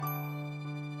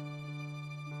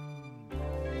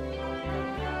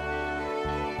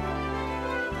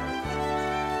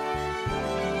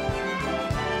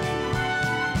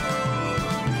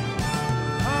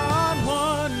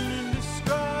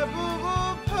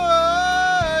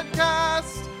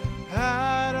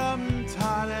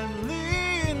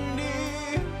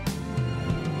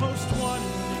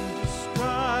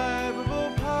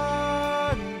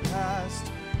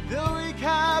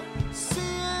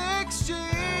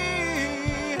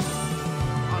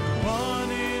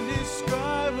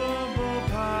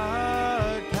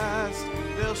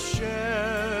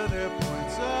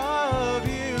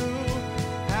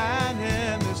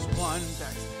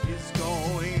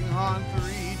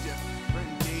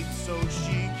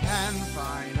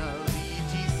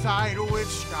decide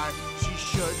which guy she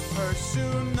should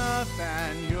pursue.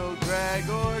 Nathaniel, Greg,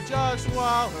 or Josh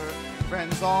Waller.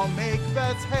 Friends all make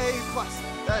bets. Hey, plus,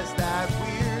 does that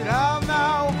Weird Al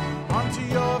now? On to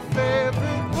your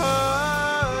favorite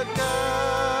podcast.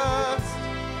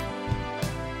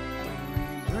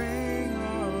 We bring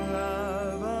all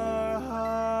of our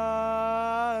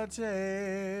hot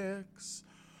takes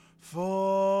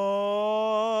for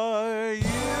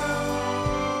you.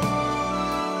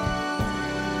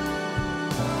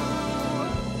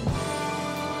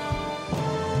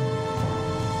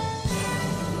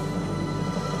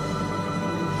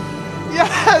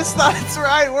 Yes, that's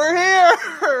right. We're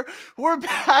here. We're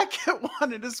back at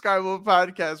One Indescribable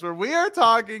Podcast, where we are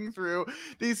talking through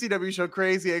the CW show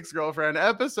Crazy Ex-Girlfriend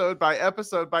episode by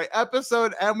episode by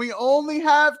episode, and we only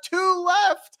have 2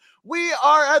 left. We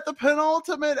are at the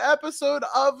penultimate episode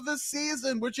of the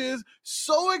season, which is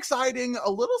so exciting,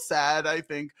 a little sad, I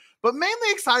think, but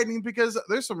mainly exciting because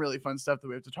there's some really fun stuff that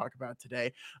we have to talk about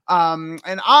today. And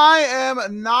I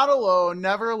am not alone,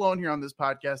 never alone here on this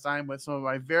podcast. I am with some of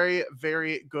my very,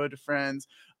 very good friends.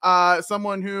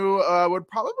 Someone who would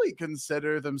probably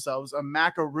consider themselves a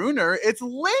macarooner. It's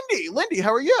Lindy. Lindy,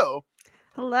 how are you?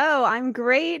 Hello, I'm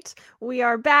great. We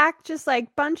are back, just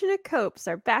like Bunch of Copes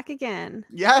are back again.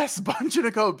 Yes, Bunch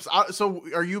of Copes. So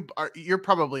you're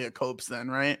probably a Copes then,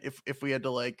 right? If we had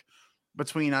to, like,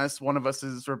 between us, one of us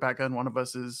is Rebecca and one of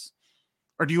us is,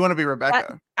 or do you want to be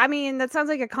Rebecca? That sounds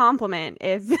like a compliment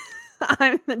if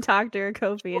I'm the Dr.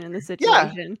 Copian in the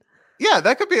situation. Yeah,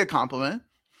 that could be a compliment.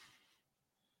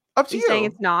 Up to you. Saying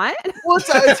it's not? Well,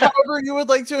 it's however you would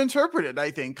like to interpret it.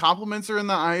 I think compliments are in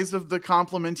the eyes of the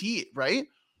complimentee, right?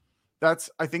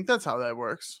 I think that's how that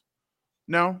works.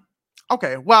 No?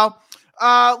 Okay, well,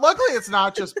 luckily it's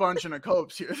not just Bunch of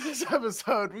Copes here this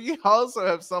episode. We also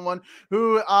have someone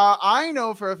who I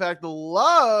know for a fact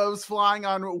loves flying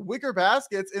on wicker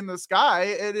baskets in the sky.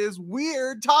 It is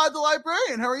Weird Todd the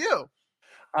Librarian. How are you?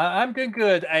 I'm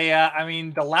good. I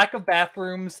mean, the lack of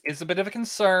bathrooms is a bit of a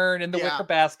concern in the wicker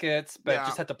baskets, but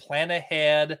just have to plan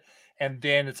ahead, and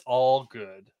then it's all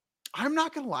good. I'm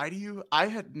not gonna lie to you. I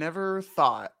had never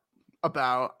thought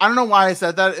about, I don't know why I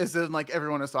said that, is in like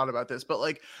everyone has thought about this, but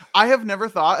like I have never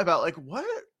thought about like what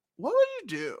would you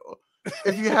do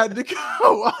if you had to go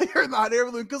while you're in the hot air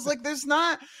balloon? Because like there's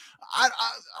not,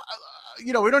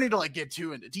 we don't need to like get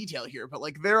too into detail here, but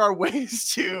like there are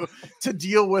ways to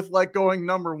deal with like going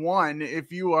number one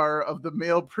if you are of the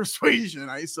male persuasion,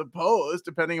 I suppose,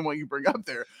 depending on what you bring up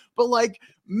there. But like,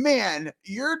 man,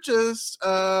 you're just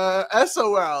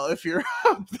SOL if you're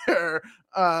up there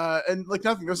and like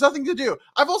there's nothing to do.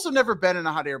 I've also never been in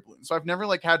a hot air balloon, so I've never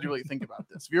like had to really think about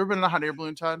this. Have you ever been in a hot air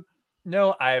balloon, Todd?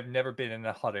 No, I have never been in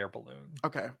a hot air balloon.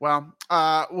 Okay, well,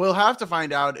 we'll have to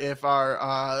find out if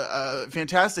our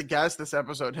fantastic guest this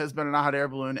episode has been in a hot air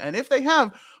balloon, and if they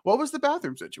have, what was the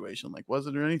bathroom situation like? Was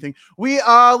it or anything? We,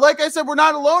 like I said, we're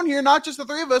not alone here. Not just the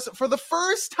three of us. For the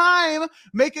first time,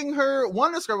 making her One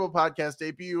Indescribable Podcast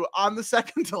debut on the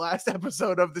second to last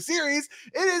episode of the series,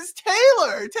 it is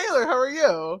Taylor. Taylor, how are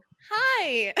you?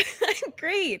 Hi, I'm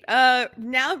great. Now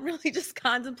I'm really just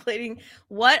contemplating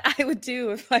what I would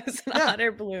do if I was in a hot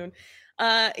air balloon.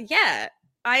 I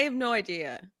have no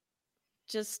idea.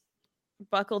 Just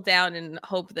buckle down and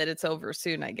hope that it's over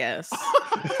soon, I guess.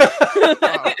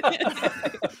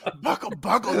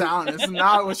 Buckle down is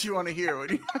not what you want to hear when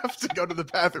you have to go to the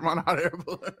bathroom on a hot air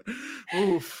balloon.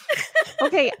 Oof.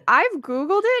 Okay, I've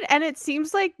Googled it and it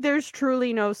seems like there's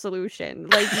truly no solution.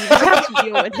 Like you just have to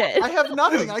deal with it. I have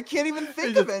nothing. I can't even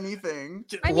think of anything.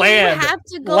 I mean, you have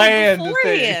to go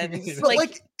beforehand. But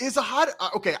like, is a hot?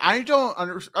 Okay, I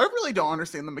really don't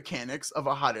understand the mechanics of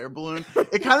a hot air balloon.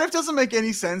 It kind of doesn't make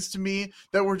any sense to me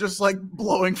that we're just like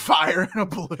blowing fire in a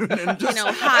balloon and just,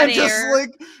 hot air. Just like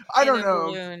I don't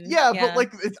know. Balloon. Yeah, but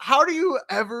like, how do you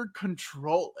ever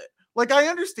control it? Like, I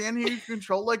understand how you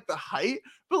control like the height,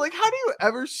 but like, how do you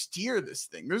ever steer this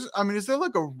thing? Is there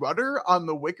like a rudder on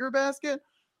the wicker basket?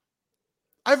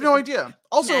 I have no idea.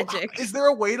 Also, magic. Is there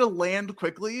a way to land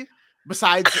quickly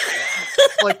besides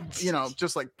like,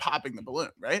 just like popping the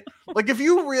balloon, right? Like if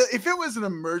it was an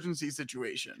emergency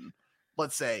situation,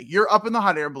 let's say you're up in the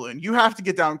hot air balloon, you have to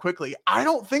get down quickly. I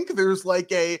don't think there's like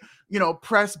a,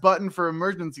 press button for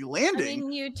emergency landing. I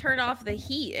mean, you turn off the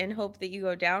heat and hope that you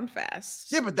go down fast.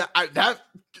 Yeah, but that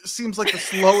seems like the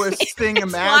slowest thing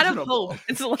imaginable.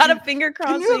 It's a lot of finger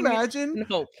crossing. Can you imagine? And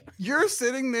hope. You're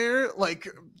sitting there like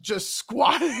just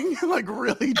squatting, like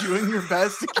really doing your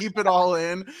best to keep it all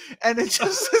in, and it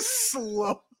just is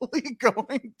slowly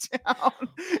going down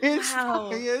in Wow.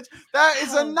 Triage. That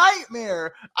is a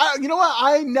nightmare. You know what?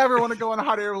 I never want to go on a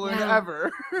hot air balloon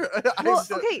ever. Well,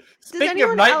 okay. Speaking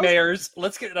of nightmares,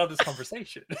 let's get out of this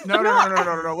conversation. No.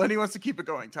 Lenny wants to keep it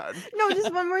going, Todd. No,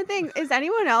 just one more thing. Is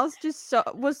anyone else just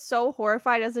was so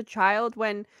horrified as a child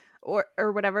when or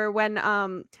whatever when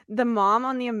the mom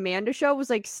on the Amanda Show was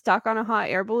like stuck on a hot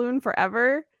air balloon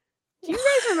forever? Do you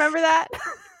guys remember that?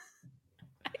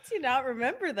 I do not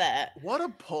remember that. What a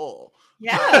pull.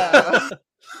 Yeah.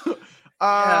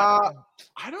 I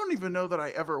don't even know that I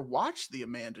ever watched the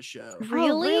Amanda Show.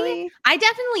 Really? I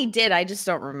definitely did. I just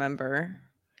don't remember.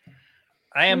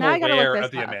 I am aware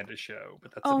of the Amanda Show,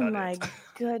 but that's about it. Oh my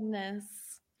goodness.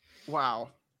 Wow.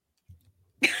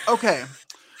 Okay.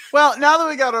 Well, now that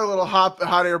we got our little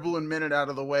hot air balloon minute out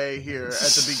of the way here at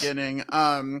the beginning,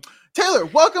 Taylor,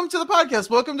 welcome to the podcast.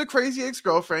 Welcome to Crazy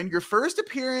Ex-Girlfriend, your first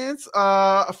appearance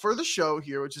for the show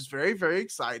here, which is very, very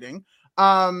exciting.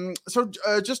 So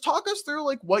just talk us through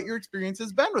like what your experience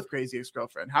has been with Crazy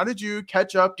Ex-Girlfriend. How did you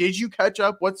catch up? Did you catch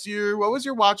up? What was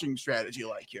your watching strategy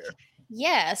like here?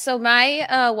 Yeah, so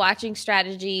my watching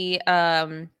strategy,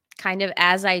 kind of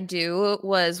as I do,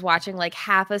 was watching like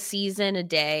half a season a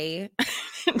day,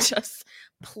 just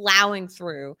plowing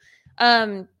through.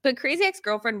 But Crazy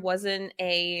Ex-Girlfriend wasn't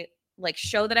a like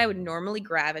show that I would normally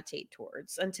gravitate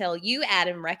towards until you,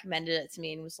 Adam, recommended it to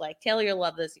me and was like, Taylor, you'll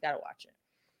love this. You got to watch it.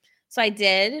 So I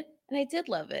did, and I did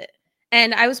love it.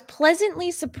 And I was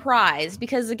pleasantly surprised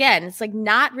because, again, it's like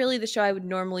not really the show I would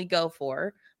normally go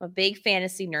for. I'm a big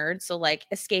fantasy nerd, so like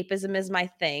escapism is my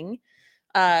thing.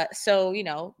 So, you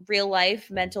know, real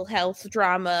life, mental health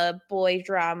drama, boy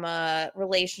drama,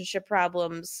 relationship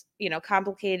problems, you know,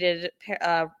 complicated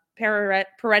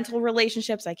parental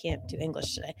relationships. I can't do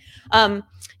English today.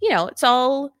 You know, it's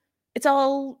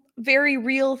all very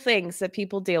real things that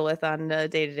people deal with on a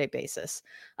day-to-day basis.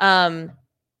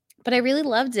 But I really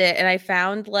loved it. And I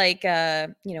found like,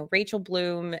 you know, Rachel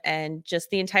Bloom and just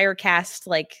the entire cast,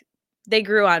 like they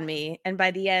grew on me. And by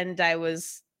the end, I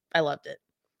loved it.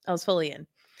 I was fully in.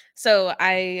 So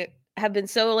I have been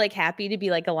so like happy to be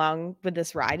like along with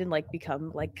this ride and like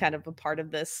become like kind of a part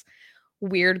of this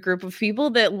weird group of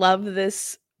people that love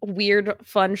this weird,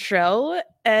 fun show.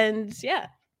 And yeah,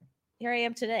 here I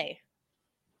am today.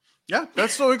 Yeah,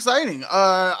 that's so exciting.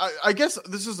 I guess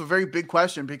this is a very big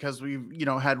question because we've, you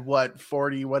know, had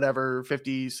 40, whatever,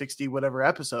 50, 60, whatever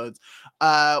episodes.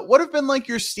 What have been like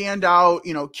your standout,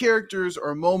 you know, characters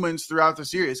or moments throughout the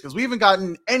series? Because we haven't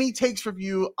gotten any takes from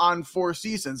you on 4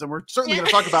 seasons, and we're certainly going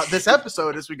to talk about this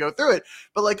episode as we go through it.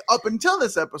 But like up until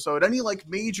this episode, any like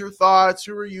major thoughts?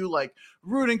 Who are you like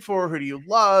rooting for? Who do you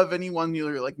love? Anyone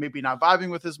you're like maybe not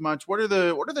vibing with as much? What are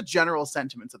the general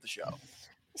sentiments of the show?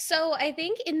 So I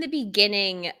think in the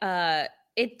beginning,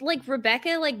 it like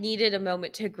Rebecca like needed a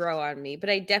moment to grow on me, but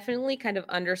I definitely kind of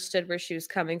understood where she was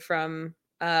coming from.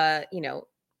 You know,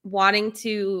 wanting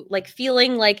to like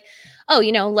feeling like, oh,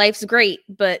 you know, life's great,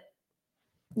 but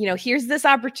you know, here's this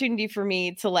opportunity for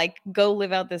me to like go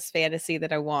live out this fantasy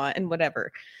that I want and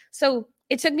whatever. So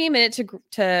it took me a minute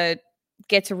to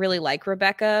get to really like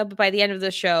Rebecca, but by the end of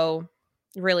the show,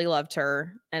 really loved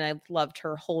her, and I loved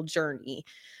her whole journey.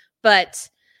 But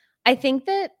I think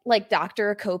that like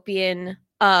Dr. Akopian,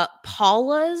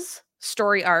 Paula's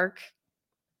story arc,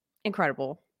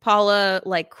 incredible. Paula,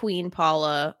 like Queen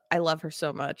Paula, I love her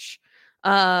so much.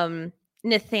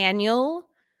 Nathaniel,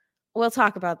 we'll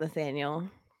talk about Nathaniel,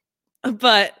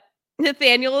 but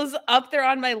Nathaniel is up there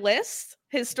on my list.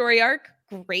 His story arc,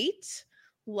 great.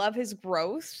 Love his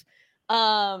growth.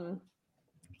 Yeah,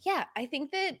 I think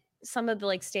that some of the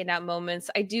like standout moments,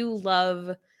 I do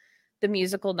love the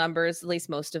musical numbers, at least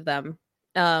most of them.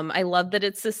 I love that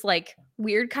it's this like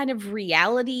weird kind of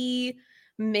reality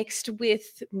mixed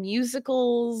with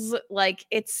musicals. Like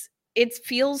it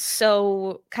feels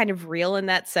so kind of real in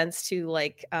that sense to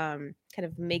like kind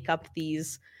of make up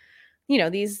these, you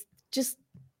know, these just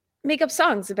make up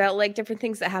songs about like different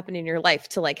things that happen in your life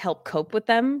to like help cope with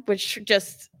them, which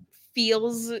just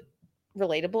feels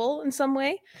relatable in some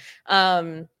way.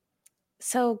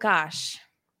 So gosh,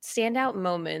 standout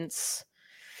moments.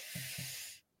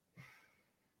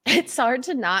 It's hard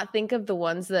to not think of the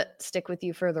ones that stick with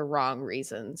you for the wrong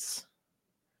reasons.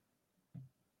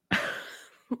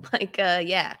 Like,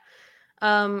 yeah.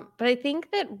 But I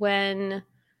think that when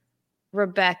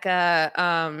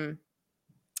Rebecca,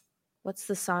 what's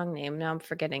the song name? Now I'm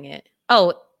forgetting it.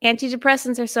 Oh,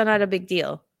 Antidepressants Are So Not a Big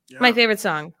Deal. Yeah. My favorite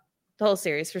song, the whole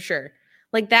series for sure.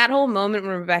 Like that whole moment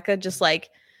when Rebecca just like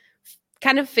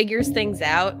kind of figures things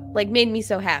out, like made me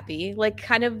so happy. Like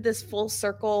kind of this full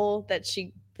circle that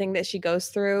she goes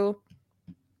through.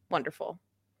 Wonderful.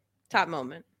 Top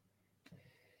moment.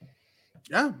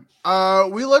 Yeah.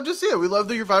 We love to see it. We love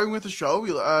that you're vibing with the show. We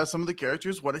some of the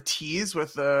characters. What a tease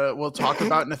with we'll talk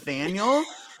about Nathaniel.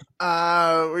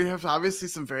 We have obviously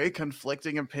some very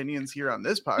conflicting opinions here on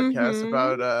this podcast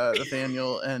about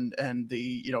Nathaniel and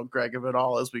the Greg of it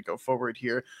all as we go forward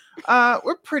here.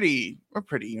 We're pretty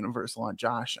universal on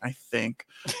Josh, I think.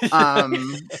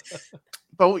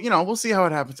 But we'll see how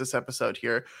it happens this episode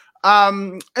here.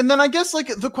 And then I guess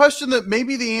like the question that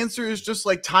maybe the answer is just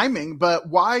like timing, but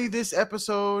why this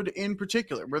episode in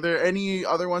particular? Were there any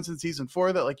other ones in season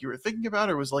 4 that like you were thinking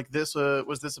about, or was like this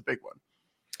was this a big one?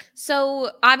 So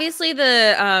obviously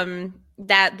the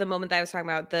moment that I was talking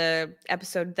about, the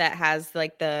episode that has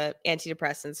like the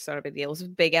antidepressants, sort of big deal. It was a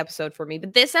big episode for me,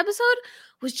 but this episode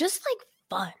was just like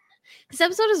fun. This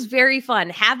episode is very fun.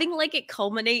 Having like it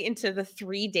culminate into the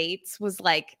 3 dates was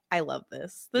like, I love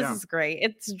this. This is great.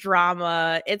 It's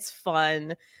drama. It's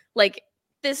fun. Like,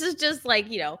 this is just like,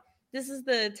 this is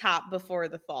the top before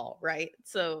the fall, right?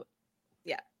 So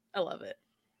yeah, I love it.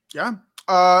 Yeah.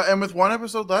 And with 1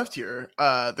 episode left here,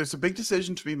 there's a big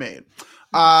decision to be made.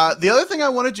 The other thing I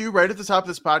want to do right at the top of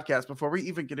this podcast, before we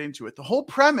even get into it, the whole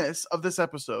premise of this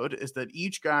episode is that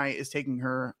each guy is taking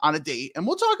her on a date, and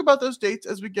we'll talk about those dates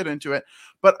as we get into it.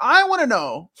 But I want to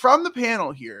know from the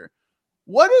panel here,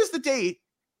 what is the date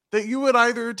that you would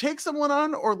either take someone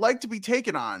on or like to be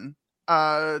taken on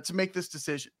to make this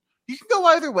decision? You can go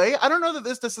either way. I don't know that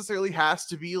this necessarily has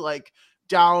to be like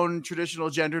down traditional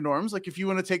gender norms. Like if you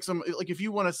want to take if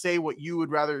you want to say what you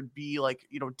would rather be like,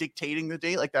 dictating the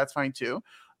date, like that's fine too.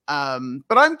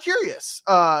 But I'm curious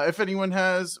if anyone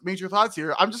has major thoughts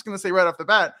here. I'm just going to say right off the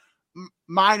bat,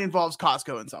 mine involves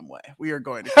Costco in some way. We are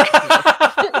going to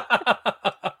Costco.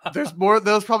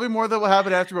 There's probably more that will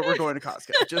happen after, but we're going to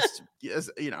Costco just as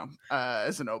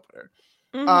an opener.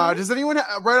 Does anyone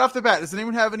right off the bat, does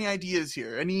anyone have any ideas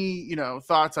here? Any,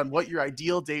 thoughts on what your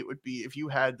ideal date would be if you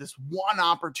had this one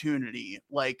opportunity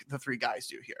like the 3 guys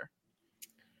do here?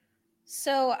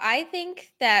 So I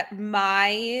think that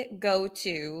my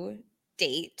go-to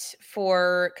date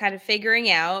for kind of figuring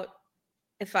out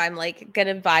if I'm like going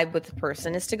to vibe with the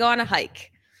person is to go on a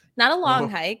hike. Not a long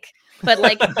hike, but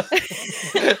like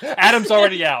Adam's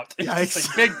already out.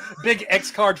 Nice. Like big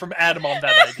X card from Adam on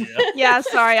that idea. Yeah,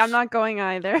 sorry, I'm not going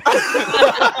either.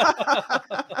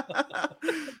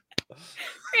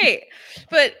 Great.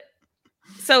 But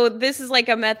so this is like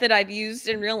a method I've used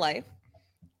in real life.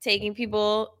 Taking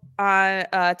people to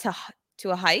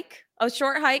a hike, a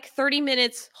short hike, 30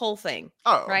 minutes, whole thing.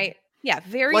 Oh. Right? Yeah,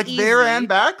 very like easy. There and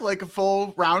back, like a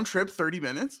full round trip, 30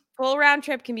 minutes? Full round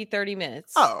trip can be 30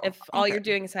 minutes if all you're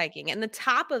doing is hiking. And the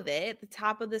top of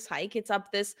this hike, it's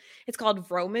called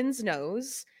Vroman's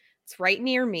Nose. It's right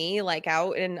near me, like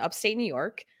out in upstate New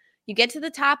York. You get to the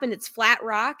top and it's flat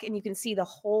rock and you can see the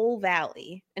whole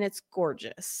valley and it's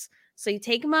gorgeous. So you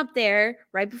take them up there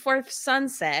right before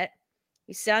sunset.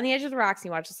 You sit on the edge of the rocks and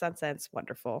you watch the sunset. It's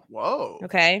wonderful. Whoa.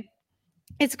 Okay.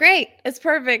 It's great. It's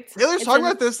perfect. Taylor's talking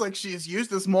about this like she's used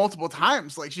this multiple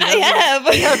times. Like she has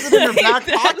it in her back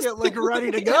pocket, like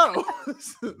ready to go.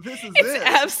 It's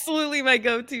absolutely my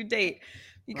go-to date.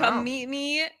 You come meet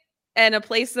me in a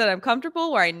place that I'm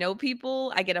comfortable, where I know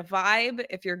people. I get a vibe.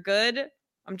 If you're good,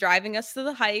 I'm driving us to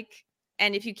the hike.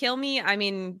 And if you kill me, I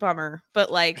mean, bummer. But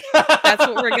like, that's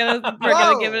what we're gonna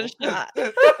give it a shot.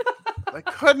 I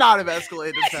could not have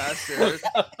escalated faster.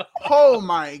 Oh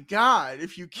my god!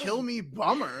 If you kill me,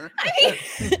 bummer.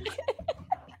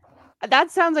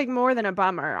 That sounds like more than a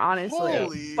bummer,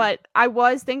 honestly. But I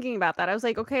was thinking about that. I was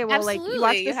like, okay, well, absolutely.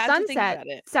 like you watch the sunset,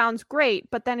 sounds great,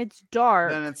 but then it's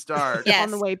dark. Yes. On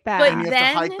the way back. But and you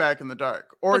have to hike back in the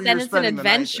dark. Or but then it's an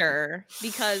adventure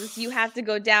because you have to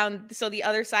go down. So the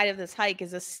other side of this hike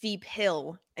is a steep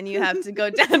hill, and you have to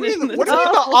go down. What do you mean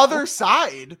the other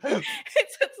side?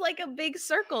 It's like a big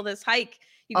circle. This hike,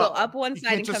 you go up one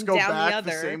side and come down the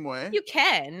other. The same way? You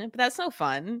can, but that's no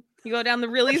fun. You go down the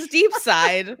really steep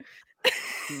side.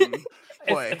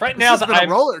 Boy, right now it's a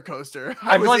roller coaster.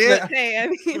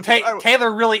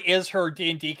 Taylor really is her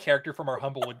D&D character from our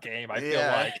Humblewood game. I feel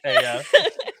like.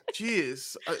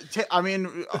 Jeez. I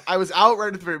mean, I was out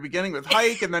right at the very beginning with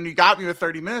hike, and then you got me with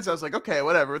 30 minutes. I was like, okay,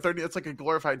 whatever. 30. It's like a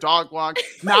glorified dog walk.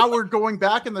 Now we're going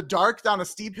back in the dark down a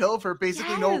steep hill for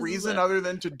basically no reason other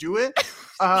than to do it.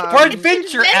 For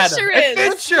adventure, Adam.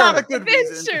 Adventure. Not a good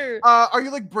reason. Are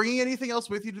you like bringing anything else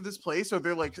with you to this place? Or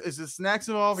they're like, is this snacks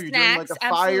involved? Are you doing like a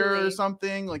fire or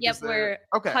something? Like, yep, we're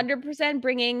 100%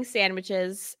 bringing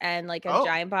sandwiches and like a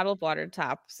giant bottle of water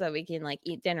top so we can like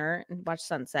eat dinner and watch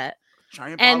sunset.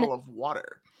 Giant bottle of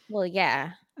water. Well,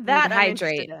 yeah. That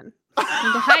hydrate.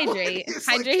 And to hydrate.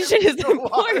 Hydration is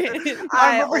important.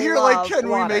 I'm over here like, can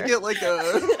water. we make it like a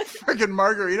freaking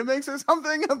margarita mix or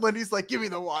something? And Lindy's like, give me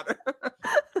the water.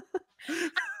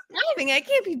 I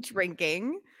can't be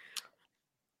drinking.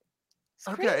 It's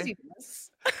Okay. craziness.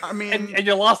 I mean, and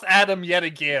you lost Adam yet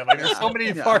again. Like there's so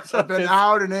many parts I've of been this.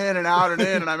 out and in and out and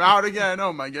in, and I'm out again.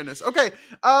 Oh my goodness. Okay,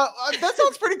 that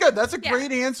sounds pretty good. That's a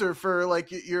great answer for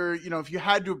like your, if you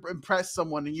had to impress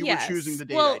someone and you were choosing the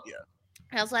date idea.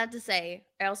 I also have to say,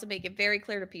 I also make it very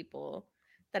clear to people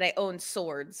that I own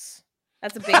swords.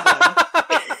 That's a big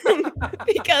one.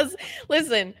 Because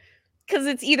listen, because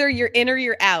it's either you're in or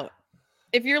you're out.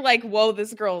 If you're like, whoa,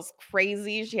 this girl's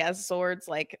crazy, she has swords,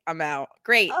 like, I'm out.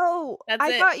 Great. Oh, That's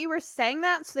I it. thought you were saying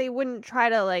that so they wouldn't try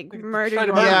to like murder Try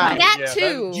to you. murder Yeah. you. That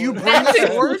too. Do you bring That a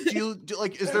too.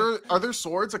 sword? Are there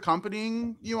swords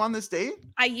accompanying you on this date?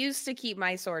 I used to keep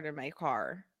my sword in my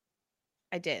car.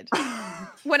 I did.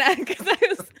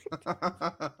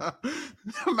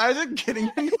 Imagine getting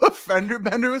into a fender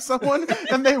bender with someone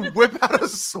and they whip out a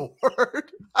sword.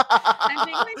 I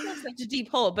make myself such a deep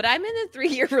hole, but I'm in a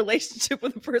 3-year relationship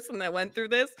with a person that went through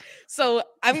this. So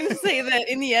I'm going to say that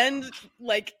in the end,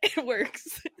 like, it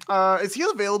works. Is he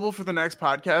available for the next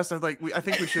podcast? I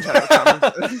think we should have a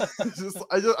conversation.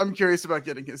 I'm curious about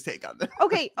getting his take on this.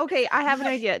 Okay, I have an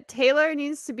idea. Taylor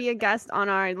needs to be a guest on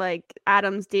our like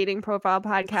Adam's dating profile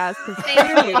podcast because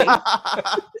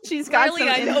she's got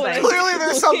Clearly, some I know insight. it. Clearly,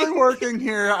 there's something working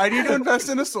here. I need to invest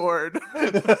in a sword.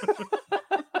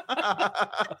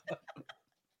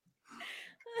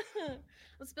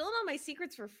 I'm spilling all my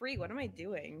secrets for free. What am I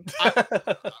doing?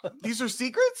 These are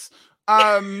secrets?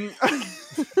 Okay.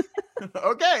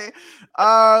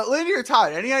 Lindy or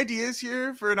Todd, any ideas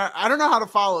here for I don't know how to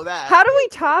follow that. How do we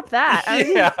top that? I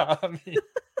mean, Yeah, I mean,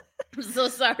 I'm so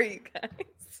sorry, you guys.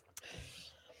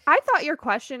 I thought your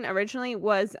question originally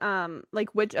was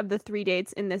like which of the 3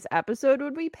 dates in this episode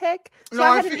would we pick? So No,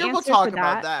 I had an figure we'll answer talk for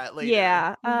about that later.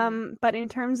 Yeah. Mhm. But in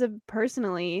terms of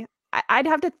personally, I'd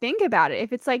have to think about it.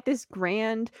 If it's like this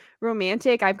grand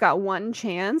romantic, I've got one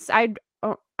chance.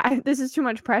 This is too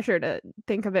much pressure to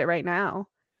think of it right now.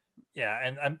 yeah,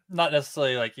 and I'm not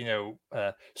necessarily like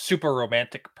a super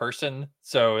romantic person,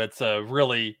 so it's a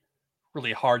really,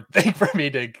 really hard thing for me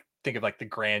to think of like the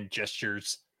grand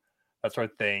gestures, that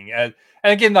sort of thing. And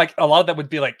again, like a lot of that would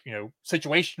be like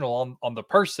situational on the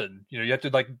person. You have to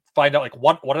like find out like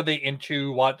what are they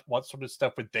into, what sort of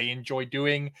stuff would they enjoy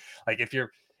doing. Like if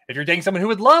you're dating someone who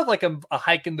would love like a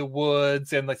hike in the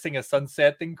woods and like seeing a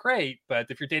sunset, then great. But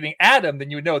if you're dating Adam, then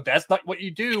you would know that's not what you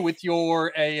do with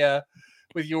your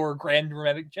grand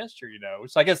romantic gesture.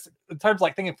 So I guess in terms of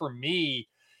like thinking for me,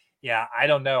 yeah, I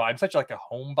don't know. I'm such like a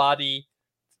homebody,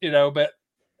 but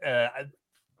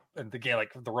and again,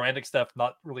 like the romantic stuff,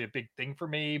 not really a big thing for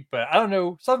me. But I don't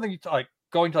know, something like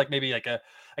going to like maybe like a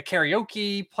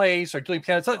karaoke place or doing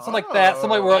piano, something like that.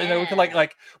 Something where we can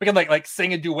we can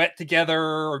sing a duet together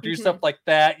or do stuff like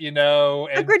that, A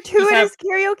and gratuitous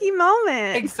karaoke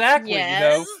moment. exactly,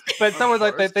 Yes. But someone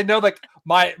like they know like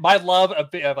my love of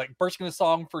like bursting a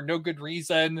song for no good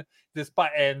reason,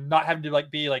 and not having to like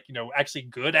be like actually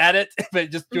good at it, but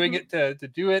just doing it to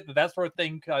do it, that sort of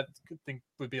thing. I think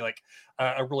would be like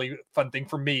a really fun thing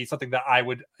for me, something that I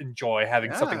would enjoy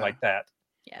having something like that.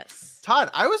 Yes. Todd,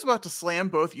 I was about to slam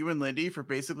both you and Lindy for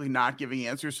basically not giving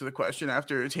answers to the question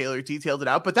after Taylor detailed it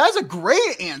out, but that's a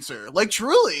great answer. Like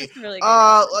truly, Really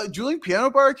good. Julian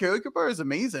Piano Bar, karaoke bar is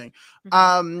amazing.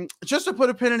 Just to put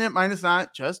a pin in it, mine is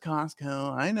not just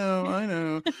Costco. I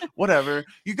know, whatever.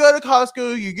 You go to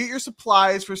Costco, you get your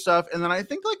supplies for stuff, and then I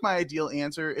think like my ideal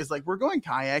answer is like we're going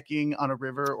kayaking on a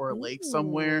river or a lake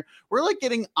somewhere. We're like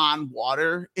getting on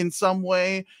water in some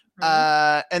way.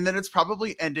 And then it's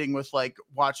probably ending with like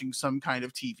watching some kind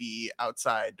of TV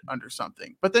outside under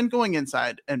something, but then going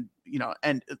inside and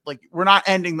and like we're not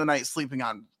ending the night sleeping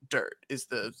on dirt is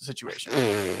the situation.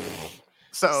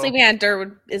 So Sleeping on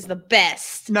dirt is the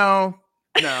best. No.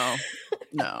 I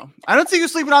don't see you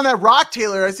sleeping on that rock,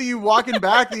 Taylor. I see you walking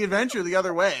back the adventure the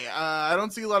other way. I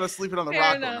don't see a lot of sleeping on the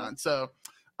rock going on. So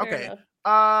okay.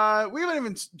 We haven't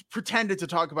even pretended to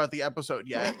talk about the episode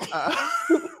yet.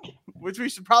 Which we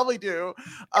should probably do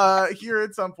here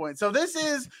at some point. So this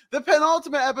is the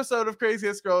penultimate episode of Crazy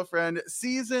Ex-Girlfriend,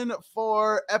 season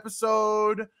 4,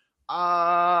 episode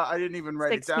I didn't even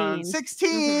write 16. it down.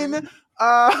 16.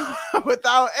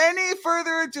 Without any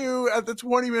further ado, at the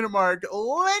 20-minute mark,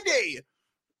 Lindy,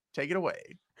 take it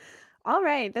away. All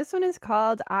right, this one is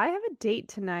called I Have a Date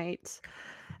Tonight.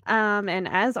 And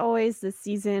as always, this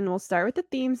season we'll start with the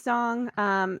theme song.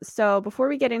 So before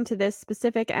we get into this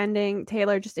specific ending,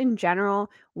 Taylor, just in general,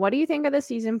 what do you think of the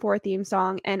season 4 theme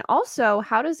song? And also,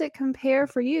 how does it compare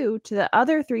for you to the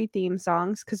other 3 theme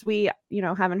songs? Because we,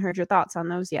 haven't heard your thoughts on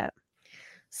those yet.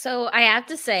 So I have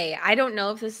to say, I don't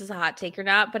know if this is a hot take or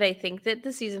not, but I think that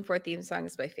the season 4 theme song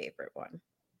is my favorite one.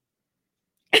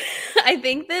 I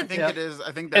think it is.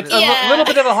 I think that It's is. a little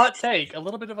bit of a hot take. A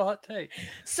little bit of a hot take.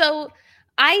 So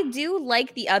I do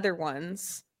like the other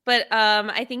ones, but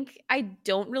I think I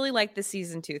don't really like the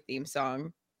season 2 theme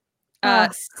song.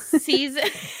 Season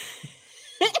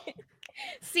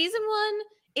 1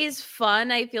 is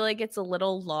fun. I feel like it's a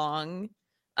little long.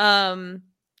 And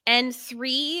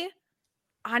 3,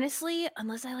 honestly,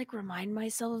 unless I remind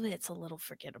myself of it, it's a little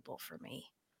forgettable for me.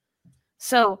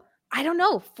 So I don't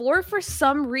know. 4, for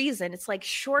some reason, it's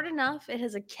short enough. It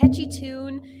has a catchy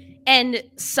tune, and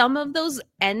some of the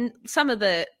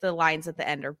lines at the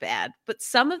end are bad, but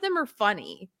some of them are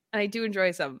funny, and I do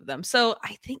enjoy some of them. So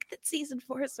I think that season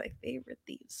 4 is my favorite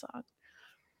theme song.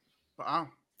 Wow.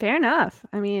 Fair enough.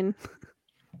 I mean,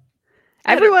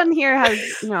 everyone here has,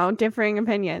 differing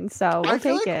opinions, so we'll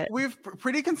take it. We've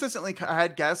pretty consistently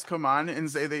had guests come on and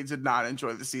say they did not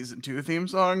enjoy the season 2 theme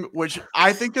song, which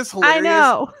I think is hilarious. I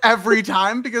know. Every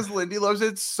time, because Lindy loves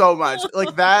it so much.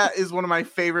 That is one of my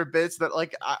favorite bits that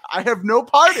I have no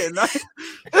part in.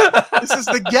 This is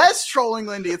the guest trolling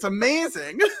Lindy. It's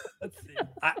amazing.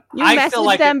 You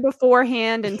message them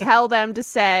beforehand and tell them to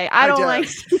say, I don't like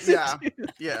season 2.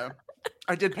 Yeah.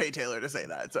 I did pay Taylor to say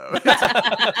that, so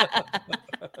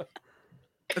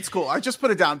it's cool. I just put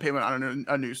a down payment on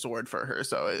a new sword for her,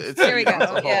 so it's there we go.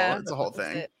 It's a whole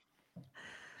thing.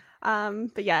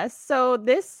 But yes, so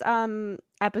this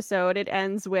episode, it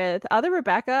ends with other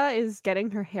Rebecca is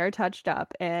getting her hair touched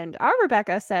up, and our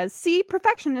Rebecca says, "See,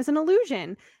 perfection is an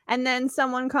illusion." And then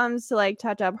someone comes to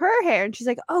touch up her hair, and she's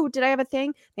like, "Oh, did I have a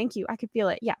thing? Thank you. I could feel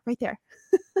it. Yeah, right there."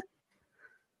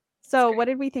 So what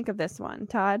did we think of this one,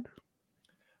 Todd?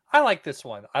 I like this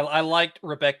one. I liked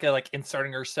Rebecca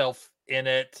inserting herself in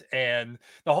it, and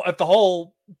the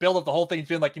whole build of the whole thing's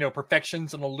been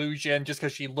perfection's an illusion, just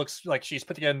because she looks like she's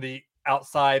put together on the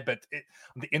outside, but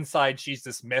on the inside she's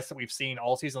this mess that we've seen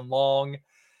all season long.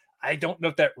 I don't know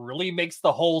if that really makes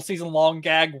the whole season long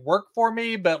gag work for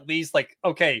me, but at least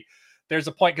okay, there's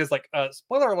a point, because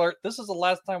spoiler alert, this is the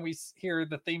last time we hear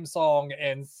the theme song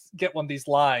and get one of these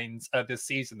lines this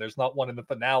season. There's not one in the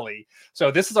finale, so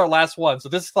this is our last one. So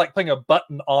this is putting a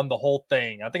button on the whole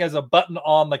thing. I think as a button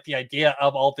on the idea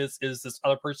of all this is this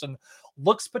other person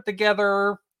looks put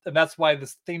together, and that's why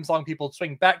this theme song people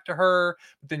swing back to her,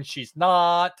 but then she's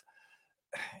not.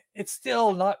 It's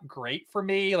still not great for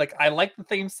me. I like the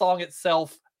theme song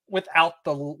itself without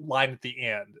the line at the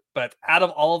end, but out of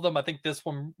all of them, I think this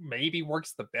one maybe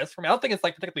works the best for me. I don't think it's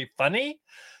particularly funny,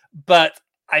 but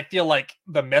I feel like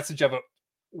the message of it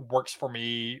works for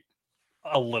me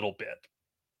a little bit.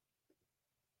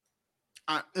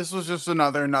 This was just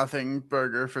another nothing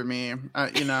burger for me.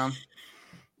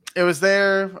 It was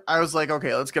there. I was like,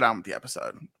 okay, let's get on with the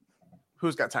episode.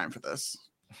 Who's got time for this?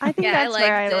 I think that's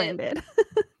where I landed.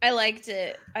 I liked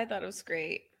it. I thought it was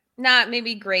great. Not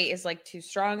maybe great is too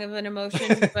strong of an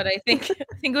emotion, but I think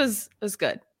it was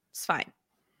good. It's fine.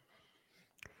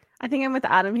 I think I'm with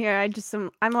Adam here. I'm just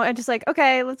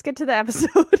okay, let's get to the episode.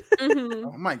 Mm-hmm.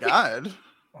 Oh my god.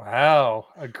 Wow.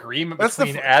 Agreement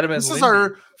between Adam and Lindy. This is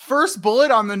our first bullet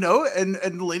on the note,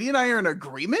 and Lindy and I are in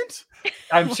agreement?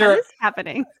 I'm sure. What is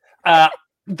happening?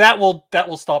 That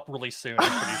will stop really soon,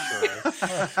 I'm pretty sure.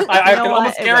 I can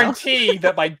almost guarantee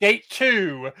that by date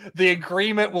 2, the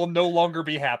agreement will no longer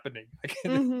be happening. I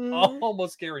can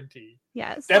almost guarantee.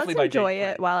 Yes, definitely let's enjoy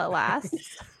it while it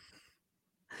lasts.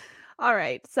 All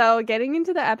right, so getting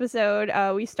into the episode,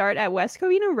 we start at West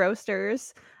Covina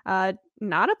Roasters.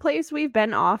 Not a place we've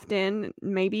been often,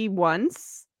 maybe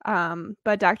once.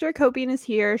 But Dr. Akopian is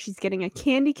here. She's getting a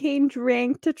candy cane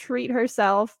drink to treat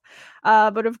herself.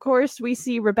 But of course, we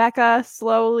see Rebecca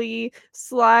slowly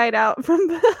slide out from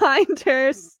behind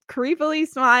her, creepily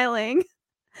smiling.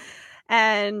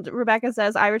 And Rebecca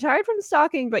says, "I retired from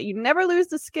stalking, but you never lose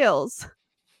the skills."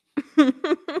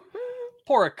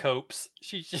 Poor Copes.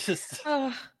 She's just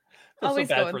always so bad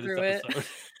going for through this it. episode.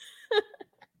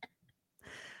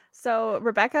 So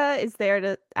Rebecca is there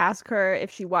to ask her if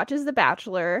she watches The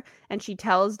Bachelor, and she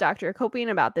tells Dr.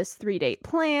 Akopian about this 3-date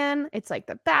plan. It's like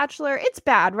The Bachelor. It's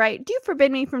bad, right? Do you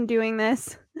forbid me from doing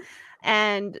this?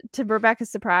 And to Rebecca's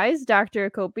surprise, Dr.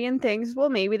 Akopian thinks, well,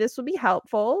 maybe this will be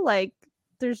helpful.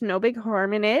 There's no big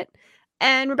harm in it.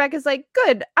 And Rebecca's like,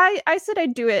 good. I said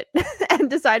I'd do it and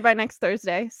decide by next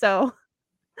Thursday. So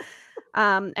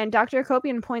And Dr.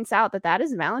 Akopian points out that that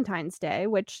is Valentine's Day,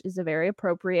 which is a very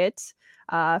appropriate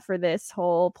for this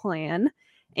whole plan.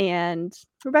 And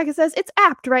Rebecca says, it's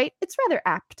apt, right? It's rather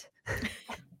apt.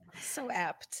 So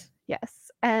apt.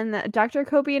 Yes. And Dr.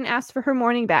 Akopian asks for her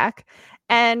morning back.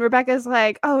 And Rebecca's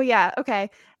like, oh, yeah, okay.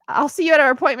 I'll see you at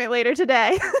our appointment later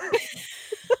today.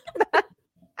 I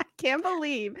can't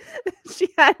believe she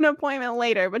had an appointment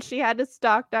later, but she had to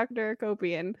stalk Dr.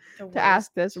 Akopian to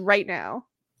ask this right now.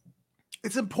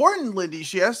 It's important, Lindy.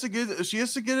 She has to get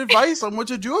advice on what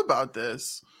to do about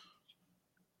this.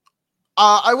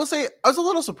 I will say I was a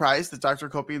little surprised that Dr.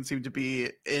 Akopian seemed to be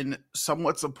in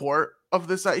somewhat support of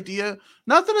this idea.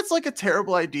 Not that it's like a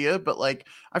terrible idea, but like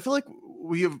I feel like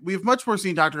we've much more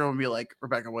seen Dr. Akopian be like,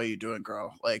 Rebecca, what are you doing,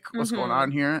 girl? Like, what's going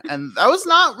on here? And that was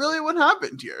not really what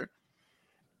happened here.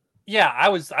 Yeah, I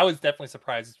was definitely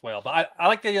surprised as well. But I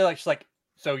like the idea, like she's like,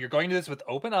 so you're going to this with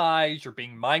open eyes, you're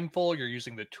being mindful, you're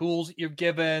using the tools that you've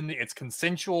given, it's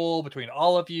consensual between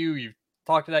all of you, you've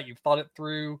talked to that, you've thought it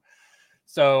through.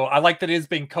 So I like that it is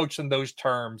being coached in those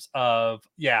terms of,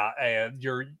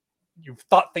 you've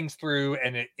thought things through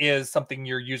and it is something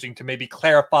you're using to maybe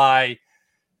clarify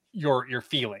your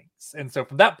feelings. And so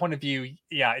from that point of view,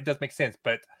 yeah, it does make sense.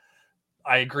 But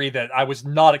I agree that I was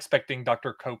not expecting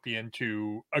Dr. Akopian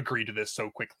to agree to this so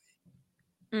quickly.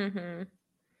 Mm-hmm.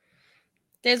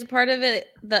 There's a part of it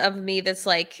of me that's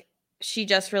like, she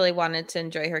just really wanted to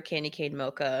enjoy her candy cane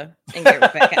mocha and get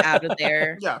Rebecca out of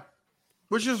there. Yeah.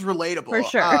 Which is relatable. For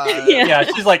sure. Yeah,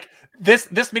 she's like,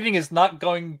 this meeting is not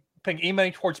paying any money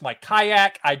towards my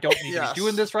kayak. I don't need to be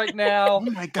doing this right now. Oh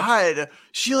my God.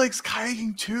 She likes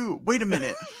kayaking too. Wait a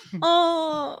minute.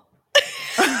 Oh.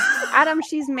 Adam,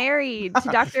 she's married to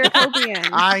Dr. Akopian.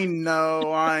 I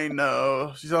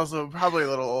know. She's also probably a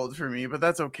little old for me, but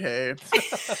that's okay.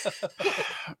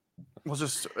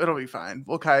 It'll be fine.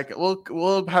 We'll kayak.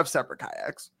 We'll have separate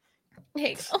kayaks.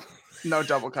 Hey. No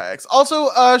double kayaks. Also,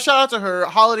 shout out to her.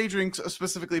 Holiday drinks,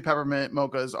 specifically peppermint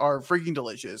mochas, are freaking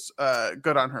delicious.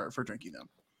 Good on her for drinking them.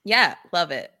 Yeah,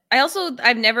 love it.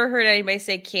 I've never heard anybody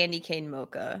say candy cane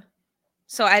mocha.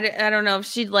 So I don't know if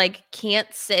she like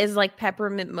can't say is like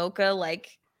peppermint mocha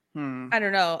like I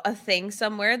don't know, a thing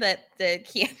somewhere that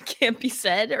can't be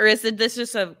said, or is this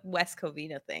just a West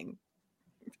Covina thing?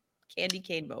 Candy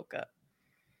cane mocha.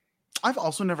 I've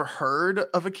also never heard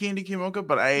of a candy cane mocha,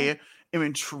 but I am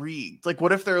intrigued. Like,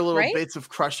 what if there are little bits of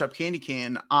crushed up candy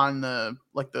cane on the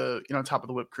top of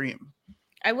the whipped cream?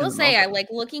 I will say, I like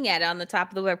looking at it on the top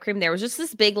of the whipped cream. There was just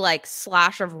this big like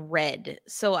slash of red.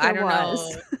 So I don't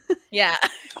know. Yeah.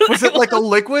 Was it like a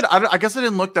liquid? I guess I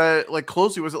didn't look that like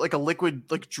closely. Was it like a liquid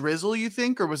like drizzle, you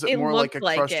think, or was it more like a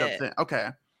crushed up thing? Okay.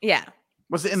 Yeah.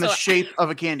 Was it in the shape of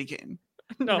a candy cane?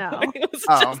 No. It was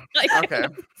just like okay.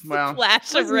 Well,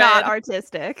 flash of red. Not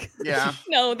artistic. Yeah.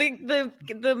 No,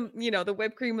 the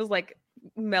whipped cream was like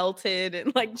melted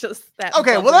and like just that.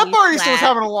 Okay, well that barista was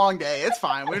having a long day. It's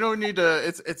fine. We don't need to.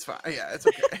 It's fine. Yeah, it's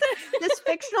okay. This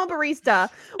fictional barista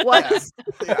was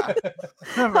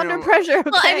under pressure. Okay?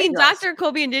 Well, I mean, Dr.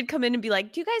 Akopian did come in and be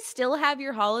like, "Do you guys still have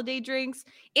your holiday drinks?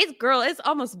 It's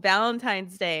almost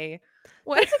Valentine's Day."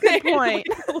 That's a good point.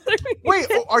 Wait,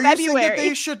 are you saying that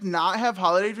they should not have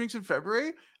holiday drinks in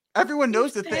February? Everyone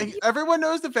knows that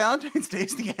Valentine's Day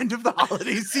is the end of the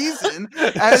holiday season.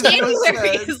 January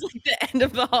is like the end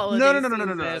of the holiday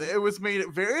season. No. It was made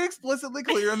very explicitly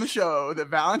clear on the show that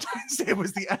Valentine's Day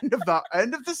was the end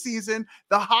of the season,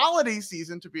 the holiday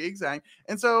season to be exact.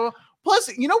 And so, plus,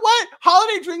 you know what?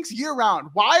 Holiday drinks year round.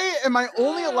 Why am I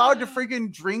only allowed to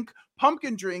freaking drink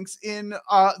pumpkin drinks in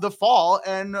the fall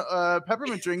and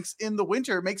peppermint drinks in the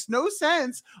winter? Makes no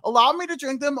sense. Allow me to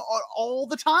drink them all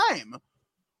the time.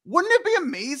 Wouldn't it be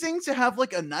amazing to have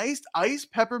like a nice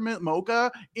iced peppermint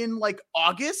mocha in like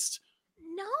August?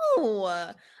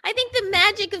 No, I think the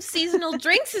magic of seasonal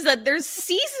drinks is that they're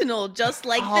seasonal, just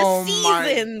like the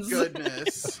seasons. My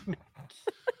goodness.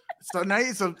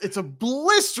 It's a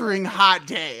blistering hot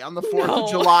day on the 4th of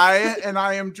July, and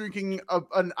I am drinking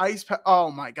an ice.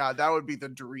 Oh my God, that would be the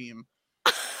dream.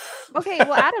 Okay,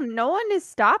 well, Adam, no one is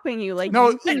stopping you. Like, no,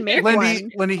 you can make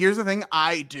Lindy, here's the thing.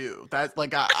 I do. That's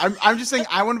like I'm just saying.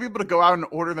 I want to be able to go out and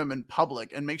order them in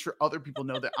public and make sure other people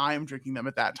know that I am drinking them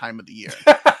at that time of the year.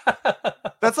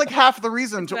 That's like half the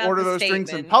reason to order those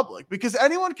drinks in public, because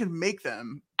anyone can make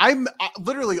them. I'm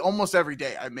literally almost every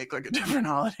day I make like a different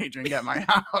holiday drink at my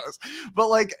house. But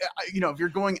like, if you're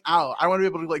going out, I want to be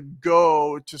able to like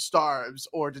go to Starbucks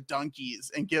or to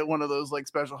Dunkies and get one of those like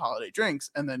special holiday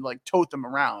drinks and then like tote them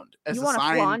around as a sign. You want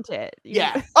to flaunt it.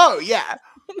 Yeah. Oh yeah.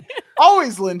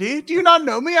 Always, Lindy. Do you not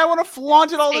know me? I want to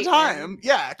flaunt it all the time.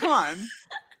 Yeah. Come on.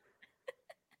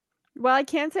 Well, I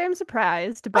can't say I'm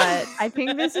surprised, but I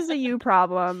think this is a you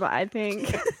problem. I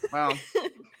think Well,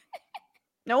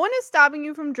 no one is stopping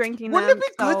you from drinking wouldn't them.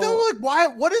 it be good though? so- Like, why?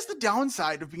 What is the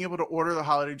downside of being able to order the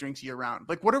holiday drinks year round?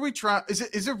 Like, what are we trying? Is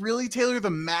it really, Taylor, the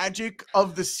magic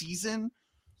of the season?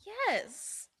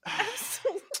 Yes,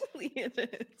 absolutely it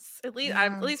is. At least, Yeah.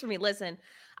 at least for me. Listen,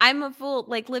 I'm a fool.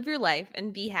 Like, live your life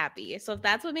and be happy. So if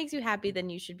that's what makes you happy, then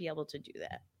you should be able to do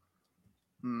that.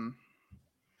 Hmm.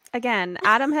 Again,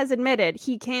 Adam has admitted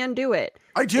he can do it.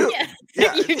 I do. Yeah.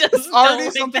 Yeah, You it's just already don't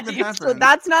like something that that you- happened. So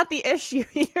that's not the issue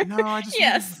here. No, I just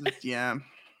Yes. yeah.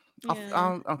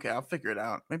 Yeah. Okay, I'll figure it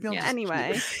out. Maybe I'll Yeah. just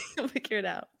Anyway, You'll figure it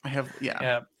out. I have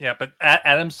Yeah. But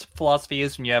Adam's philosophy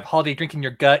is when you have holiday drink in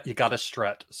your gut, you gotta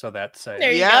strut. So that's There you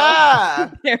go.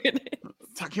 yeah. There it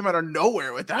Talking about out of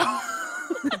nowhere with that.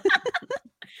 is.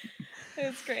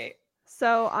 It's great.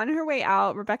 so on her way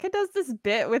out, Rebecca does this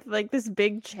bit with like this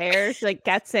big chair. She like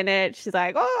gets in it. She's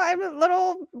like, "Oh, I'm a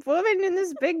little woman in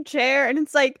this big chair," and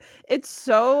it's like it's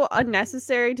so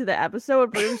unnecessary to the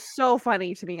episode, but it was so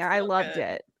funny to me. I So loved good.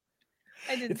 it.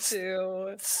 I did It's-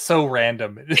 too. so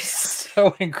random. It is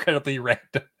so incredibly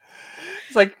random.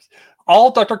 It's like all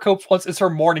Dr. Cope wants is her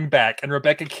morning back, and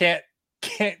Rebecca can't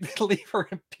leave her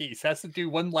in peace. Has to do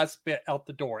one last bit out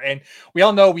the door. And we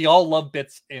all know we all love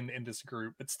bits in this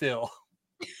group, but still.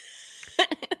 And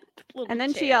Little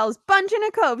then she chair. yells, "Bunch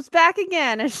of Copes back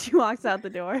again!" as she walks out the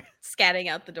door. Scatting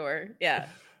out the door. Yeah.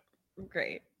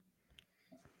 Great.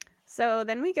 So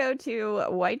then we go to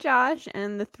White Josh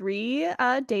and the three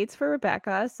dates for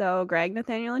Rebecca. So Greg,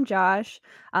 Nathaniel, and Josh.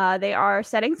 They are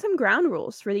setting some ground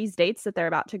rules for these dates that they're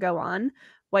about to go on.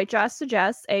 White Josh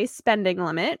suggests a spending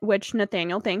limit, which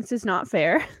Nathaniel thinks is not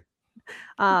fair.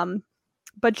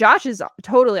 But Josh is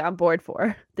totally on board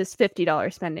for this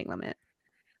 $50 spending limit.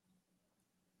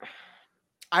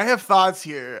 I have thoughts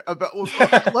here about.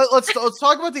 Let's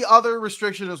talk about the other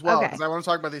restriction as well, Okay. because I want to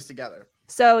talk about these together.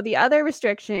 So the other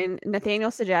restriction,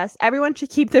 Nathaniel suggests everyone should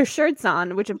keep their shirts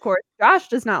on, which of course Josh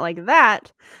does not like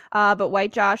that. But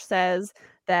White Josh says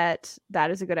that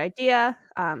is a good idea.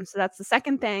 So that's the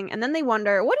second thing. And then they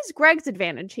wonder, what is Greg's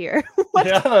advantage here? What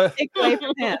can Yeah. we take away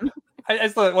from him? I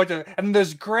thought, and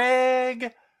there's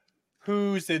Greg,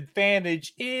 whose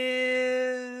advantage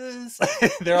is.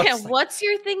 They're Yeah, all like, what's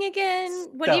your thing again?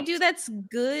 What do you Don't. do that's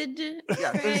good?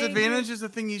 Yeah, his Greg? advantage is the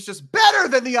thing. He's just better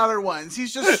than the other ones.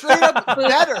 He's just straight up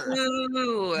better.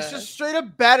 Ooh. He's just straight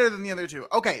up better than the other two.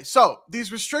 Okay, so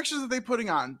these restrictions that they're putting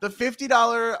on, the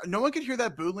 $50. No one could hear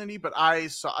that boo, Lindy, but I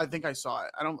think I saw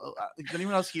it. I don't. Did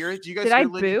anyone else hear it? Do you guys Did hear I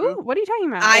Lindy boo? What are you talking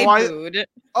about? I Oh, I- booed.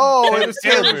 Oh, it was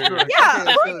Taylor Taylor's booed. booing. Yeah,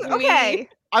 Okay, who- Taylor's booing. okay.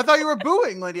 I thought you were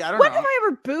booing, Lindy. I don't When know. have I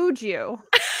ever booed you?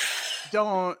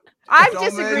 Don't. I've don't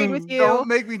disagreed make- with you. Don't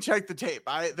make me check the tape.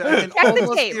 I can Check the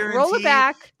almost tape. Roll it guarantee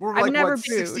back. We're I've like never what,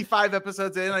 booed. 65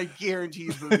 episodes in. I guarantee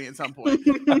you booed me at some point.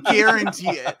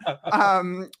 Guarantee it.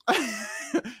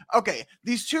 Okay,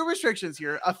 these two restrictions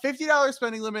here: a $50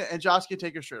 spending limit, and Josh can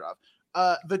take his shirt off.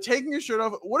 The taking your shirt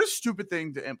off, what a stupid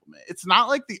thing to implement. It's not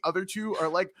like the other two are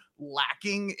like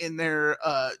lacking in their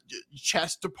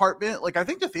chest department. Like I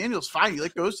think Nathaniel's fine. He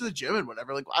like goes to the gym and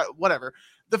whatever. Like whatever.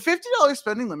 The $50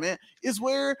 spending limit is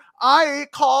where I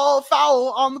call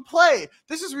foul on the play.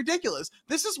 This is ridiculous.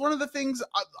 This is one of the things,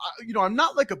 I'm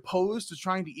not like opposed to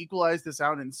trying to equalize this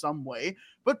out in some way,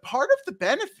 but part of the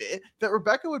benefit that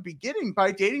Rebecca would be getting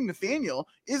by dating Nathaniel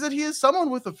is that he is someone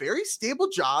with a very stable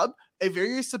job, a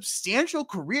very substantial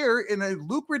career in a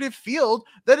lucrative field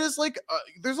that is like,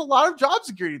 there's a lot of job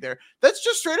security there. That's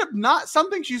just straight up not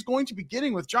something she's going to be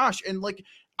getting with Josh. And like,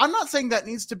 I'm not saying that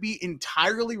needs to be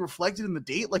entirely reflected in the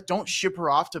date. Like, don't ship her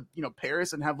off to,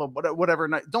 Paris and have a whatever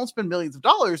night. Don't spend millions of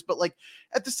dollars. But like,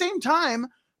 at the same time,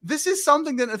 this is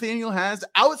something that Nathaniel has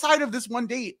outside of this one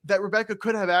date that Rebecca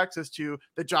could have access to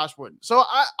that Josh wouldn't. So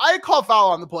I call foul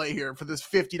on the play here for this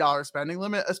 $50 spending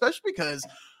limit, especially because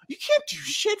you can't do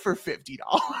shit for $50.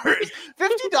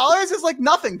 $50 is like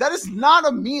nothing. That is not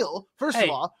a meal. First of Hey.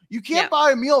 all, you can't Yeah.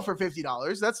 buy a meal for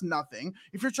 $50. That's nothing.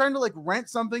 If you're trying to like rent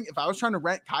something, if I was trying to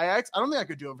rent kayaks, I don't think I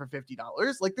could do it for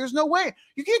 $50. Like, there's no way.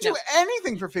 You can't do No.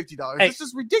 anything for $50. Hey. This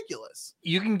is ridiculous.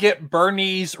 You can get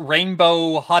Bernie's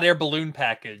rainbow hot air balloon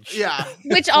package. Yeah.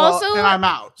 Which Well, also, and I'm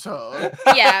out. So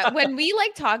yeah, when we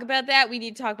like talk about that, we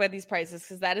need to talk about these prices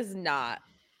because that is not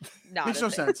makes a no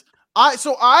thing. sense.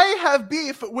 I have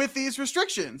beef with these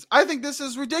restrictions. I think this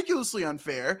is ridiculously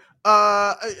unfair.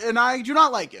 And I do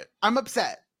not like it. I'm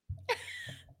upset.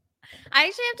 I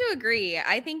actually have to agree.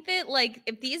 I think that like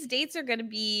if these dates are going to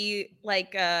be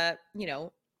like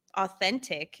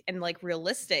authentic and like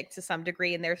realistic to some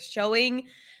degree and they're showing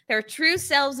their true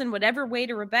selves in whatever way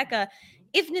to Rebecca,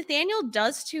 if Nathaniel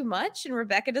does too much and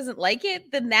Rebecca doesn't like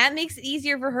it, then that makes it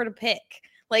easier for her to pick.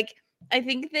 Like, I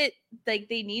think that like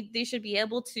they should be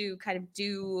able to kind of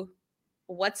do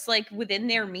what's like within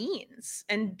their means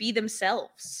and be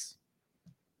themselves.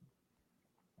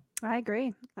 I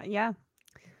agree. Yeah.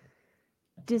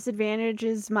 Disadvantage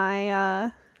is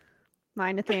my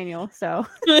Nathaniel, so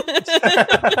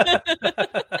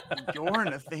You're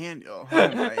Nathaniel. Oh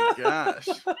my gosh.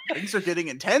 Things are getting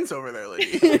intense over there,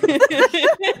 lady.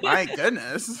 My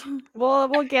goodness.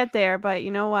 we'll get there, but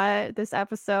you know what? This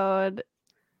episode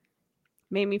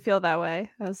made me feel that way.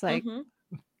 I was like,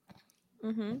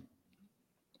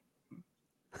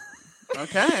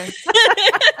 Okay.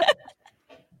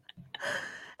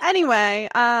 Anyway,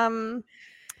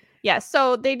 yeah,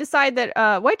 so they decide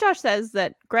that White Josh says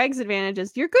that Greg's advantage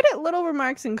is you're good at little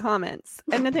remarks and comments.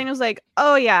 And Nathaniel's like,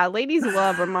 oh yeah, ladies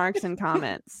love remarks and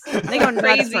comments. And they go nuts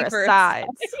Crazy for asides.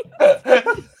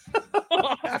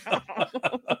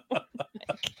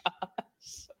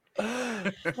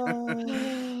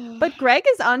 But Greg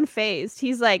is unfazed.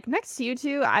 He's like, next to you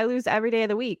two, I lose every day of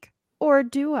the week. Or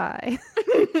do I?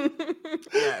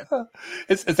 Yeah.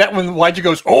 Is that when Elijah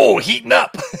goes, oh, heating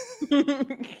up?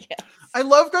 Yes. I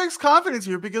love Greg's confidence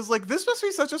here because like this must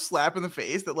be such a slap in the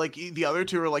face that like the other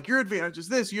two are like, your advantage is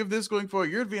this, you have this going for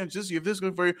you, your advantage is this, you have this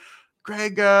going for you.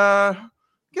 Greg,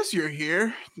 guess you're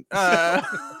here. And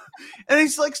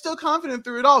he's like still confident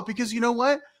through it all because you know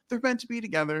what? They're meant to be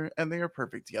together and they are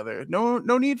perfect together. No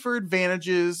need for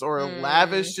advantages or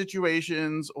lavish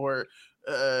situations or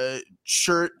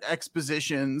shirt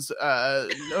expositions.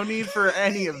 No need for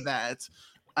any of that.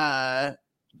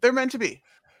 They're meant to be.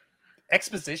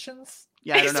 Expositions?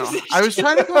 Yeah, I don't know. I was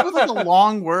trying to come up with like a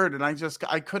long word and I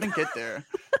couldn't get there.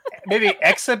 Maybe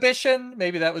exhibition?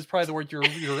 Maybe that was probably the word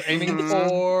you're aiming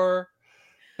for.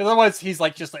 Otherwise, he's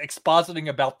like just like expositing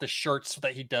about the shirts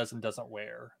that he does and doesn't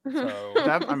wear. So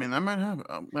That might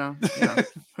happen. Well, yeah,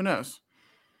 who knows?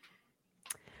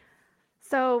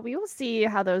 So we will see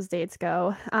how those dates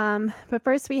go. But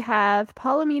first we have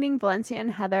Paula meeting Valencia and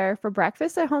Heather for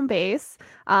breakfast at home base.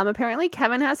 Apparently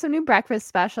Kevin has some new breakfast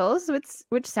specials,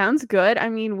 which sounds good. I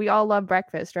mean, we all love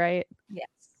breakfast, right? Yes.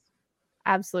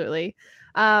 Absolutely.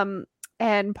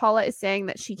 And Paula is saying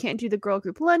that she can't do the girl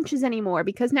group lunches anymore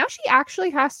because now she actually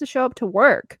has to show up to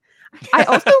work. I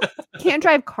also can't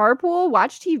drive carpool,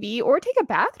 watch TV, or take a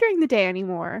bath during the day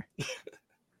anymore.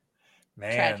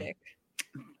 man, Tragic.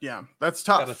 Yeah, that's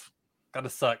tough. gotta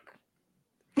suck.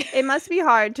 It must be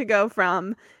hard to go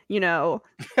from, From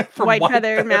White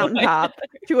Feather Mountaintop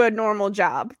to a normal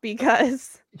job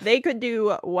because they could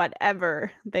do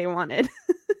whatever they wanted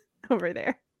over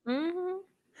there.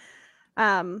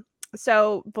 Mm-hmm.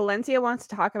 So Valencia wants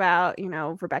to talk about,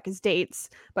 Rebecca's dates,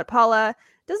 but Paula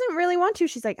doesn't really want to.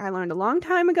 She's like, I learned a long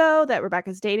time ago that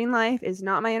Rebecca's dating life is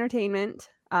not my entertainment.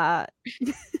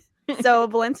 So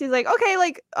Valencia's like,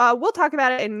 okay, we'll talk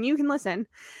about it and you can listen.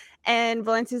 And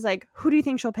Valencia's like, who do you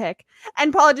think she'll pick?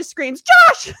 And Paula just screams,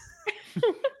 Josh!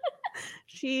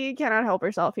 She cannot help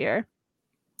herself here.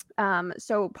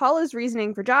 So Paula's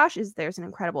reasoning for Josh is there's an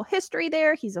incredible history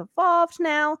there. He's evolved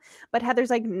now. But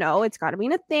Heather's like, no, it's got to be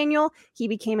Nathaniel. He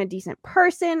became a decent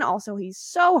person. Also, he's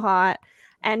so hot.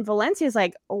 And Valencia's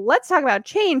like, let's talk about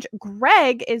change.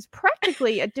 Greg is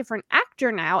practically a different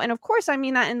actor now. And of course, I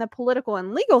mean that in the political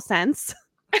and legal sense.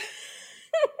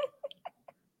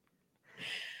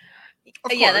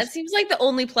 Yeah, that seems like the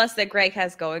only plus that Greg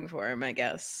has going for him, I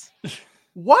guess.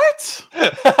 What?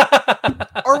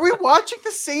 Are we watching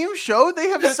the same show? They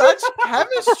have such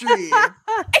chemistry.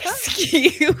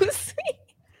 Excuse me.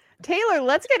 Taylor,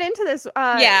 let's get into this.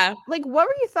 Yeah. What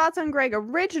were your thoughts on Greg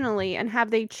originally, and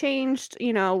have they changed,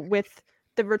 with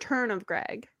the return of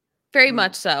Greg? Very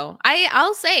much so.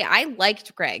 I'll say I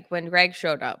liked Greg when Greg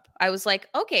showed up. I was like,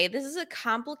 okay, this is a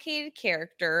complicated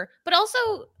character, but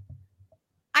also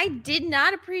I did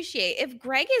not appreciate if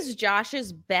Greg is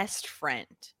Josh's best friend.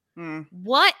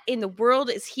 What in the world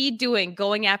is he doing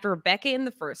going after Rebecca in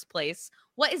the first place?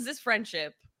 What is this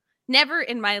friendship? Never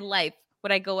in my life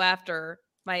would I go after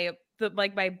my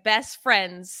best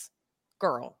friend's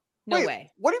girl. No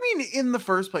way. What do you mean in the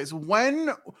first place?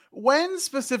 When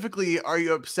specifically are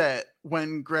you upset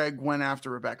when Greg went after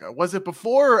Rebecca? Was it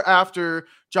before or after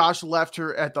Josh left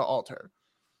her at the altar?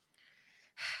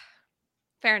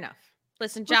 Fair enough.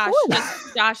 Listen,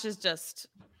 Josh is just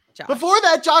Josh. Before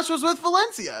that, Josh was with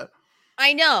Valencia.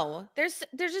 I know. There's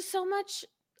just so much.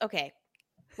 Okay.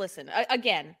 Listen,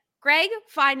 again, Greg,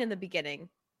 fine in the beginning,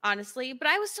 honestly, but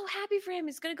I was so happy for him.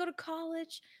 He's going to go to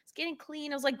college. He's getting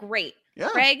clean. I was like, great. Yeah.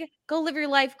 Greg, go live your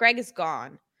life. Greg is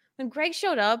gone. When Greg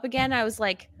showed up again, I was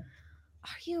like,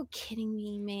 Are you kidding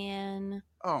me, man?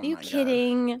 Oh Are you my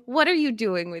kidding? What are you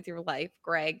doing with your life,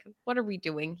 Greg? What are we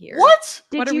doing God. here? What?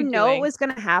 What Did are you we know it doing? was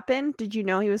going to happen? Did you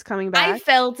know he was coming I back?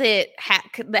 felt it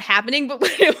the happening, but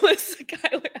when it was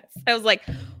Skylar, I was like,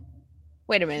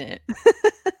 wait a minute.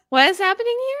 What is happening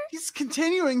here? He's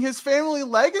continuing his family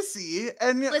legacy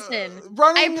and Listen,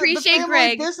 running appreciate the family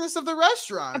Greg. business of the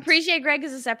restaurant. Appreciate Greg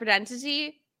as a separate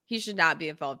entity. He should not be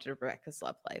involved in Rebecca's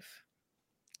love life.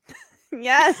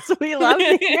 Yes, we love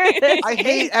to hear this. I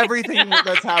hate everything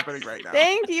that's happening right now.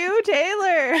 Thank you,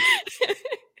 Taylor.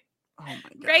 Oh my God.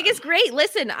 Greg is great.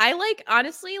 Listen, I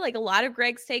honestly, a lot of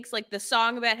Greg's takes, like the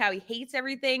song about how he hates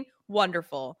everything.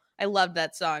 Wonderful. I loved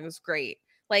that song. It was great.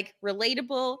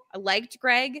 Relatable. I liked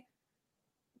Greg.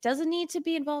 Doesn't need to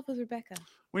be involved with Rebecca.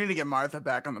 We need to get Martha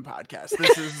back on the podcast.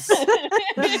 This is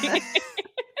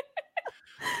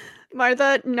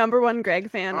Martha, number one Greg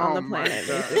fan on Oh the my planet,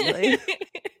 God. basically.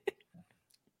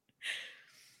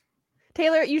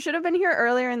 Taylor, you should have been here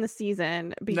earlier in the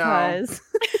season because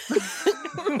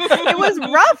it was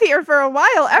rough here for a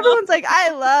while. Everyone's like,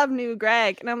 I love new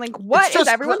Greg. And I'm like, what is just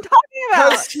everyone talking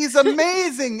about? because he's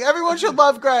amazing. Everyone should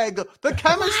love Greg. The Why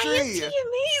chemistry. is he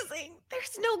amazing?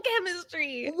 There's no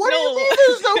chemistry. What do you No. mean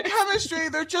there's no chemistry?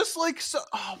 They're just so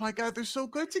oh my God, they're so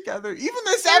good together. Even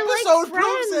this They're like episode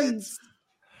proves it. friends.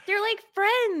 They're like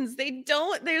friends. They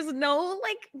don't. There's no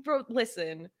bro.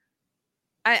 Listen,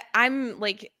 I'm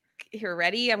here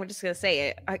ready. I'm just gonna say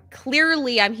it.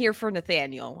 Clearly, I'm here for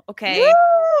Nathaniel. Okay. Woo!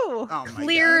 Oh my God.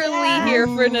 Clearly here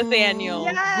for Nathaniel.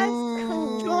 Yes,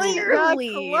 Boo. join the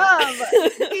Clearly. club.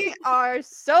 We are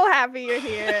so happy you're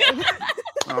here.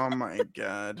 Oh my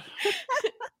God.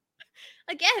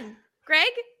 Again, Greg,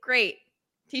 great.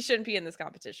 He shouldn't be in this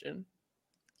competition.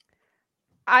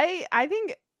 I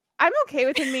think I'm okay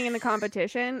with him being in the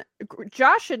competition.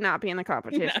 Josh should not be in the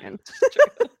competition.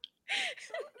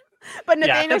 But Yeah, I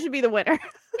Nathaniel think- should be the winner.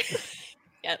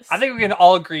 Yes. I think we can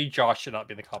all agree Josh should not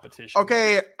be in the competition.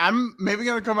 Okay, I'm maybe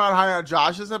gonna come out high on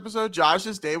Josh's episode.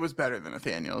 Josh's day was better than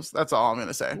Nathaniel's. That's all I'm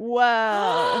gonna say. Whoa.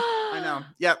 I know.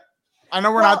 Yep. I know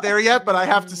we're Well- not there yet, but I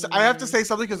have to say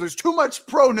something because there's too much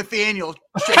pro Nathaniel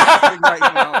shit happening right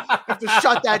now. I have to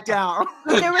shut that down.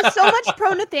 There was so much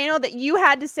pro Nathaniel that you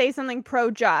had to say something pro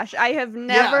Josh. I have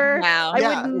never. Wow. I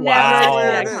Yeah. would never Wow. see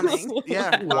There that it is. coming.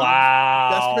 Yeah.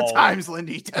 Wow. Desperate times,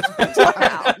 Lindy. Desperate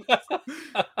times.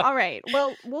 All right.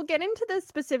 Well, we'll get into the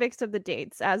specifics of the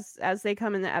dates as they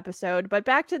come in the episode. But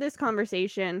back to this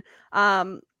conversation.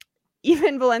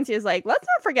 Even Valencia's like, let's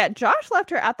not forget, Josh left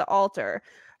her at the altar.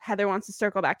 Heather wants to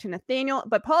circle back to Nathaniel,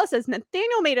 but Paula says,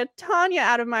 Nathaniel made a Tanya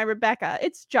out of my Rebecca.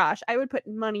 It's Josh. I would put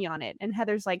money on it. And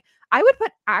Heather's like, I would put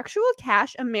actual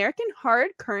cash, American hard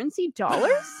currency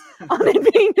dollars on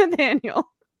it being Nathaniel.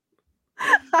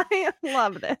 I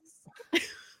love this.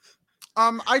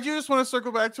 I just want to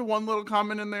circle back to one little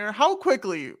comment in there. How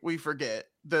quickly we forget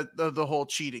the whole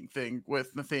cheating thing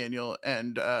with Nathaniel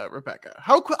and Rebecca.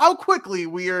 How quickly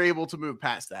we are able to move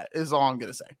past that is all I'm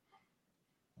gonna say.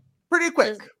 Pretty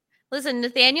quick. Listen,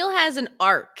 Nathaniel has an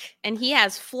arc and he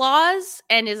has flaws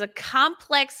and is a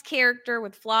complex character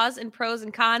with flaws and pros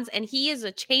and cons. And he is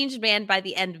a changed man by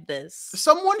the end of this.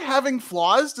 Someone having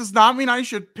flaws does not mean I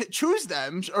should choose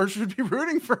them or should be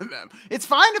rooting for them. It's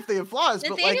fine if they have flaws.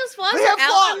 Nathaniel's but flaws they are have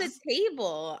out on flaws. the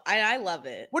table. I love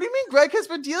it. What do you mean? Greg has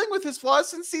been dealing with his flaws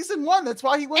since season 1. That's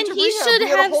why he went And to he rehab. should He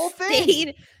had have a whole thing.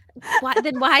 stayed. Why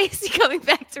is he coming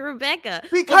back to Rebecca?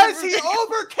 Because he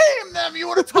overcame them. You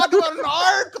want to talk about an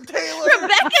arc, Taylor?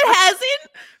 Rebecca hasn't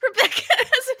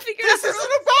figured This out.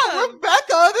 isn't about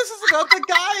Rebecca. This is about the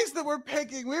guys that we're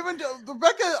picking. We haven't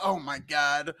Rebecca. Oh my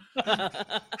God.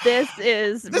 This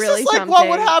is This really is like something. what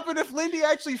would happen if Lindy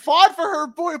actually fought for her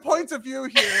points of view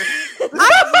here. I'm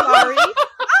sorry.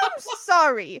 I'm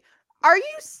sorry. Are you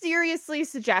seriously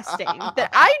suggesting that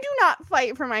I do not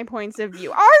fight for my points of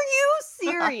view? Are you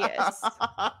serious?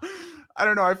 I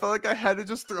don't know. I felt like I had to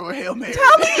just throw a Hail Mary.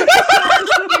 Tell me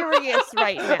if you're serious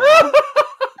right now.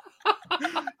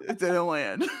 It didn't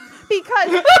land. Because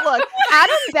look,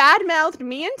 Adam badmouthed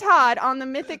me and Todd on the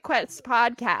Mythic Quest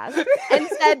podcast and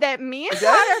said that me and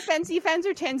Todd are fancy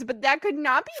Fencertons, but that could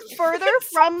not be further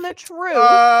from the truth.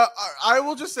 I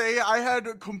will just say I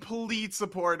had complete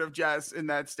support of Jess in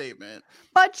that statement.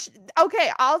 But okay,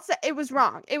 I'll say it was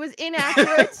wrong. It was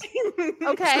inaccurate.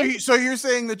 Okay. So you're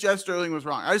saying that Jess Sterling was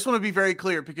wrong. I just want to be very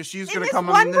clear because she's In going to this come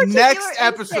one on the particular next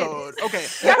instance. episode. Okay.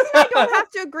 Jess and I don't have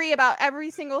to agree about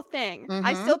every single thing.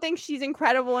 I Mhm. still think she's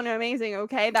incredible and amazing.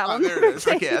 Okay, that Oh, one. there it is.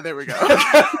 Okay, there we go.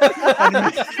 How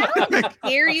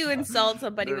dare you insult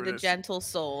somebody There with it a is. gentle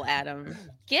soul, Adam?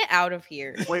 Get out of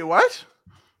here. Wait, what?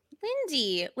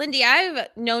 Lindy, I've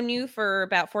known you for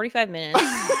about 45 minutes,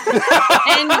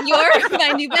 and you're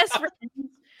my new best friend,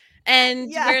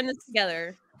 and Yes. we're in this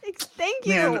together. Thank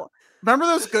you. Man, remember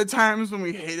those good times when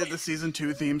we hated the season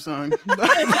 2 theme song?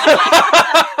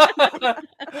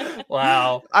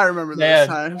 Wow. I remember those Man.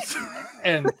 times.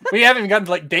 And we haven't even gotten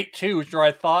to like date 2, which where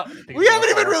I thought We haven't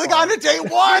even really gotten to date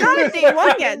 1. Not a day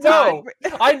 1 yet, Todd.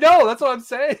 No, I know. That's what I'm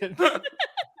saying.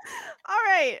 All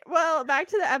right. Well, back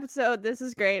to the episode. This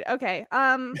is great. Okay.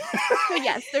 So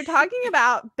yes, they're talking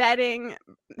about betting.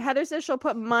 Heather says she'll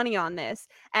put money on this,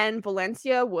 and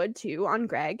Valencia would too on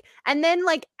Greg. And then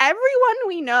like everyone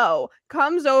we know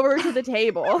comes over to the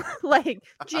table, like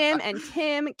Jim and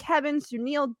Tim, Kevin,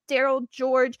 Sunil, Daryl,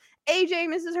 George, AJ,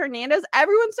 Mrs. Hernandez.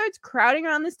 Everyone starts crowding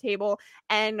around this table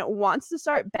and wants to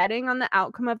start betting on the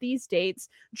outcome of these dates.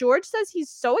 George says he's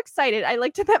so excited. I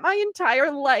like to bet my entire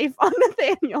life on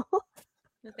Nathaniel.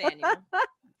 Nathaniel.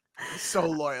 He's so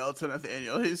loyal to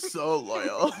Nathaniel. He's so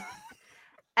loyal.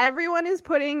 Everyone is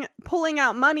pulling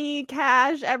out money,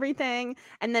 cash, everything.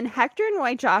 And then Hector and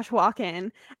White Josh walk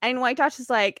in, and White Josh is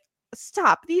like,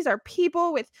 stop. These are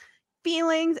people with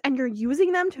feelings, and you're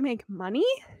using them to make money.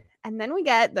 And then we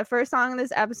get the first song of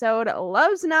this episode,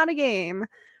 Love's Not a Game.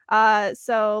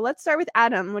 So let's start with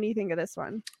Adam. What do you think of this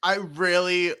one? I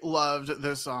really loved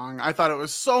this song. I thought it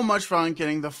was so much fun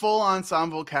getting the full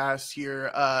ensemble cast here.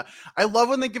 I love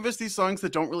when they give us these songs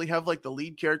that don't really have like the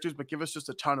lead characters, but give us just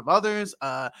a ton of others.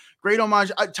 Great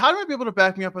homage. Todd might be able to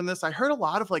back me up on this. I heard a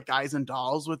lot of like Guys and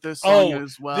Dolls with this song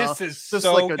as well. This is just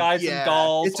so like Guys and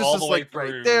Dolls. It's just all this, the way like through.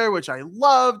 right there, which I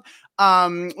loved.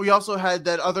 We also had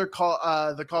that other call,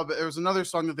 but there was another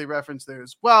song that they referenced there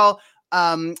as well.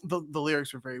 The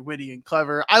lyrics were very witty and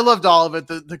clever. I loved all of it.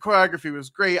 The choreography was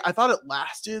great. I thought it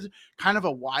lasted kind of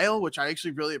a while, which I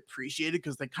actually really appreciated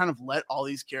because they kind of let all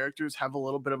these characters have a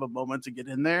little bit of a moment to get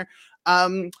in there.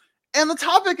 And the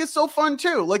topic is so fun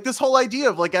too. Like this whole idea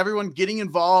of like everyone getting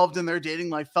involved in their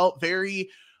dating life felt very,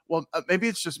 well, maybe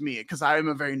it's just me because I am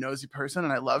a very nosy person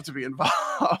and I love to be involved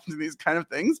in these kind of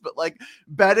things, but like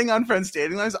betting on friends'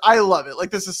 dating lives, I love it.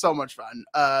 Like this is so much fun.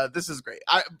 This is great.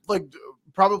 I like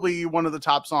probably one of the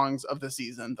top songs of the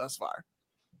season thus far.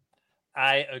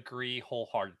 I agree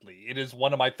wholeheartedly. It is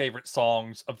one of my favorite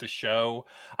songs of the show.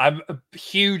 I'm a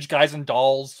huge Guys and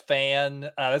Dolls fan.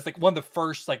 It's like one of the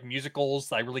first like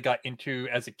musicals I really got into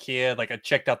as a kid. Like I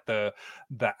checked out the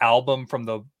album from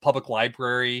the public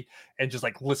library and just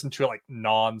like listened to it like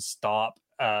nonstop.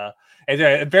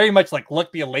 And very much like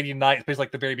Luck Be a Lady Night, especially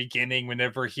like the very beginning,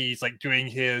 whenever he's like doing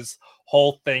his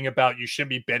whole thing about you shouldn't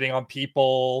be betting on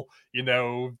people, you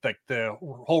know, like the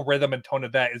whole rhythm and tone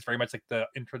of that is very much like the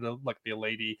intro to Luck Be a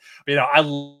Lady. But, you know, I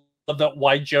love that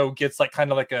White Joe gets like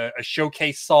kind of like a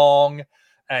showcase song.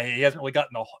 He hasn't got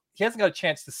a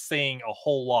chance to sing a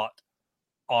whole lot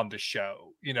on the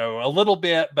show, you know, a little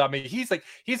bit, but I mean, he's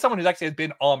someone who's actually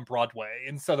been on Broadway,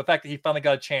 and so the fact that he finally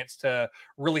got a chance to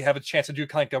really have a chance to do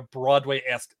kind of like a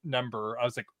Broadway-esque number, I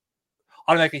was like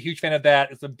automatically a huge fan of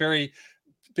that. It's a very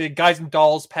big Guys and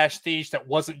Dolls pastiche that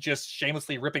wasn't just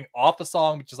shamelessly ripping off a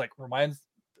song, but just like reminds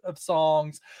of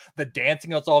songs. The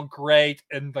dancing was all great,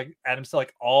 and like Adam said,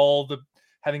 like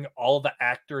having all the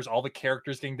actors, all the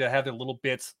characters getting to have their little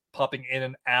bits popping in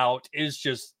and out is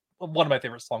just one of my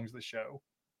favorite songs of the show.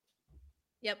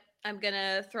 Yep, I'm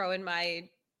gonna throw in my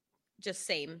just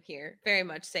same here. Very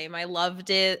much same. I loved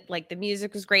it. Like the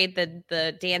music was great.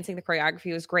 The dancing, the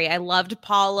choreography was great. I loved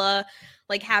Paula,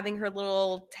 like having her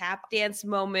little tap dance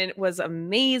moment was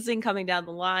amazing coming down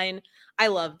the line. I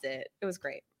loved it. It was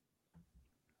great.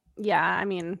 Yeah, I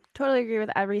mean, totally agree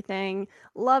with everything.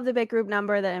 Love the big group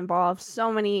number that involves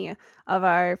so many of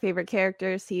our favorite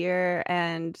characters here.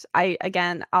 And I,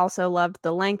 again, also loved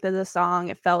the length of the song.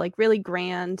 It felt like really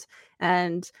grand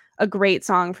and a great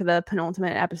song for the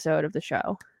penultimate episode of the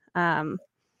show.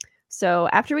 So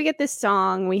after we get this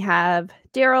song, we have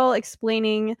Daryl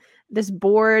explaining this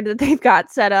board that they've got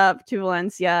set up to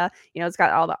Valencia. You know, it's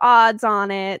got all the odds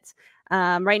on it.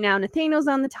 Right now, Nathaniel's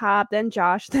on the top, then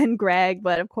Josh, then Greg.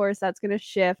 But of course, that's going to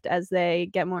shift as they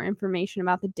get more information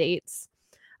about the dates.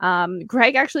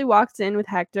 Greg actually walks in with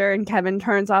Hector, and Kevin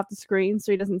turns off the screen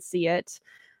so he doesn't see it.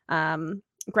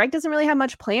 Greg doesn't really have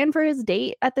much plan for his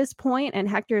date at this point, and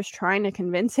Hector is trying to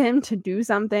convince him to do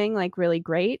something like really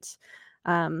great.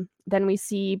 Then we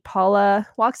see Paula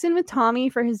walks in with Tommy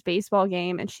for his baseball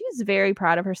game, and she's very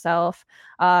proud of herself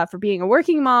for being a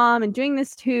working mom and doing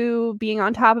this too, being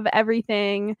on top of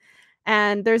everything.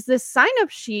 And there's this sign-up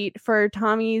sheet for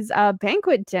Tommy's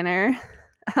banquet dinner.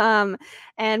 And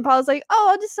Paula's like, oh,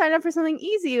 I'll just sign up for something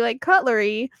easy like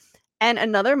cutlery. And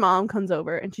another mom comes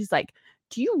over and she's like,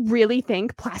 do you really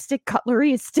think plastic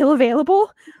cutlery is still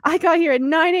available? I got here at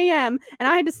 9 a.m. and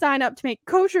I had to sign up to make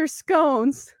kosher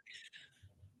scones.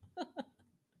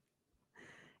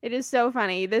 It is so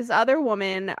funny. This other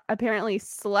woman apparently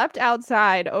slept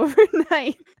outside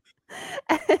overnight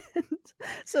and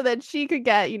so that she could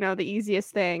get, the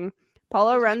easiest thing.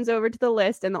 Paula runs over to the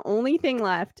list and the only thing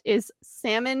left is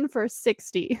salmon for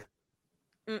 $60.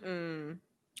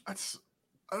 That's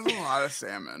a lot of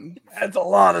salmon. That's a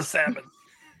lot of salmon.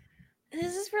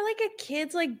 This is for like a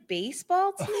kid's like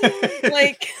baseball team.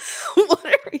 Like, what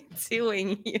are we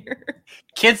doing here?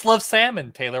 Kids love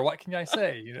salmon, Taylor. What can I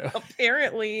say?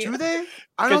 Apparently, Do they?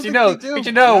 I don't Because think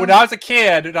they do. when I was a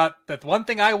kid, the one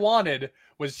thing I wanted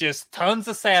was just tons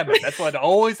of salmon. That's what I'd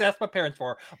always ask my parents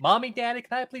for. Mommy, Daddy,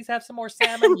 can I please have some more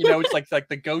salmon? It's like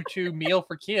the go-to meal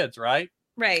for kids, right?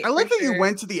 Right. I like that you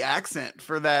went to the accent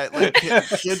for that like kid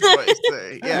voice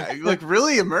thing. Yeah, you look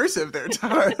really immersive there,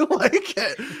 Todd. I like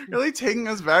it. Really taking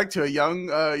us back to a young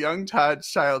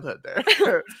Todd's childhood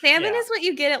there. Salmon is what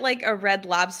you get at like a Red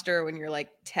Lobster when you're like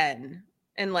 10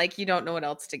 and like you don't know what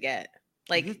else to get.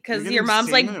 Like because your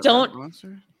mom's like, don't.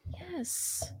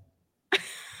 Yes.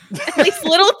 At least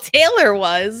little Taylor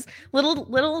was.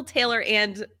 Little Taylor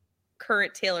and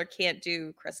current Taylor can't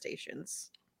do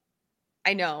crustaceans.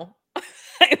 I know.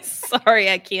 I'm sorry,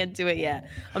 I can't do it yet.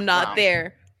 I'm not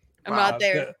there. I'm not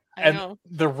there. I know.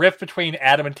 The rift between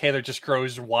Adam and Taylor just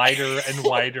grows wider and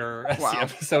wider as the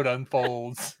episode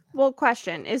unfolds. Well,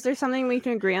 question. Is there something we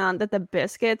can agree on that the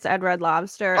biscuits at Red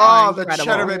Lobster are the incredible?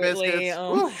 Cheddar Bay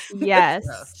biscuits.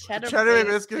 Yes. Cheddar Bay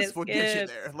biscuits will get you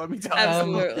there. Let me tell you.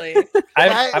 Absolutely.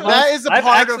 That is a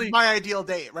part of my ideal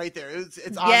date right there.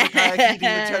 It's on the kayak eating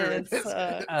the Cheddar Bay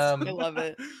biscuits. I love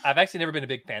it. I've actually never been a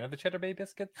big fan of the Cheddar Bay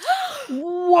biscuits.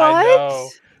 What? I know.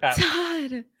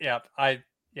 Todd. Yeah.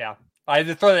 I had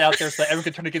to throw that out there so that everyone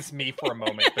could turn against me for a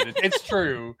moment, but it's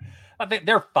true. I think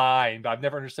they're fine, but I've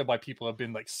never understood why people have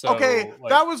been like so. Okay,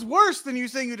 that was worse than you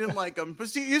saying you didn't like them. But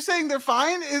see, you saying they're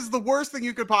fine is the worst thing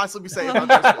you could possibly say about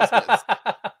those biscuits.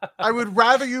 I would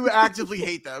rather you actively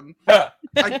hate them.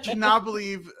 I cannot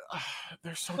believe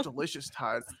they're so delicious,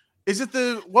 Todd. Is it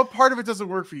what part of it doesn't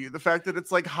work for you? The fact that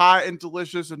it's like hot and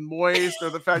delicious and moist,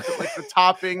 or the fact that like the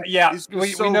topping? Is so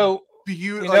we know.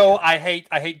 Beautiful. I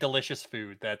hate delicious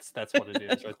food. That's what it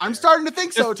is. Right I'm starting to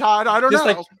think so, Todd. I don't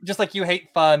know. Just like you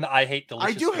hate fun, I hate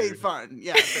delicious. I do food. hate fun.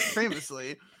 Yeah,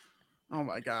 famously. Oh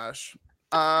my gosh.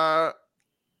 What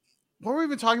were we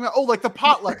even talking about? Oh, like the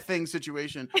potluck thing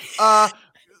situation. I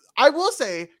will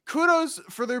say kudos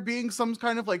for there being some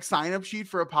kind of like sign up sheet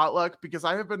for a potluck, because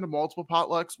I have been to multiple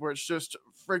potlucks where it's just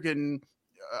friggin'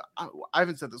 I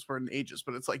haven't said this word in ages,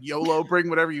 but it's like YOLO, bring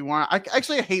whatever you want. I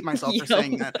actually hate myself for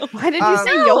saying that. Why did you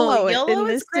say YOLO in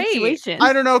this great. situation?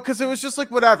 I don't know, because it was just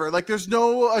like whatever. Like there's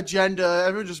no agenda.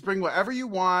 Everyone just bring whatever you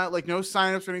want. Like no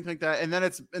signups or anything like that. And then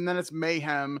it's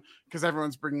mayhem because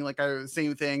everyone's bringing like either the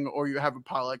same thing, or you have a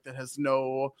potluck that has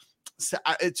no.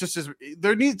 It's just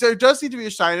there does need to be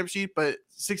a sign up sheet, but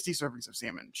 60 servings of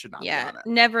salmon should not be on it.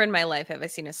 Never in my life have I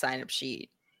seen a sign up sheet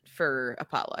for a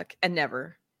potluck, and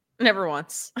never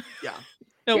once. Yeah.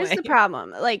 Here's the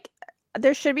problem. Like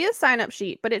there should be a sign up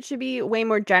sheet, but it should be way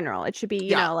more general. It should be,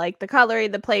 you know, like the cutlery,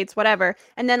 the plates, whatever.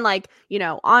 And then like,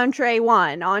 entree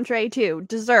 1, entree 2,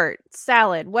 dessert,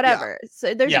 salad, whatever. Yeah.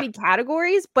 So there should be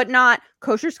categories, but not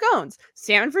kosher scones,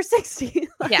 salmon for 60.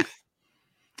 Yeah.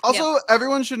 Also,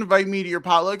 everyone should invite me to your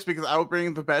potlucks because I will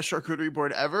bring the best charcuterie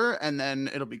board ever, and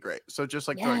then it'll be great. So just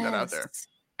like throwing that out there.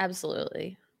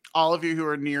 Absolutely. All of you who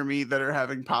are near me that are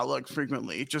having potlucks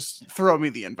frequently, just throw me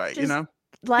the invite,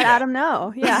 Let Adam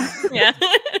know. Yeah. Yeah.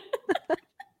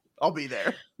 I'll be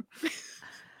there.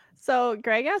 So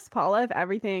Greg asks Paula if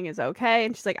everything is okay,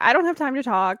 and she's like, I don't have time to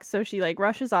talk. So she like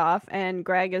rushes off, and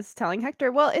Greg is telling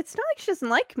Hector, well, it's not like she doesn't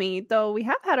like me, though we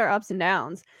have had our ups and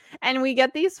downs. And we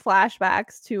get these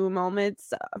flashbacks to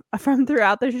moments from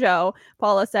throughout the show.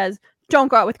 Paula says, don't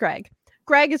go out with Greg.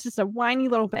 Greg is just a whiny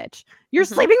little bitch. You're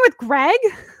sleeping with Greg?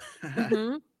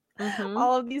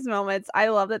 All of these moments. I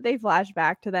love that they flash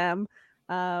back to them.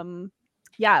 Paula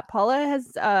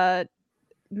has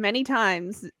many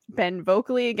times been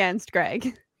vocally against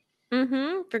Greg.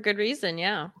 For good reason,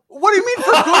 yeah. What do you mean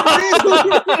for good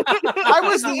reason? I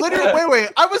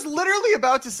was literally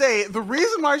about to say the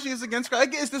reason why she is against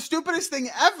Greg is the stupidest thing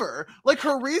ever. Like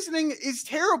her reasoning is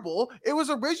terrible. It was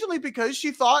originally because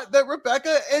she thought that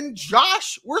Rebecca and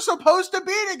Josh were supposed to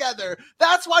be together.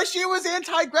 That's why she was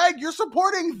anti-Greg. You're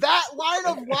supporting that line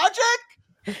of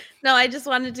logic? No, I just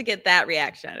wanted to get that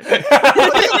reaction out of it.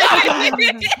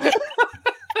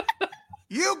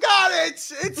 You got it.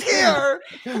 It's here.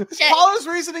 Check. Paula's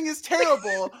reasoning is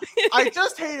terrible. I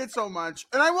just hate it so much.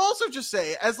 And I will also just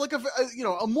say, as like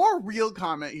a more real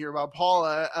comment here about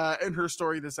Paula and her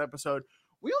story this episode,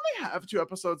 we only have 2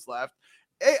 episodes left.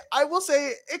 I will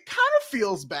say it kind of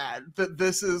feels bad that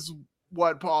this is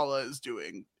what Paula is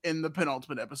doing in the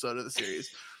penultimate episode of the series.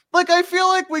 Like, I feel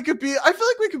like we could be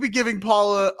giving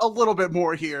Paula a little bit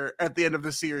more here at the end of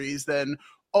the series than,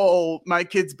 oh, my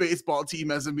kid's baseball team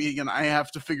has a meeting and I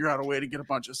have to figure out a way to get a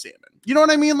bunch of salmon. You know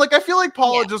what I mean? Like, I feel like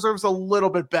Paula deserves a little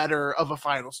bit better of a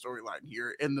final storyline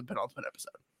here in the penultimate episode.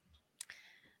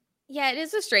 Yeah, it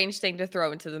is a strange thing to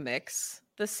throw into the mix.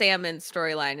 The salmon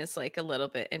storyline is like a little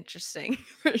bit interesting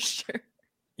for sure.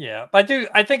 Yeah, but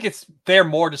I think it's there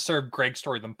more to serve Greg's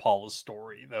story than Paula's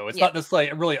story, though. It's not just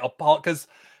like really a Paula, because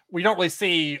we don't really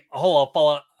see a whole lot of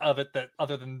fallout of it that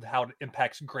other than how it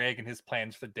impacts Greg and his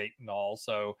plans for the date and all.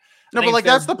 So no, but like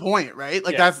that's the point, right?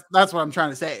 Like that's what I'm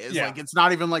trying to say is like it's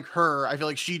not even like her. I feel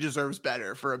like she deserves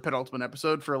better for a penultimate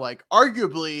episode for like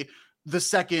arguably the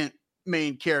second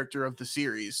main character of the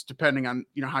series, depending on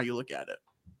how you look at it.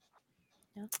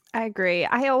 I agree.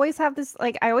 I always have this,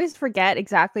 like, I always forget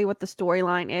exactly what the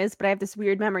storyline is, but I have this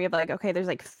weird memory of like, okay, there's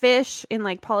like fish in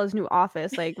like Paula's new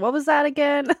office. Like, what was that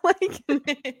again? Like,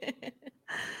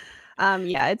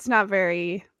 yeah, it's not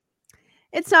great.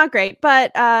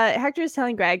 But Hector is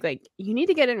telling Greg, like, you need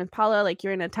to get in with Paula. Like,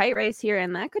 you're in a tight race here,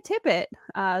 and that could tip it.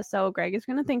 So Greg is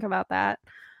going to think about that.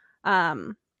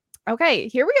 Okay,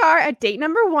 here we are at date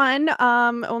number 1.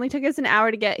 Only took us an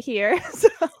hour to get here.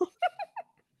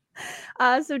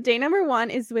 So day number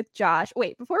 1 is with Josh.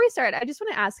 Wait, before we start, I just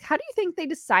want to ask, how do you think they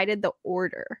decided the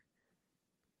order?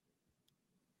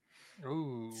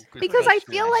 Ooh, because I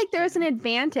feel like there's an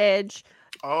advantage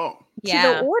to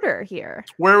the order here.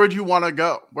 Where would you want to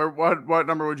go? What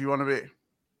number would you want to be?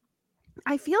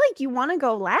 I feel like you want to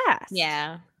go last.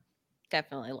 Yeah,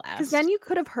 definitely last. Because then you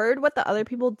could have heard what the other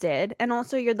people did, and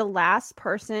also you're the last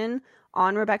person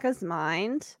on Rebecca's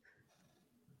mind.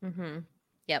 Mm-hmm.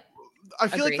 Yep. I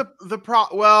feel like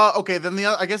then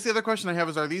I guess the other question I have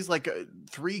is, are these like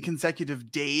 3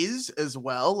 consecutive days as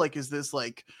well? Like, is this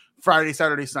like Friday,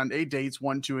 Saturday, Sunday dates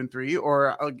 1, 2, and 3,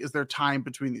 or is there time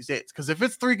between these dates? Because if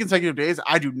it's 3 consecutive days,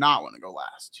 I do not want to go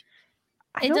last.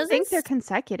 I don't think they're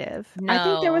consecutive. No. I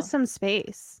think there was some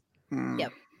space.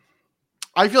 Yep.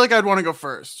 I feel like I'd want to go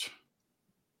first.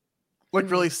 Like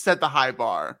really set the high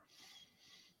bar.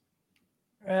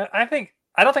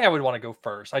 I don't think I would want to go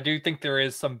first. I do think there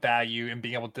is some value in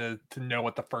being able to know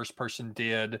what the first person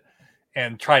did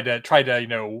and try to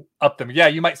up them. Yeah,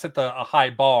 you might set a high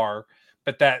bar,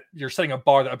 but that you're setting a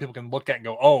bar that other people can look at and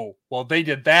go, oh, well, they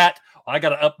did that. I got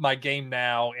to up my game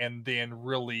now, and then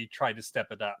really try to step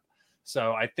it up.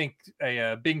 So I think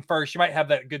being first, you might have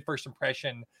that good first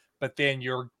impression, but then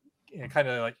you're kind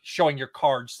of like showing your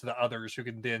cards to the others who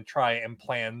can then try and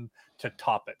plan to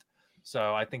top it.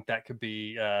 So I think that could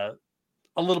be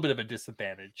a little bit of a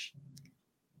disadvantage.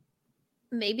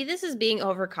 Maybe this is being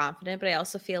overconfident, but I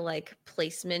also feel like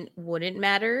placement wouldn't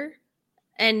matter,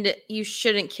 and you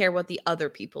shouldn't care what the other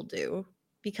people do,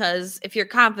 because if you're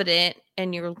confident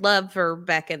and you love for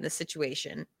Rebecca in this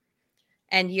situation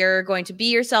and you're going to be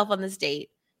yourself on this date,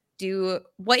 do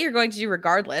what you're going to do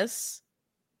regardless,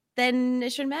 then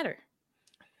it shouldn't matter.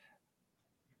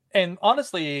 And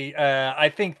honestly, I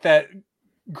think that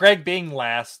Greg being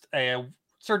last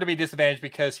sort of be disadvantaged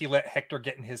because he let Hector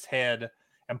get in his head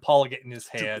and Paula get in his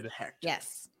head.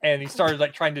 Yes. And he started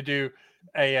like trying to do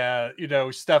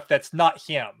stuff that's not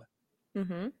him.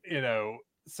 Mm-hmm.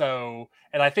 So,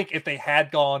 and I think if they had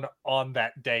gone on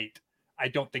that date, I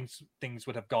don't think things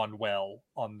would have gone well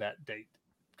on that date,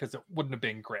 because it wouldn't have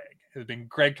been Greg. It would have been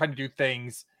Greg trying to do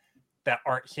things that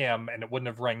aren't him, and it wouldn't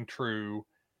have rang true.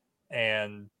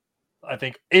 And I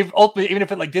think ultimately, even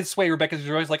if it like did sway Rebecca's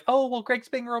always like, oh, well, Greg's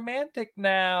being romantic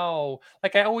now.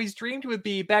 Like I always dreamed it would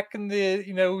be back in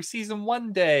the, season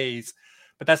 1 days,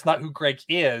 but that's not who Greg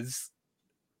is.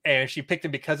 And if she picked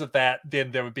him because of that, then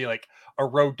there would be like a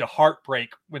road to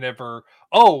heartbreak whenever,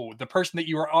 oh, the person that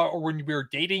you were when we were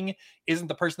dating isn't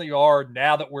the person that you are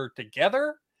now that we're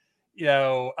together.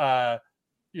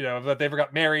 If they ever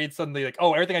got married, suddenly like,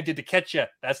 oh, everything I did to catch you,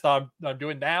 that's not what I'm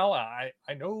doing now. I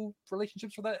know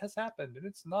relationships where that has happened, and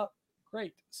it's not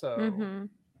great. So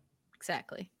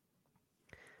Exactly.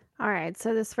 All right,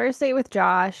 so this first date with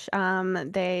Josh,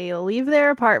 they leave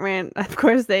their apartment. Of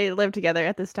course, they live together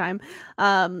at this time.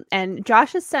 And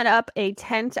Josh has set up a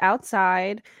tent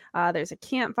outside. There's a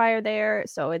campfire there,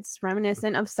 so it's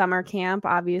reminiscent of summer camp,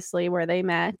 obviously, where they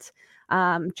met.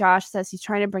 Josh says he's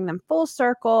trying to bring them full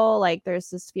circle. Like there's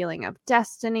this feeling of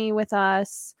destiny with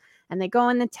us. And they go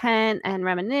in the tent and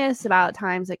reminisce about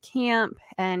times at camp.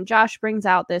 And Josh brings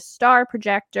out this star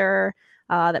projector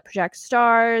that projects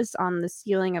stars on the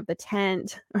ceiling of the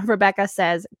tent. Rebecca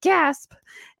says, gasp!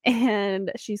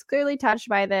 And she's clearly touched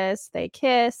by this. They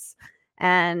kiss.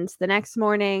 And the next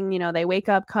morning, they wake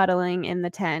up cuddling in the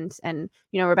tent. And,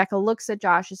 Rebecca looks at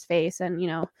Josh's face and,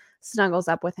 snuggles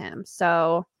up with him.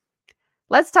 So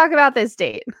let's talk about this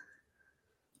date.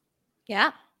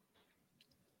 Yeah.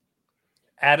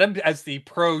 Adam, as the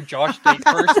pro Josh date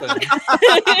person,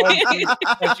 why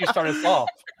don't you start us off?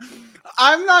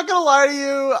 I'm not gonna lie to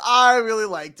you, I really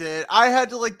liked it. I had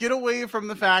to get away from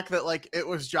the fact that it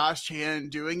was Josh Chan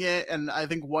doing it, and I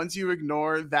think once you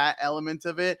ignore that element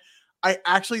of it, I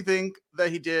actually think that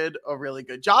he did a really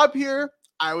good job here.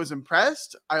 I was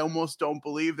impressed. I almost don't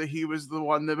believe that he was the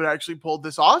one that actually pulled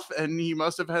this off, and he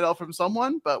must have had help from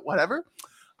someone, but whatever.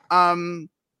 I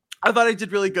thought I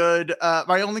did really good.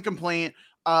 My only complaint,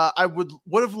 I would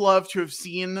have loved to have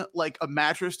seen a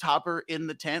mattress topper in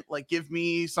the tent. Give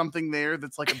me something there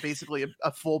that's basically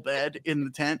a full bed in the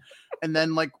tent, and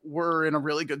then we're in a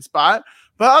really good spot.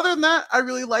 But other than that, I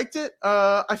really liked it.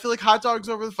 I feel like hot dogs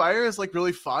over the fire is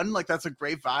really fun. That's a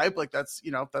great vibe.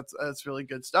 That's really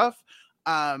good stuff.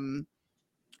 I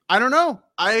don't know.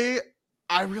 I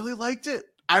really liked it.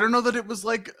 I don't know that it was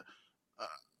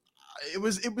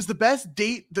it was the best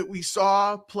date that we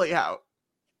saw play out.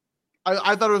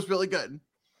 I thought it was really good.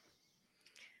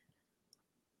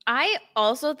 I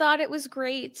also thought it was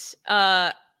great.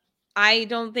 I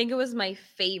don't think it was my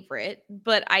favorite,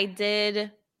 but I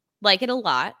did like it a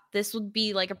lot. This would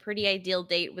be a pretty ideal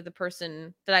date with a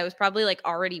person that I was probably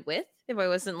already with if I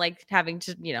wasn't having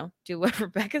to, do what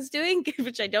Rebecca's doing,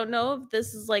 which I don't know if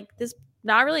this is this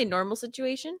not really a normal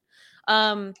situation.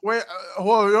 Wait,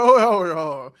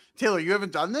 whoa, Taylor, you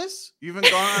haven't done this? You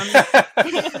haven't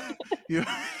gone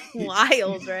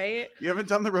wild, right? You haven't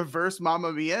done the reverse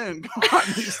Mamma Mia and gone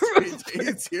on these 3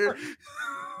 dates here.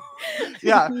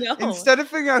 Yeah. No. Instead of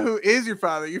figuring out who is your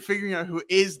father, you're figuring out who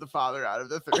is the father out of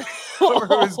the 3, or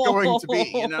who is going to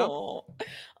be,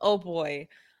 Oh boy.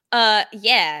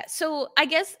 Yeah. So I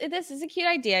guess this is a cute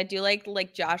idea. I do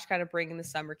like Josh kind of bringing the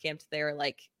summer camp to their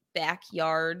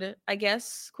backyard, I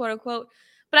guess, quote unquote.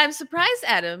 But I'm surprised,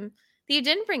 Adam, that you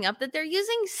didn't bring up that they're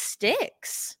using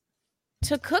sticks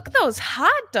to cook those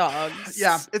hot dogs.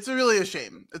 Yeah, it's really a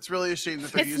shame. It's really a shame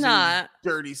that they're using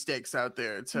dirty sticks out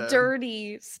there.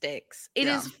 Dirty sticks. It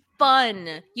is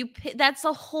fun. That's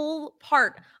the whole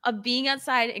part of being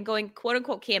outside and going quote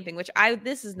unquote camping, which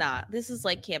this is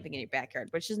camping in your backyard,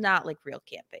 which is not real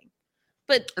camping.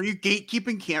 But are you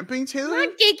gatekeeping camping, Taylor? We're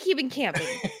not gatekeeping camping.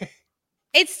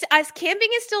 It's camping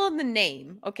is still in the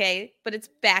name, okay? But it's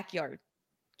backyard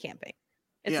camping.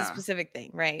 It's a specific thing,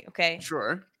 right? Okay.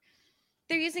 Sure.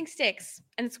 They're using sticks,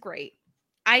 and it's great.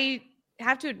 I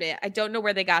have to admit, I don't know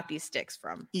where they got these sticks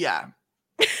from. Yeah.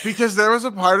 Because there was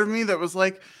a part of me that was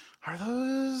like, are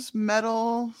those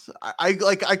metal? I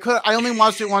only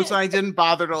watched it once and I didn't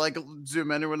bother to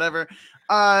zoom in or whatever.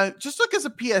 Just as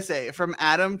a PSA from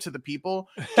Adam to the people,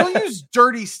 don't use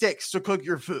dirty sticks to cook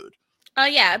your food.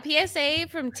 Yeah, a PSA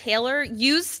from Taylor: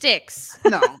 use sticks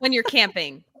when you're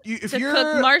camping. If you're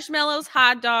cook marshmallows,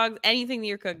 hot dogs, anything that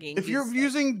you're cooking. If you're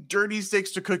using dirty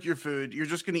sticks to cook your food, you're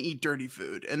just going to eat dirty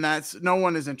food, and no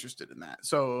one is interested in that.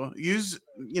 So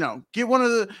get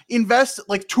invest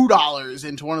 $2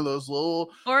 into one of those little,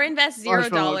 or invest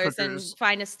 $0 and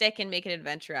find a stick and make an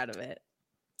adventure out of it.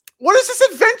 What is this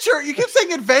adventure? You keep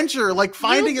saying adventure,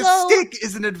 finding a stick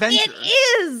is an adventure.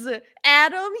 It is,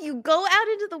 Adam. You go out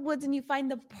into the woods and you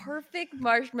find the perfect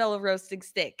marshmallow roasting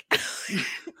stick. It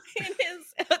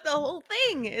is the whole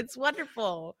thing. It's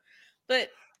wonderful. But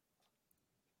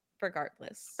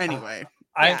regardless. Anyway.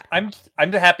 I'm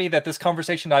happy that this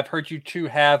conversation I've heard you two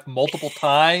have multiple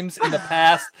times in the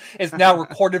past is now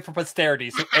recorded for posterity.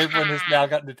 So everyone has now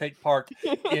gotten to take part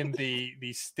in the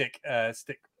stick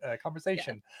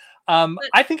conversation. Yeah.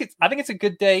 I think it's a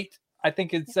good date. I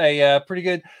think it's a pretty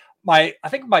good. I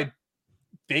think my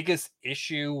biggest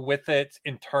issue with it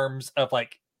in terms of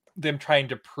them trying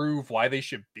to prove why they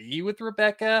should be with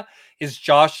Rebecca is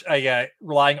Josh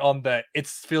relying on it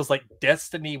feels like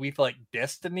destiny. We feel like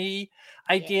destiny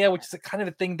idea, which is a kind of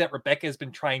a thing that Rebecca has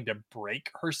been trying to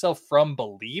break herself from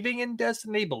believing in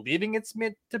destiny, believing it's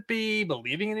meant to be,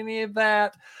 believing in any of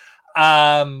that.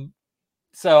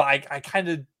 So I kind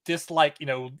of dislike,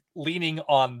 leaning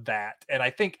on that. And I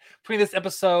think between this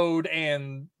episode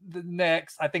and the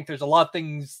next, I think there's a lot of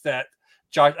things that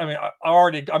Josh,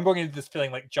 I'm going into this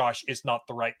feeling like Josh is not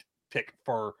the right pick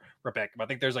for Rebecca. But I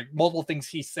think there's multiple things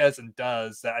he says and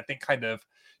does that I think kind of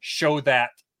show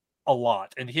that a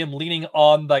lot, and him leaning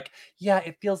on like, yeah,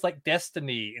 it feels like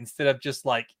destiny, instead of just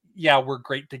like, yeah, we're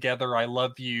great together, I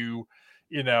love you,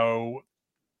 you know,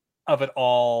 of it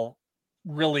all.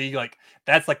 Really, like,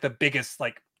 that's like the biggest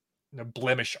like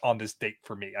blemish on this date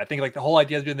for me. I think like the whole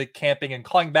idea of doing the camping and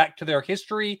calling back to their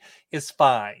history is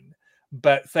fine,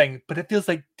 but saying, but it feels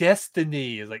like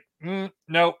destiny is like,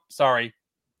 no, sorry.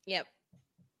 Yep.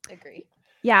 Agree.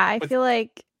 Yeah, I But- feel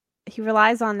like he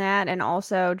relies on that, and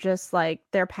also just like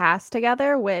their past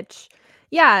together, which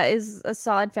yeah, is a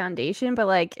solid foundation, but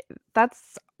like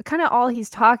that's kind of all he's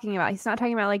talking about. He's not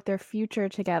talking about like their future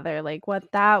together, like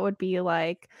what that would be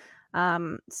like.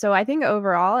 So I think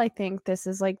overall, I think this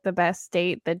is like the best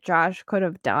date that Josh could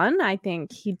have done. I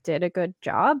think he did a good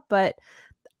job, but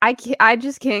I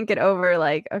just can't get over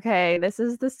like, okay, this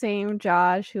is the same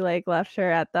Josh who like left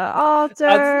her at the altar.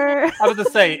 I was to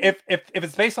say, if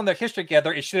it's based on their history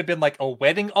together, it should have been like a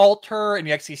wedding altar, and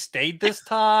you actually stayed this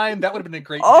time. That would have been a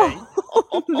great day.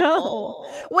 Oh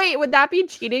no! Wait, would that be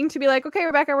cheating to be like, okay,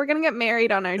 Rebecca, we're gonna get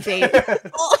married on our date?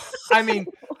 I mean,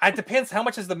 it depends how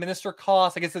much does the minister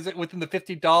cost. I guess is it within the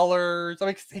 $50? I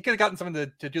mean, he could have gotten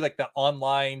someone to do like the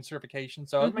online certification.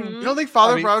 So I mean, You don't think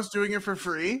Father I mean- Brow's doing it for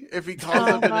free if he calls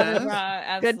Oh, up an Father S?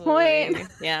 Brow, Good point.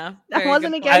 absolutely. Yeah. That very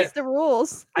wasn't good against the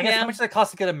rules. I guess Yeah. how much does it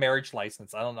cost to get a marriage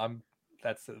license? I don't know.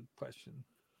 That's the question.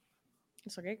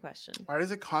 That's a great question. Why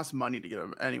does it cost money to get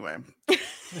him? Anyway,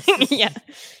 yeah.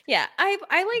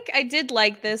 I did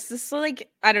like this. This is like,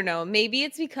 I don't know, maybe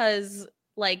it's because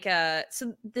like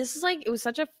so this is like, it was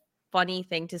such a funny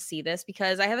thing to see this,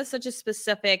 because I have such a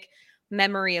specific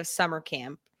memory of summer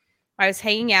camp. I was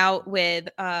hanging out with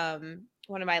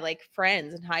one of my like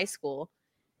friends in high school,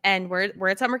 and we're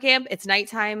at summer camp. It's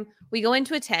nighttime. We go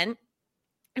into a tent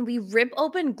and we rip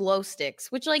open glow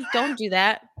sticks, which like don't do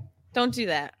that. Don't do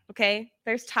that. Okay.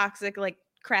 There's toxic like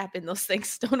crap in those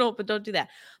things. Don't do that.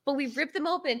 But we ripped them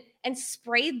open and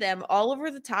sprayed them all over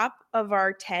the top of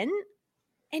our tent.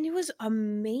 And it was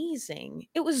amazing.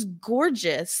 It was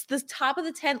gorgeous. The top of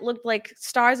the tent looked like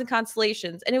stars and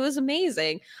constellations, and it was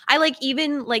amazing. I like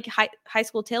even like high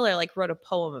school Taylor like wrote a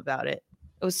poem about it.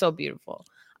 It was so beautiful.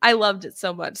 I loved it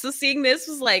so much. So seeing this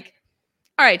was like,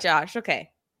 all right, Josh, okay,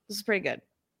 this is pretty good.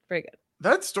 Pretty good.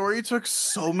 that story took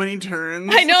so many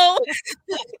turns. I know.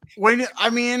 I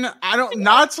mean, I don't,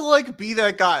 not to like be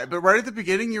that guy, but right at the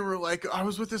beginning, you were like, I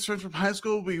was with this friend from high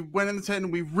school. We went in the tent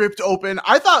and we ripped open.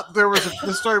 I thought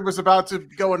the story was about to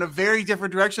go in a very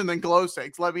different direction than glow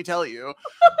sticks, let me tell you.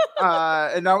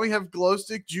 And now we have glow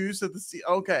stick juice at the sea.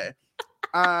 Okay.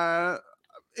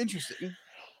 Interesting.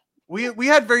 We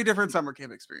had very different summer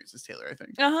camp experiences, Taylor, I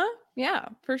think. Uh-huh. Yeah,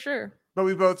 for sure. But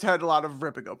we both had a lot of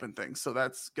ripping open things, so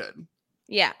that's good.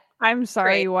 Yeah. I'm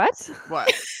sorry, Great. what?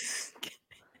 What?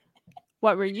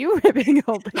 What were you ripping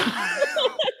open?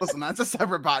 Listen, that's a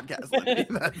separate podcast. Lindy.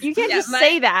 That's- You can't Yeah, just my-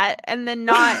 say that and then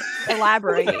not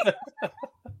elaborate.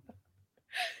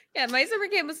 Yeah, my summer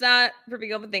camp was not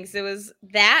ripping open things. It was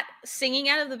that singing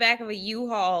out of the back of a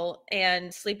U-Haul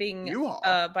and sleeping U-Haul?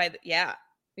 by the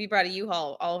we brought a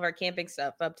U-Haul, all of our camping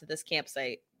stuff up to this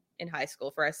campsite in high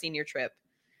school for our senior trip.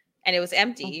 And it was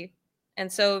empty.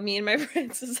 And so me and my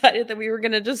friends decided that we were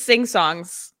gonna just sing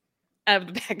songs out of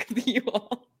the back of the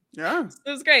U-Haul. Yeah. It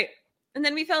was great. And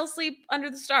then we fell asleep under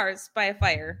the stars by a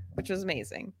fire, which was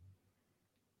amazing.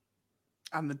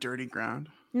 On the dirty ground.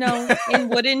 No, in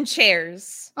wooden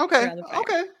chairs. Okay. around the fire.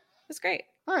 Okay. It was great.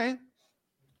 All right.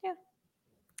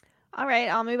 All right,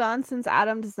 I'll move on since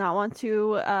Adam does not want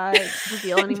to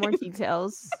reveal any more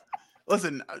details.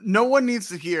 Listen, no one needs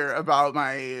to hear about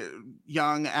my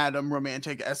young Adam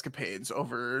romantic escapades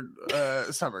over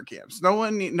summer camps. No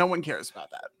one cares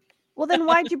about that. Well, then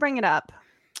why'd you bring it up?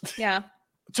 Yeah.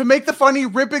 To make the funny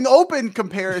ripping open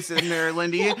comparison there,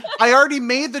 Lindy, I already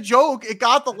made the joke. It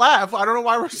got the laugh. I don't know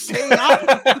why we're staying on.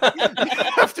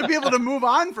 You have to be able to move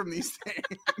on from these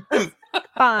things.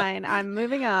 Fine, I'm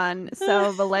moving on.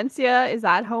 So Valencia is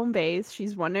at home base.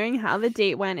 She's wondering how the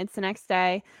date went. It's the next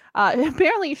day.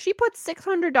 Apparently, she put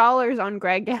 $600 on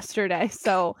Greg yesterday,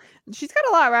 so she's got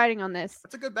a lot riding on this.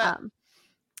 That's a good bet.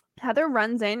 Heather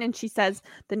runs in and she says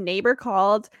the neighbor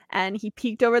called and he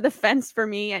peeked over the fence for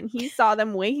me and he saw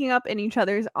them waking up in each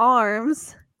other's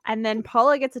arms. And then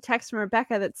Paula gets a text from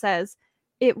Rebecca that says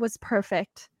it was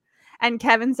perfect. And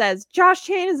Kevin says Josh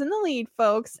Chan is in the lead,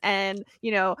 folks. And,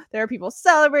 you know, there are people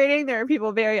celebrating. There are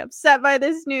people very upset by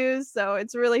this news. So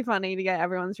it's really funny to get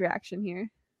everyone's reaction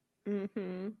here.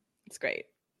 Mm-hmm. It's great.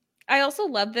 I also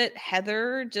love that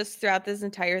Heather just throughout this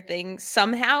entire thing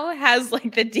somehow has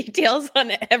like the details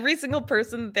on every single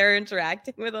person that they're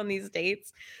interacting with on these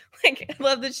dates. Like, I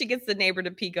love that she gets the neighbor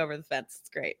to peek over the fence. It's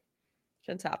great.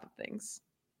 She's on top of things.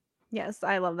 Yes,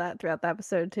 I love that throughout the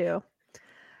episode too.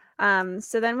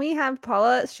 So then we have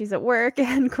Paula, she's at work,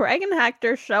 and Greg and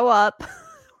Hector show up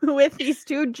with these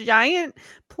 2 giant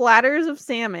platters of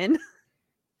salmon.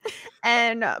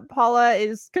 And Paula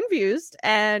is confused,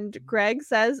 and Greg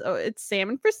says, "Oh, it's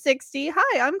salmon for 60.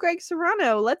 Hi, I'm Greg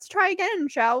Serrano. Let's try again,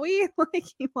 shall we?" Like,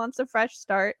 he wants a fresh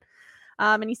start.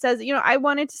 And he says, I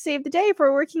wanted to save the day for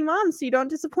a working mom so you don't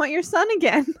disappoint your son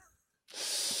again.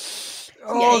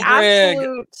 Oh, The Greg.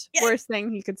 absolute worst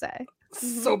thing he could say.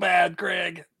 So bad,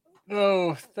 Greg.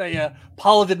 Oh,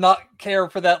 Paula did not care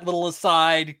for that little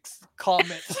aside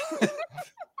comment.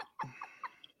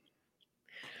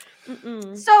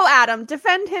 So, Adam,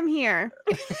 defend him here.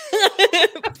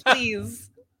 Please.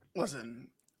 Listen,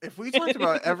 if we talked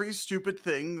about every stupid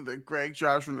thing that Greg,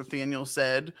 Josh, and Nathaniel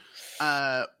said,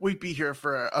 we'd be here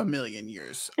for a million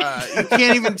years. You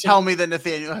can't even tell me that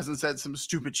Nathaniel hasn't said some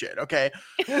stupid shit, okay?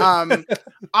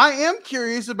 I am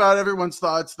curious about everyone's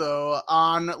thoughts, though,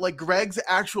 on like Greg's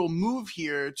actual move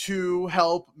here to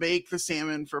help make the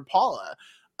salmon for Paula.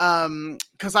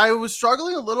 Because I was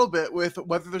struggling a little bit with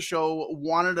whether the show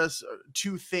wanted us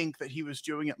to think that he was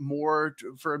doing it more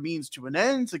for a means to an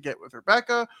end to get with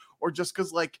Rebecca, or just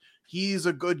because like he's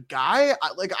a good guy.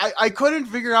 I couldn't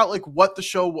figure out like what the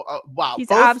show. Wow,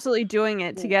 he's absolutely doing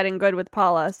it to get in good with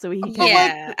Paula, so he can.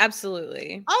 Yeah,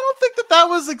 absolutely. I don't think that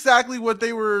was exactly what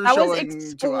they were. That was showing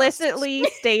explicitly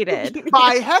stated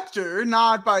by Hector,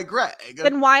 not by Greg.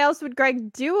 Then why else would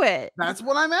Greg do it? That's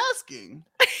what I'm asking.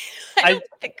 I don't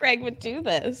think Greg would do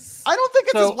this. I don't think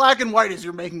it's as black and white as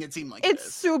you're making it seem like.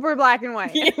 It's super black and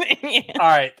white. Yeah. All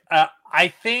right. I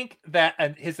think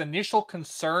that his initial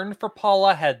concern for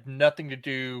Paula had nothing to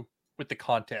do with the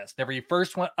contest. Whenever he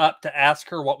first went up to ask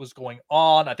her what was going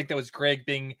on, I think that was Greg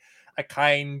being a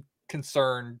kind,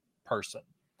 concerned person.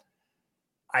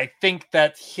 I think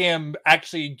that him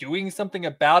actually doing something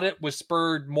about it was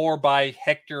spurred more by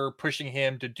Hector pushing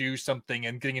him to do something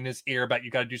and getting in his ear about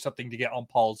you got to do something to get on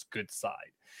Paul's good side.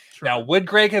 Sure. Now, would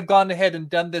Greg have gone ahead and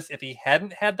done this if he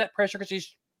hadn't had that pressure because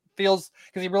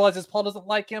he realizes Paul doesn't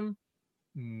like him?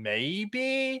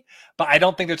 Maybe, but I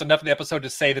don't think there's enough in the episode to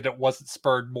say that it wasn't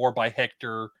spurred more by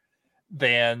Hector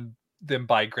than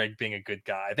by Greg being a good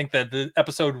guy. I think that the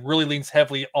episode really leans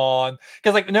heavily on,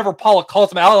 because like whenever Paula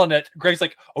calls him out on it, Greg's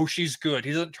like, "Oh, she's good."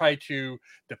 He doesn't try to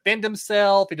defend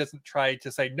himself. He doesn't try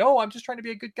to say, "No, I'm just trying to be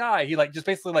a good guy." He like just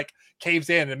basically like caves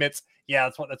in and admits, "Yeah,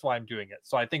 that's why I'm doing it."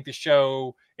 So I think the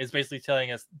show is basically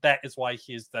telling us that is why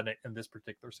he's done it in this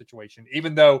particular situation,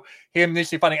 even though him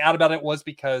initially finding out about it was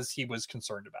because he was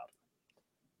concerned about it.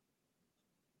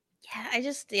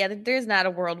 Yeah, there's not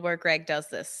a world where Greg does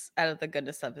this out of the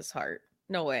goodness of his heart.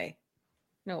 No way.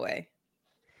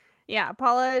 Yeah,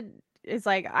 Paula is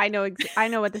like, I know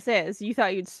what this is. You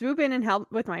thought you'd swoop in and help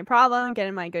with my problem, get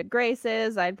in my good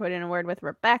graces. I'd put in a word with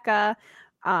Rebecca.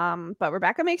 But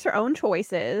Rebecca makes her own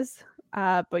choices.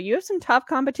 But you have some tough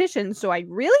competition, so I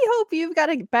really hope you've got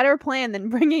a better plan than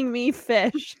bringing me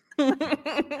fish.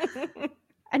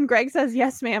 And Greg says,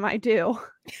 "Yes, ma'am, I do."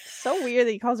 So weird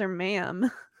that he calls her ma'am.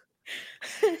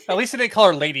 At least he didn't call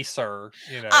her Lady Sir.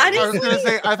 I was gonna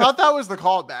say, I thought that was the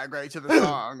callback, right, to the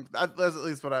song. That's at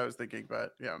least what I was thinking,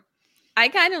 but yeah. I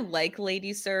kind of like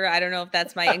Lady Sir. I don't know if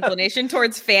that's my inclination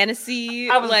towards fantasy.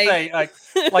 I would say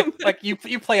like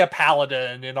you play a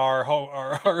paladin in our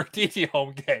DT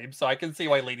home game, so I can see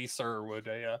why Lady Sir would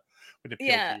appeal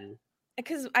to you.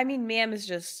 Because I mean, ma'am is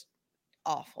just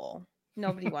awful.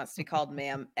 Nobody wants to be called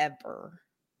ma'am ever.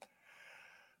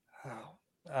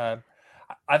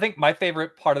 I think my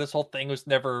favorite part of this whole thing was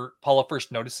whenever Paula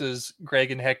first notices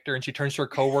Greg and Hector, and she turns to her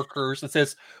coworkers and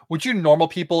says, "Would you normal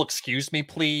people excuse me,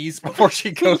 please?" before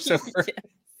she goes over. Yes.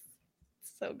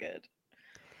 So good.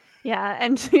 Yeah,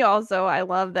 and she also, I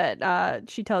love that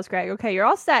she tells Greg, "Okay, you're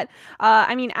all set.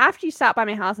 I mean, after you stop by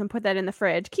my house and put that in the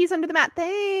fridge, keys under the mat,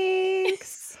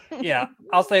 thanks." Yeah,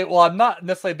 I'll say, well, I'm not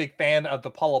necessarily a big fan of the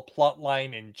Paula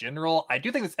plotline in general. I do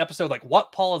think this episode, like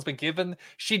what Paula's been given,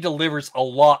 she delivers a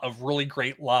lot of really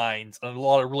great lines and a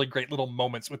lot of really great little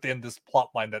moments within this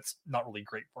plotline that's not really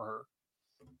great for her.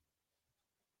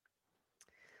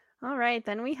 All right,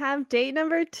 then we have date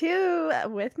number 2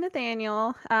 with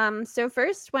Nathaniel. So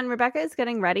first, when Rebecca is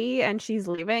getting ready and she's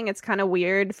leaving, it's kind of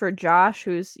weird for Josh,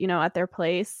 who's, at their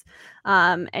place.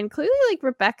 And clearly, like,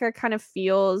 Rebecca kind of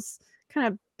feels kind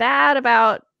of bad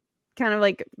about kind of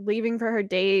like leaving for her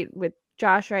date with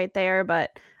Josh right there.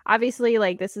 But obviously,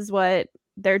 like, this is what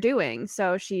they're doing.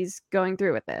 So she's going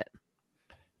through with it.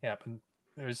 Yeah, and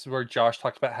there's where Josh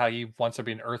talks about how he wants there to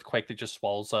be an earthquake that just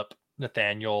swallows up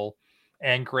Nathaniel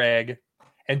and Greg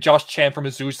and Josh Chan from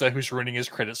Azusa, who's ruining his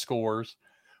credit scores,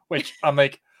 which I'm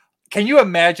like, can you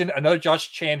imagine another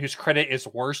Josh Chan whose credit is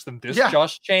worse than this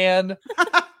Josh Chan?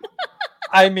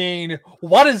 I mean,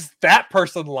 what is that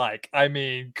person like? I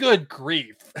mean, good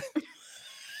grief.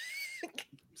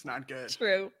 It's not good.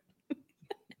 True.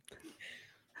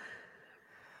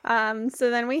 So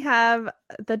then we have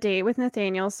the date with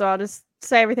Nathaniel. So I'll just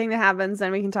say everything that happens,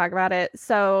 then we can talk about it.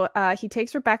 So he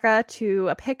takes Rebecca to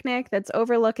a picnic that's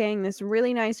overlooking this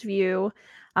really nice view.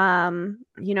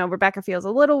 Rebecca feels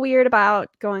a little weird about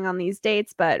going on these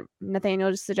dates, but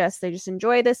Nathaniel just suggests they just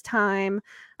enjoy this time.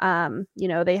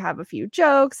 They have a few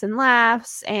jokes and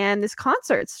laughs, and this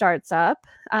concert starts up.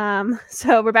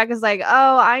 So Rebecca's like,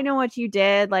 "Oh, I know what you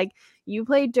did. Like, you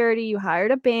played dirty, you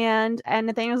hired a band." And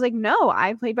Nathaniel's like, "No,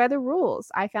 I played by the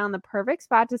rules. I found the perfect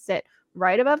spot to sit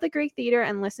right above the Greek Theater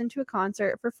and listen to a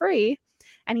concert for free."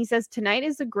 And he says, "Tonight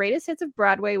is the greatest hits of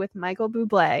Broadway with Michael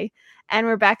Bublé." And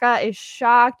Rebecca is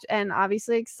shocked and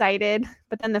obviously excited.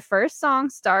 But then the first song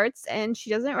starts and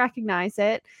she doesn't recognize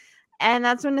it. And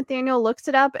that's when Nathaniel looks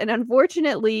it up. And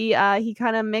unfortunately, he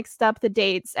kind of mixed up the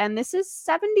dates. And this is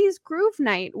 70s Groove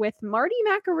Night with Marty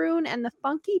Macaroon and the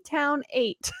Funky Town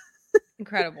 8.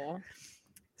 Incredible.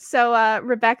 So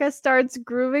Rebecca starts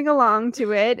grooving along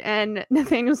to it. And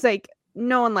Nathaniel's like,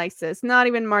 "No one likes this. Not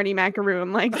even Marty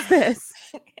Macaroon likes this."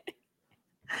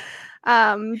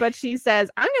 But she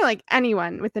says, "I'm gonna like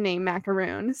anyone with the name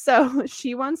Macaroon." So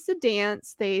she wants to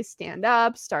dance. They stand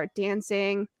up, start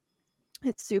dancing.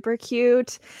 It's super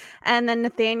cute. And then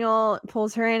Nathaniel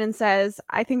pulls her in and says,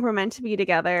 "I think we're meant to be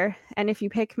together. And if you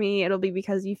pick me, it'll be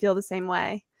because you feel the same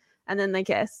way." And then they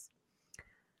kiss.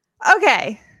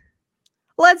 Okay.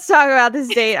 Let's talk about this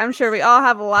date. I'm sure we all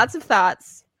have lots of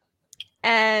thoughts.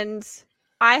 And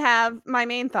I have my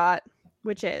main thought,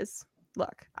 which is,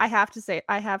 look, I have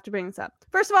to bring this up.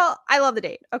 First of all, I love the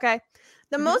date, okay?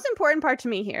 The most important part to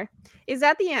me here is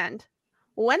at the end,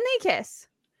 when they kiss,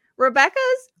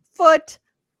 Rebecca's foot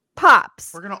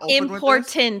pops. We're going to open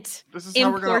Important. with this. This is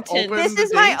how we're going to open This the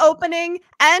is my date. opening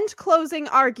and closing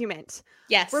argument.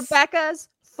 Yes. Rebecca's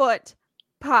foot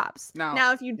pops.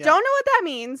 Now, if you don't know what that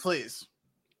means, Please.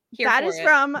 that is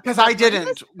from... Because I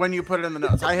didn't when you put it in the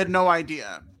notes. I had no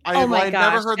idea. I had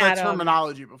never heard that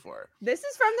terminology before. This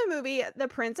is from the movie The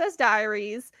Princess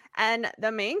Diaries, and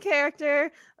the main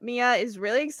character, Mia, is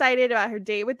really excited about her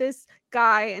date with this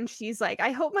guy, and she's like,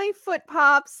 "I hope my foot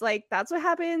pops." Like, that's what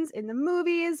happens in the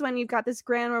movies when you've got this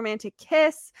grand romantic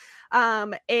kiss.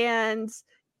 And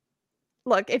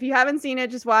look, if you haven't seen it,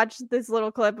 just watch this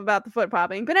little clip about the foot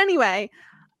popping. But anyway,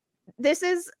 this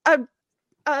is a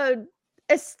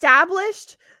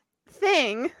established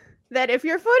thing that if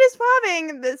your foot is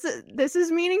popping, this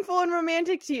is meaningful and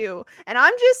romantic to you. And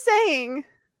I'm just saying,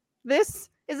 this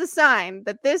is a sign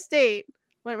that this date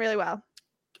went really well.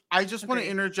 I just want to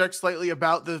interject slightly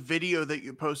about the video that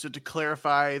you posted to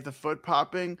clarify the foot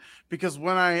popping, because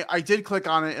when I did click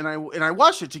on it and I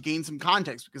watched it to gain some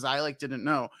context because I didn't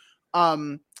know.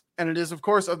 And it is, of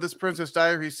course, of this Princess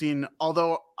Diaries scene,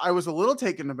 although I was a little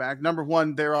taken aback. Number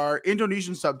one, there are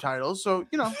Indonesian subtitles, so,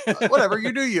 whatever,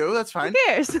 you do you, that's fine. Who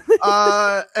cares?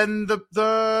 And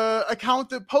the account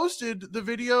that posted the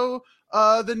video,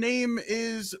 the name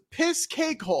is Piss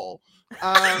Cake Hole.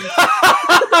 I'm sorry,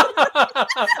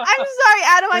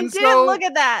 Adam, I didn't look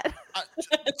at that.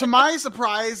 To my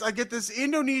surprise, I get this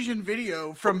Indonesian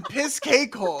video from Piss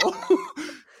Cake Hole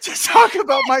to talk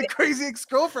about my crazy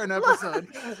ex-girlfriend episode.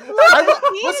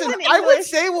 I would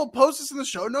say we'll post this in the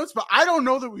show notes, but I don't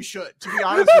know that we should, to be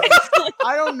honest with you.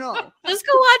 I don't know. Just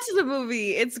go watch the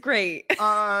movie. It's great.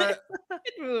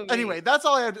 Anyway, that's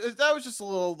all I had. That was just a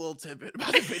little tidbit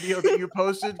about the video that you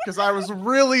posted, because I was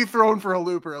really thrown for a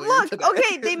loop earlier today.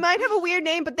 Okay, they might have a weird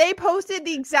name, but they posted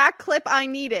the exact clip I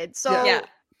needed. So yeah.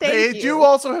 They do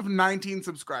also have 19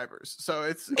 subscribers, so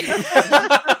it's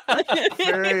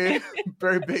very,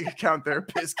 very big account there.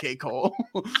 Piss Cake Hole.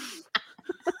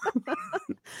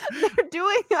 They're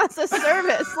doing us a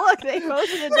service. Look, they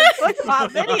posted a foot pop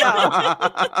video.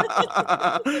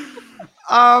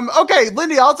 Okay,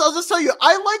 Lindy, I'll just tell you,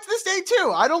 I liked this day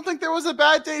too. I don't think there was a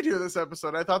bad day to this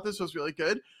episode. I thought this was really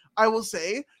good. I will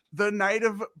say the Night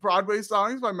of Broadway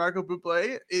Songs by Michael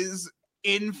Bublé is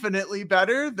infinitely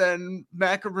better than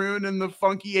Macaroon and the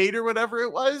Funky 8 or whatever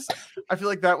it was. I feel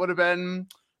like that would have been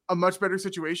a much better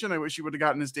situation. I wish he would have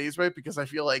gotten his days right, because I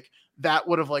feel like that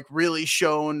would have really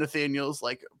shown Nathaniel's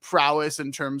prowess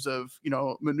in terms of,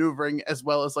 maneuvering, as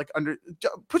well as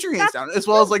put your hands down, as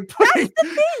well as putting. That's the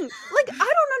thing. I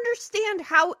don't understand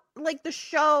how the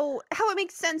show, how it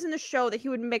makes sense in the show that he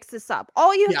would mix this up.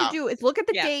 All you have to do is look at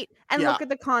the date and look at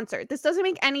the concert. This doesn't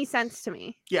make any sense to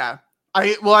me. Yeah.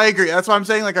 I agree. That's why I'm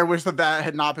saying, like, I wish that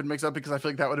had not been mixed up, because I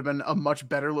feel like that would have been a much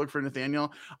better look for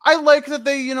Nathaniel. I like that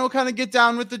they, kind of get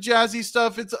down with the jazzy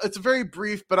stuff. It's very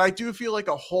brief, but I do feel like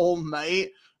a whole night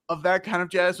of that kind of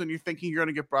jazz when you're thinking you're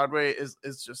going to get Broadway is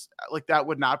just like, that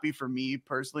would not be for me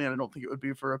personally, and I don't think it would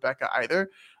be for Rebecca either.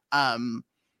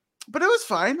 But it was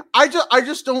fine. I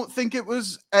just don't think it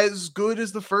was as good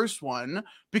as the first one,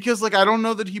 because like, I don't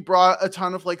know that he brought a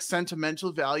ton of like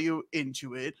sentimental value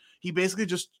into it. He basically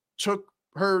just took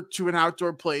her to an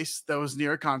outdoor place that was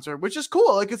near a concert, which is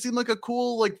cool. Like, it seemed like a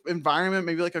cool like environment,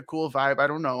 maybe like a cool vibe. I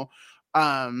don't know.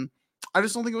 I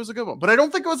just don't think it was a good one, but I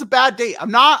don't think it was a bad date. I'm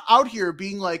not out here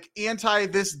being like anti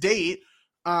this date.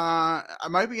 I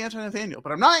might be anti Nathaniel,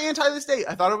 but I'm not anti this date.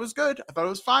 I thought it was good. I thought it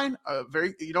was fine.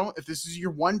 Very, if this is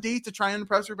your one date to try and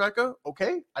impress Rebecca,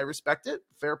 okay, I respect it.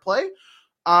 Fair play.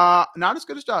 Not as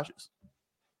good as Josh's.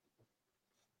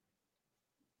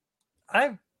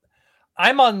 I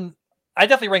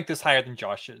definitely rank this higher than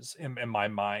Josh's in my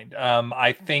mind.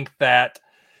 I think that,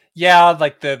 yeah,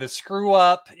 like the screw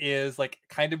up is like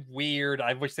kind of weird.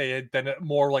 I wish they had been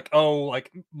more like, oh,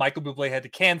 like Michael Bublé had to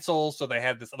cancel, so they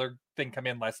had this other thing come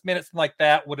in last minute. Something like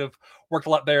that would have worked a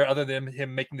lot better, other than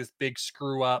him making this big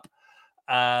screw up.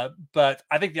 But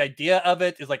I think the idea of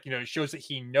it is like, it shows that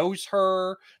he knows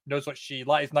her, knows what she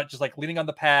likes, not just like leaning on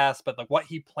the past, but like what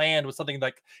he planned was something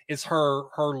like is her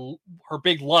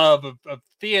big love of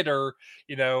theater,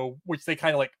 which they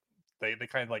kind of like, they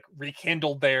kind of like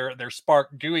rekindled their spark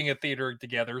doing a theater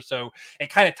together. So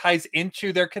it kind of ties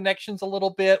into their connections a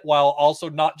little bit, while also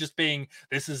not just being,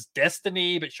 this is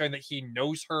destiny, but showing that he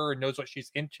knows her and knows what she's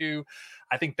into.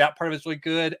 I think that part of it is really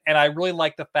good. And I really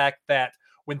like the fact that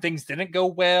when things didn't go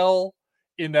well,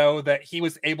 that he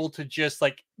was able to just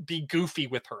like be goofy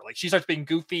with her. Like, she starts being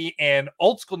goofy, and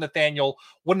old school Nathaniel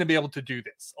wouldn't have been able to do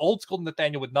this. Old school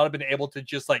Nathaniel would not have been able to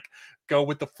just like go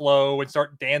with the flow and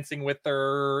start dancing with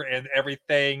her and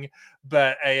everything.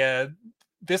 But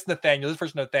this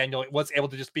first Nathaniel was able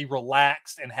to just be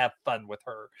relaxed and have fun with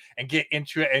her and get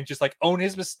into it and just like own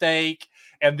his mistake.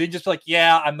 And then just like,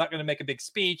 yeah, I'm not going to make a big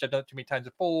speech. I've done it too many times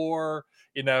before.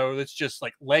 It's just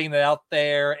like laying it out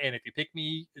there. And if you pick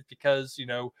me, it's because,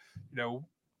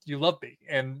 you love me.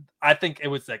 And I think it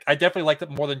was like, I definitely liked it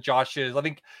more than Josh's. I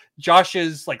think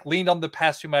Josh's like leaned on the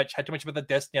past too much, had too much about the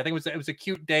destiny. I think it was a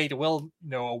cute date, a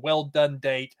well done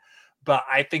date. But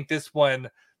I think this one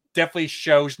definitely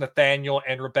shows Nathaniel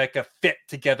and Rebecca fit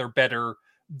together better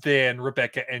than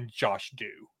Rebecca and Josh do.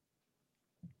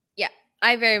 Yeah,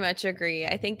 I very much agree.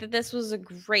 I think that this was a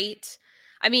great,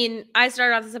 I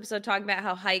started off this episode talking about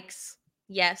how hikes,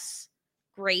 yes,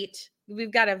 great.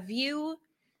 We've got a view,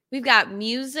 we've got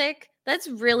music. That's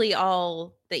really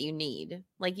all that you need.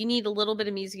 Like, you need a little bit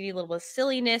of music, you need a little bit of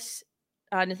silliness.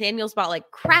 Nathaniel's bought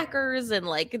like crackers and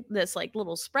like this like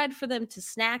little spread for them to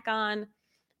snack on.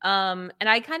 And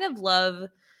I kind of love,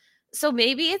 so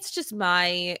maybe it's just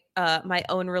my my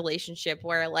own relationship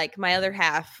where like my other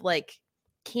half like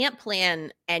can't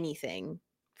plan anything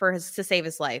to save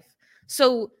his life.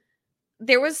 So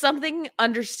there was something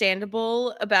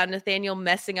understandable about Nathaniel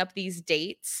messing up these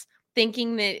dates,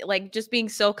 thinking that like just being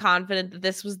so confident that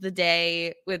this was the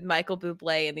day with Michael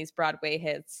Bublé and these Broadway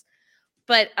hits.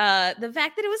 But the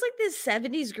fact that it was like this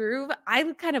 70s groove, I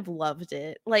kind of loved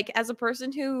it. Like, as a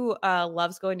person who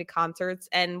loves going to concerts,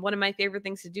 and one of my favorite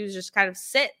things to do is just kind of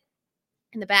sit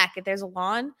in the back. If there's a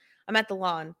lawn, I'm at the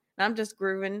lawn and I'm just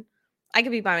grooving. I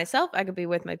could be by myself. I could be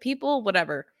with my people,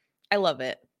 whatever. I love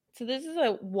it. So this is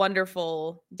a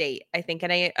wonderful date, I think.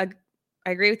 And I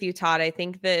agree with you, Todd. I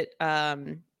think that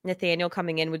Nathaniel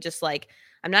coming in would just like,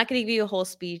 I'm not going to give you a whole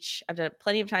speech. I've done it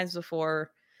plenty of times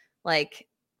before. Like,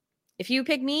 if you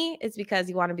pick me, it's because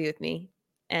you want to be with me.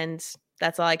 And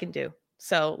that's all I can do.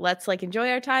 So let's like enjoy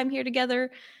our time here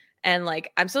together. And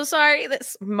like, I'm so sorry that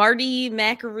Marty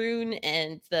Macaroon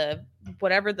and the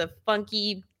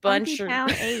funky bunch Funky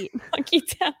Town 8. Funky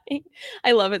Town 8.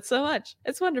 I love it so much.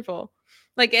 It's wonderful.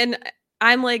 Like, and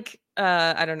I'm like,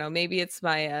 I don't know, maybe it's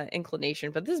my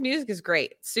inclination, but this music is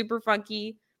great. Super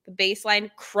funky. The bass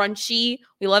line, crunchy.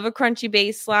 We love a crunchy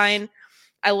bass line.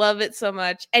 I love it so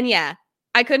much. And yeah,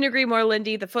 I couldn't agree more,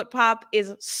 Lindy. The foot pop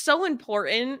is so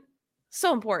important.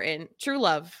 So important. True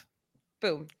love.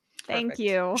 Boom. Thank Perfect.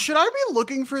 you. Should I be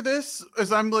looking for this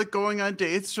as I'm like going on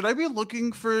dates? Should I be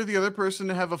looking for the other person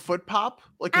to have a foot pop?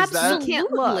 Like, is that? Absolutely.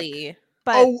 Can't look. Absolutely.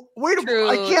 But Oh, wait a True. minute.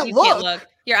 I can't You look. can't look.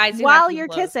 Your eyes do have while to be you're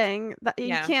closed. kissing, you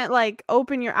Yeah. can't like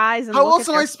open your eyes and How look else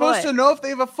at am their I supposed to foot. know if they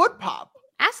have a foot pop?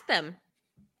 Ask them.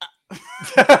 You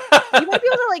might be able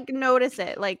to like notice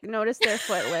it, like notice their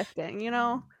foot lifting, you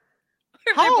know?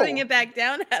 Or How? they're putting it back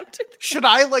down after. Should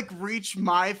I like reach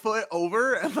my foot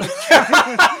over and like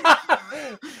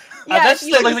Yeah, That's if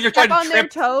you like you're trying step to on their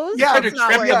trip. toes, Yeah, Trying to it's not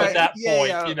trip them working. at that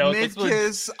point, you know, it's mid like-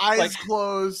 kiss, eyes like-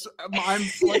 closed. I'm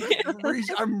like,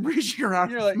 I'm reaching around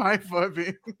You're with like- my foot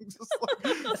being just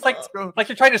like, It's like- let's go. Like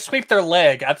you're trying to sweep their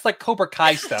leg. That's like Cobra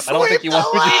Kai stuff. I don't think Sweep you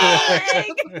want the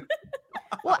to do it.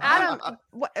 Well, Adam,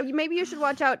 maybe you should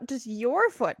watch out. Does your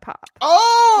foot pop?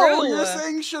 Oh, you're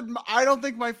True. saying I don't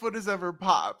think my foot has ever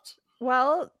popped.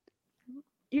 Well,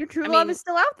 your true I love mean, is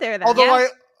still out there. Then. Although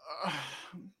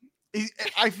Yeah.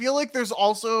 I feel like there's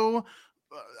also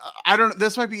I don't.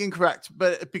 This might be incorrect,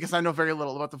 but because I know very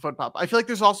little about the foot pop, I feel like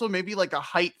there's also maybe like a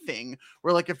height thing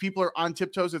where like if people are on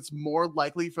tiptoes, it's more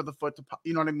likely for the foot to pop.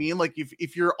 You know what I mean? Like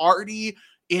if you're already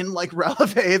in like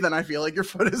releve, then I feel like your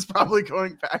foot is probably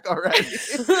going back already.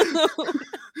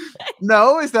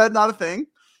 No, is that not a thing?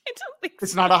 I don't think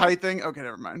It's so. not a height thing. Okay,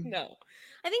 never mind. No.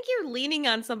 I think you're leaning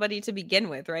on somebody to begin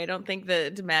with, right? I don't think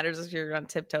that it matters if you're on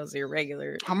tiptoes or you're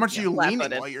regular. How much are Yeah, you leaning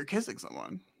flat-footed. while you're kissing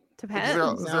someone? Is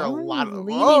Depends. there a lot of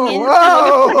leaning whoa, into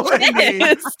whoa, a Lindy.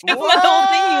 kiss. That's the whole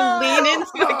thing. You lean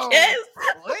into a kiss.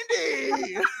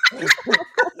 Lindy.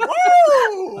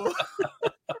 Whoa.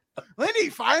 Lindy,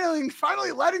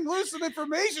 finally letting loose some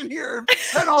information here.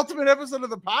 Penultimate episode of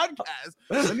the podcast.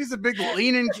 Lindy's a big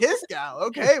lean and kiss gal.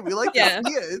 Okay, we like Yeah. to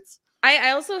see it.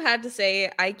 I also had to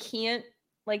say I can't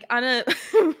like on a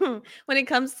when it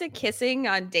comes to kissing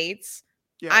on dates,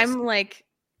 Yes. I'm like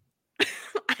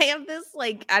I have this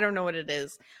like I don't know what it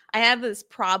is. I have this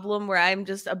problem where I'm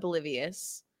just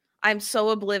oblivious. I'm so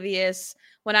oblivious.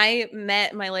 When I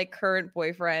met my like current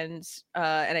boyfriend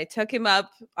and I took him up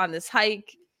on this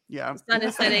hike, yeah. the sun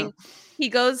is setting, he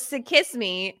goes to kiss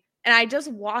me and I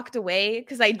just walked away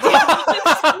because I didn't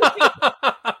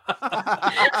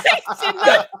I did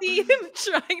not see him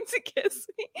trying to kiss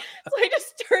me. So I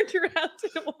just turned around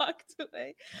and walked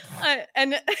away.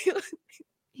 And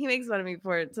he makes fun of me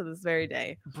for it to this very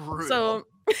day. Brutal. So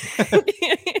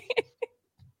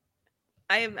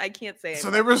I can't say. So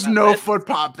I'm there was about no this. foot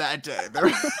pop that day.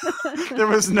 There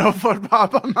was no foot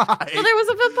pop on the hike. Well, there was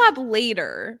a foot pop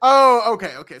later. Oh,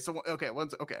 okay. So okay, all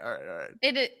right.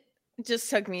 It just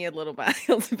took me a little while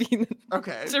to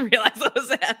Okay. to realize what was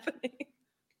happening.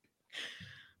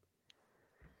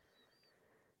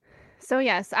 So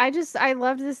yes, I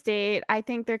loved this date. I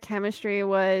think their chemistry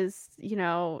was,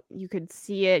 you could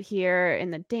see it here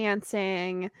in the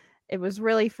dancing. It was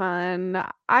really fun.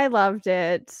 I loved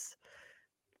it.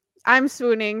 I'm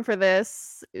swooning for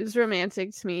this. It was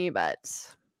romantic to me, but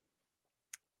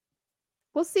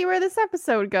we'll see where this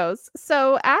episode goes.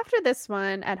 So after this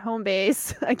one at home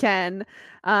base again,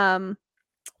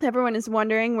 everyone is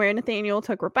wondering where Nathaniel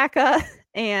took Rebecca,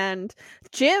 and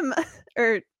Jim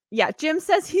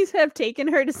says he's have taken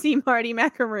her to see Marty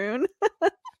Macaroon.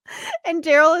 And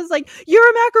Daryl is like, "You're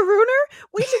a macarooner?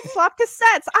 We should swap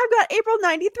cassettes. I've got April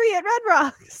 93 at Red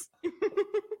Rocks."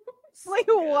 It's like,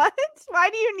 what? Why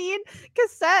do you need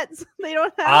cassettes? They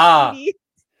don't have CDs.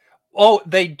 Oh,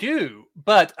 they do,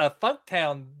 but a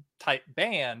Funktown type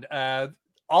band,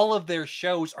 all of their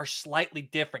shows are slightly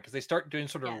different because they start doing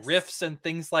sort of Yes. riffs and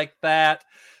things like that.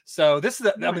 So this is,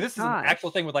 my this is an gosh.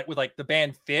 actual thing with the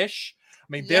band Fish.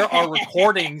 I mean, there are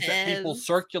recordings that people Yes.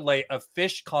 circulate of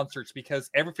Fish concerts because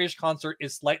every Fish concert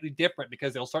is slightly different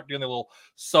because they'll start doing their little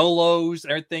solos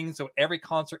and everything. So every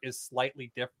concert is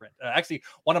slightly different. Actually,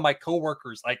 one of my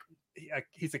coworkers,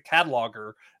 he's a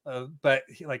cataloger, but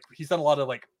he's done a lot of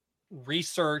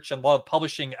research and a lot of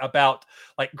publishing about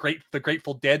the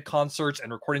Grateful Dead concerts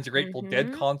and recordings of Grateful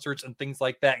Dead Mhm. concerts and things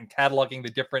like that, and cataloging the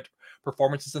different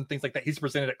performances and things like that. He's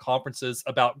presented at conferences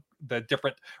about the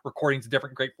different recordings of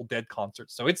different Grateful Dead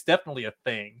concerts, so it's definitely a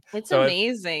thing. It's So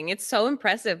amazing. It's so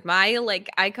impressive.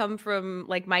 I come from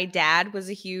my dad was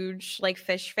a huge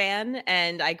Fish fan,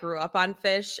 and I grew up on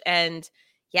Fish. And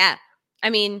yeah, I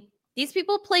mean, these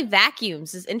people play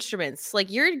vacuums as instruments.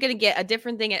 You're gonna get a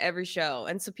different thing at every show,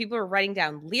 and so people are writing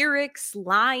down lyrics,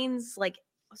 lines,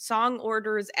 song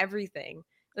orders, everything.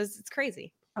 It's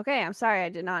crazy. Okay, I'm sorry, I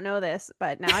did not know this,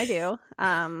 but now I do.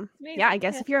 Yeah, Amazing, I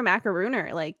guess yeah. if you're a macarooner,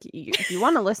 if you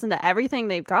want to listen to everything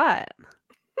they've got.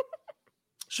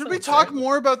 Should So we talk incredible.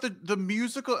 more about the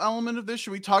musical element of this?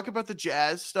 Should we talk about the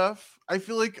jazz stuff? I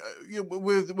feel like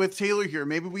with Taylor here,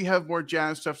 maybe we have more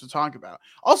jazz stuff to talk about.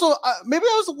 Also, maybe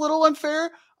I was a little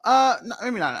unfair.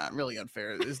 Maybe not really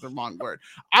unfair is the wrong word.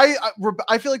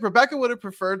 I feel like Rebecca would have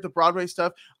preferred the Broadway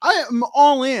stuff. I am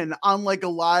all in on a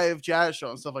live jazz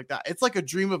show and stuff like that. It's like a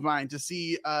dream of mine to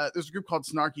see. There's a group called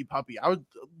Snarky Puppy. I would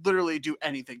literally do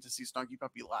anything to see Snarky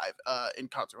Puppy live in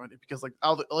concert one day, because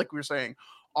like we were saying,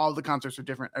 all the concerts are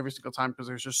different every single time because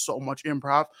there's just so much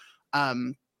improv.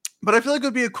 But I feel like it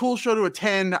would be a cool show to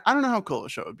attend. I don't know how cool a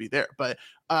show would be there, but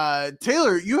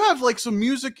Taylor, you have like some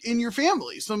music in your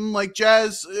family, some like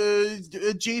jazz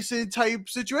adjacent type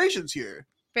situations here.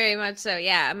 Very much so.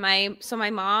 Yeah. My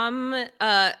mom,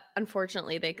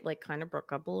 unfortunately they like kind of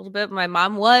broke up a little bit. My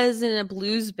mom was in a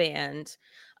blues band.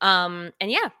 And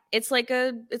yeah, it's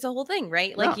a whole thing,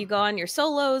 right? Like you go on your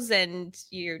solos and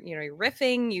you're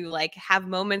riffing, you like have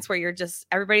moments where you're just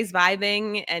everybody's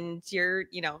vibing and you've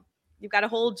got a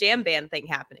whole jam band thing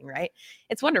happening, right?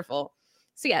 It's wonderful.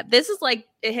 So yeah, this is like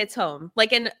it hits home.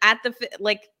 Like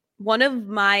one of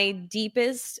my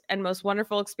deepest and most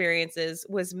wonderful experiences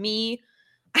was me.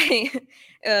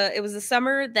 It was the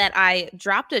summer that I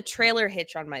dropped a trailer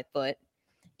hitch on my foot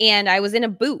and I was in a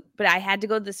boot, but I had to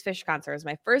go to this Phish concert. It was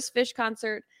my first Phish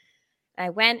concert. I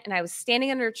went and I was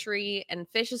standing under a tree and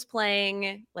Phish is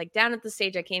playing like down at the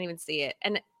stage. I can't even see it.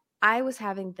 And I was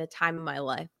having the time of my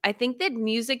life. I think that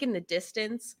music in the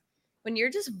distance, when you're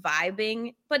just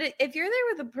vibing, but if you're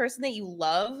there with a person that you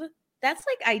love, that's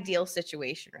like ideal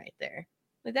situation right there.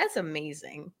 Like that's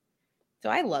amazing. So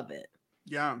I love it.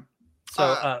 Yeah.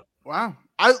 So, wow.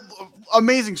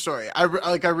 Amazing story. I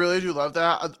really do love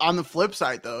that. On the flip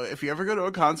side though, if you ever go to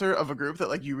a concert of a group that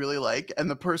like you really like and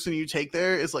the person you take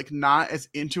there is like not as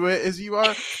into it as you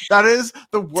are, that is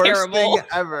the worst thing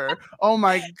ever. Oh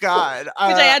my God. Which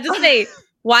I had to say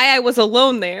why I was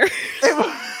alone there.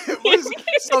 It was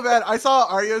so bad. I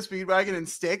saw REO Speedwagon and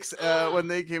Styx when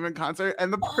they came in concert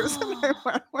and the person I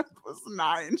went with was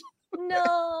 9.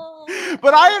 No,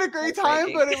 but I had a great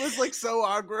time, but it was like so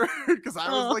awkward because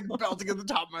I was like belting at the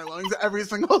top of my lungs every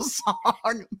single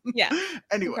song. Yeah.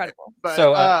 Anyway, incredible. But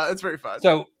so it's very fun.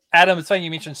 So Adam, it's funny you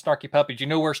mentioned Snarky Puppy. Do you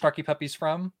know where Snarky Puppy's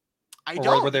from? I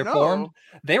don't where they're know. formed?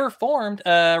 They were formed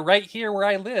right here where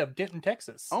I live, Denton,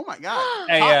 Texas. Oh my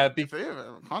God.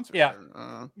 Concert.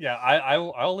 Yeah.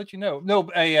 I'll let you know. No,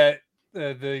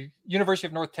 the University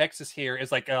of North Texas here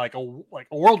is like a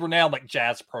world-renowned like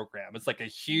jazz program. It's like a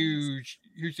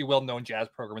hugely well-known jazz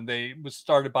program, and they was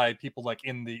started by people like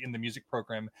in the music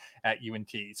program at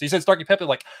UNT. So you said Snarky Puppy,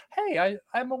 like, hey,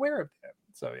 I'm aware of them.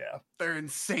 So yeah, they're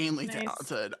insanely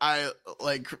talented. I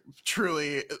like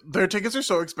truly. Their tickets are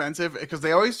so expensive because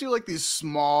they always do like these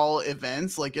small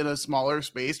events, like in a smaller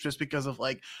space, just because of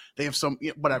like they have some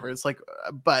whatever. It's like,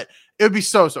 but it would be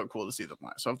so cool to see them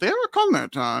live. So if they ever come there,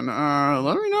 John,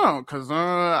 let me know because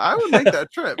I would make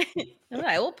that trip.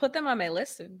 I will put them on my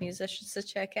list of musicians to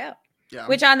check out. Yeah.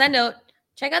 Which on that note,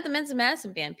 check out the Men's and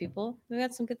Madison Band, people. We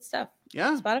got some good stuff.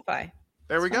 Yeah. Spotify.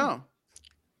 There we go.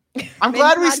 I'm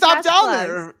glad we stopped down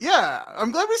there. Yeah,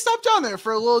 I'm glad we stopped down there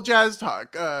for a little jazz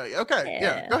talk. Okay,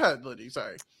 yeah. Go ahead, Liddy.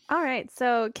 Sorry. All right,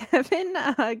 so Kevin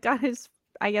got his,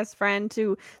 I guess, friend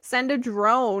to send a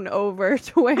drone over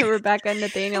to where Rebecca and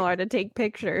Nathaniel are to take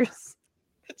pictures.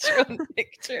 Drone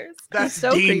pictures. That's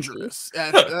so dangerous.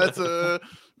 That's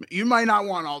you might not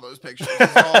want all those pictures.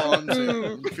 That's all I'm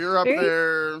saying. If you're up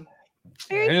there.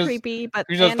 Very creepy, but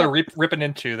who knows they're ripping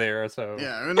into there? So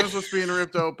yeah, who knows what's being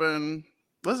ripped open.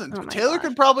 Listen, Taylor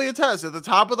could probably attest at the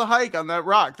top of the hike on that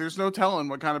rock. There's no telling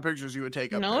what kind of pictures you would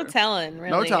take up there. No telling,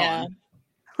 really. No telling. Yeah.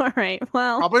 All right.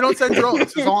 Well, probably don't send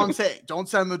drones. Is all I'm saying. Don't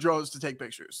send the drones to take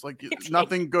pictures. Like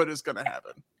nothing good is gonna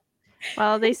happen.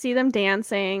 Well, they see them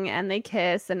dancing and they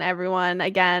kiss, and everyone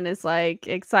again is like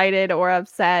excited or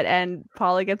upset. And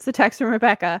Paula gets the text from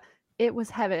Rebecca. It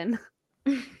was heaven.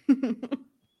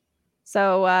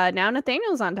 So now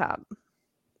Nathaniel's on top.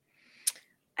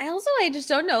 I just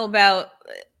don't know about,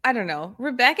 I don't know.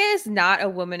 Rebecca is not a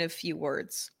woman of few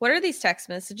words. What are these text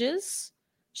messages?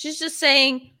 She's just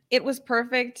saying it was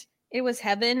perfect. It was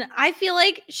heaven. I feel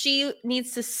like she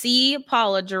needs to see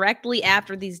Paula directly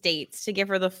after these dates to give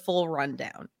her the full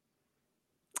rundown.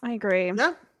 I agree.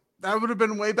 Yeah, that would have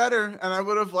been way better. And I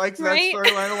would have liked that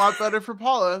storyline a lot better for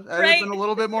Paula. That would have been a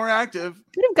little bit more active.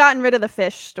 Could have gotten rid of the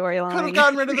Phish storyline. Could have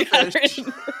gotten rid of the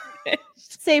Phish.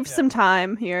 Saved some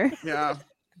time here. Yeah.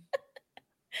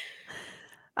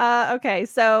 Okay,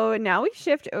 so now we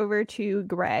shift over to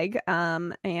Greg.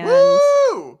 And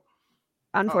Woo!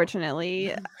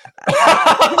 Unfortunately,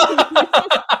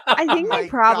 I think my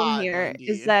problem here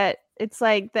is that it's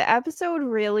like the episode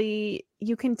really,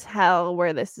 you can tell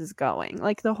where this is going.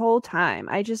 Like the whole time,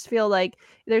 I just feel like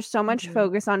there's so much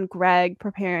focus on Greg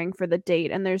preparing for the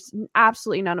date, and there's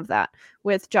absolutely none of that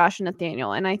with Josh and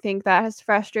Nathaniel. And I think that has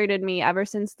frustrated me ever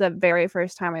since the very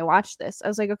first time I watched this. I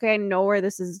was like, okay, I know where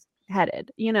this is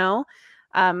headed, you know.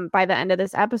 By the end of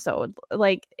this episode,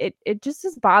 like it just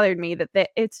has bothered me that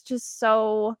it's just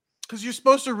so, because you're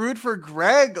supposed to root for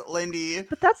Greg, Lindy.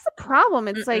 But that's the problem.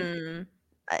 It's like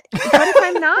What if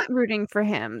I'm not rooting for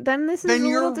him? Then this is Then a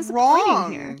you're little disappointing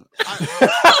wrong. here.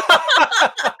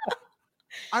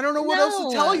 I don't know what else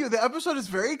to tell No. you. The episode is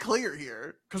very clear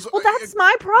here. Because Well, that's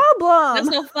my problem. That's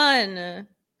no fun.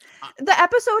 The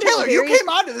episode Taylor, is you very came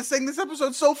onto this saying this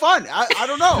episode's so fun. I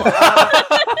don't know.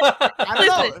 I don't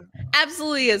know. Listen,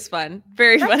 absolutely is fun.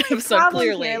 Very fun That's my episode, problem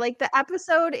clearly. here. Like the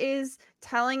episode is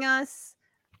telling us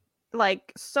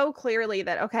like so clearly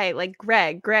that okay, like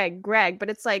Greg, but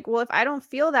it's like, well, if I don't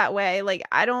feel that way, like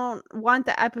I don't want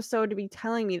the episode to be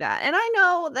telling me that. And I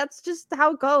know that's just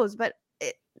how it goes, but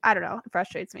I don't know, it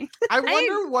frustrates me. I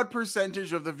wonder what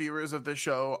percentage of the viewers of the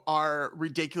show are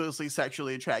ridiculously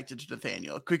sexually attracted to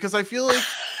Nathaniel, because I feel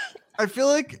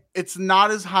like it's not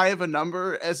as high of a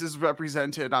number as is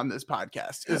represented on this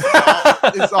podcast.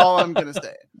 Is all I'm gonna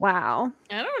say. Wow.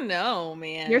 I don't know,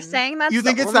 man. You're saying that's You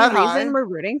think the it's only that high? reason we're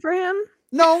rooting for him?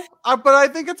 No, but I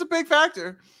think it's a big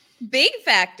factor. big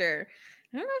factor.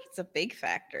 I don't know if it's a big I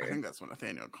factor. think that's what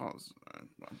Nathaniel calls.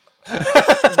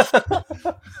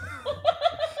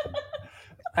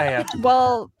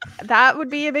 Well, that would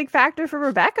be a big factor for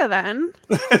Rebecca then.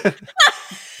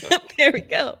 There we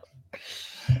go.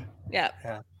 Yeah.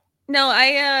 Yeah.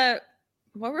 No,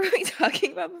 what were we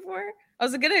talking about before? I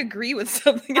was gonna agree with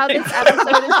something. How this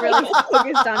episode is really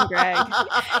focused on Greg.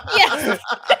 Yes.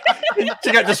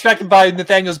 She got distracted by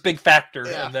Nathaniel's big factor.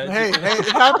 Yeah. And then Hey, it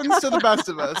happens to the best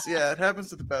of us. Yeah, it happens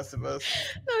to the best of us.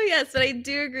 Oh yes, but I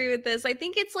do agree with this. I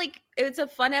think it's a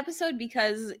fun episode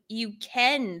because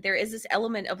there is this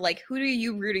element of like, who are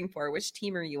you rooting for? Which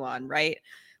team are you on? Right?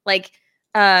 Like,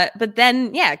 but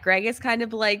then yeah, Greg is kind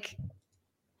of like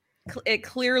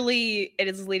clearly it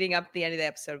is leading up to the end of the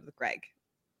episode with Greg.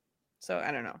 So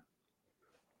I don't know.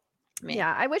 Man.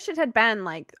 Yeah, I wish it had been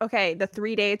like, okay, the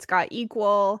 3 dates got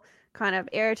equal kind of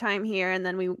airtime here, and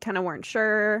then we kind of weren't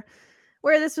sure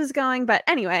where this was going. But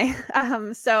anyway,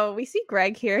 so we see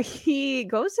Greg here. He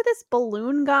goes to this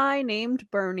balloon guy named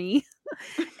Bernie,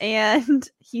 and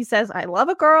he says, I love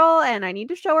a girl and I need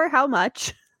to show her how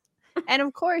much. And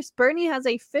of course, Bernie has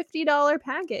a $50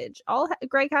 package. All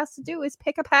Greg has to do is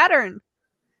pick a pattern.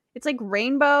 It's like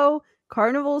rainbow,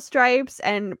 carnival stripes,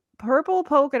 and purple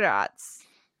polka dots.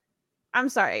 I'm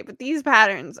sorry, but these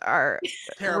patterns are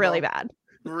really bad.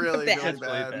 Really, Bad. really It's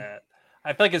really bad. bad.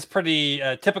 I feel like it's pretty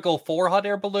typical for hot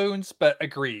air balloons, but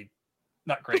agreed,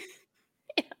 not great.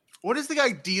 What is the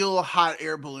ideal hot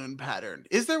air balloon pattern?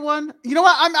 Is there one? You know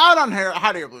what? I'm out on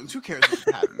hot air balloons. Who cares what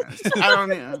the pattern is?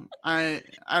 I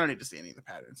don't need to see any of the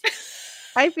patterns.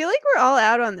 I feel like we're all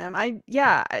out on them.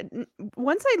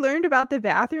 Once I learned about the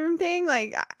bathroom thing,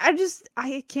 like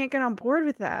I can't get on board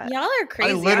with that. Y'all are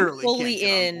crazy. literally I'm fully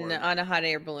can't get on in board. on a hot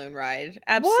air balloon ride.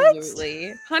 What?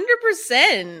 Absolutely.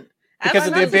 100%. Because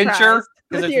of I'm the not adventure? surprised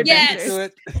Because with there's the adventure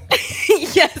adventures. to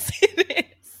it? Yes, it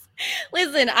is.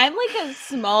 Listen, I'm like a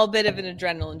small bit of an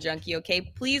adrenaline junkie, okay?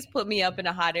 Please put me up in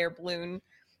a hot air balloon.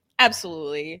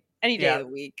 Absolutely. Any day Yeah. of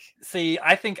the week. See,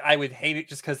 I think I would hate it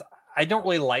just because I don't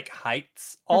really like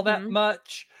heights all that Mhm.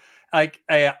 much. Like,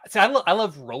 I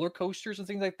love roller coasters and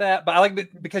things like that, but I like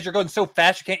it because you're going so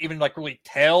fast you can't even like really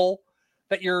tell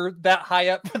that you're that high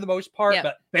up for the most part. Yeah.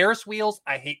 But Ferris wheels,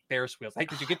 I hate Ferris wheels. I hate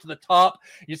because you get to the top,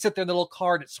 you sit there in the little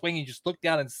car and it's swinging, you just look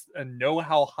down and know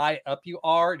how high up you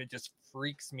are, and it just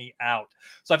freaks me out.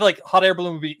 So I feel like hot air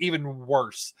balloon would be even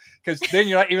worse because then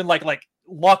you're not even like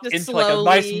locked Just into like a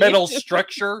nice slowly. metal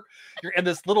structure. You're in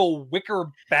this little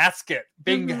wicker basket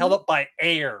being Mhm. held up by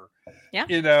air. Yeah.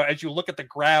 You know, as you look at the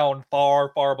ground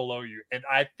far, far below you. And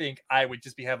I think I would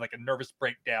just be having like a nervous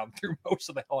breakdown through most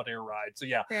of the hot air ride. So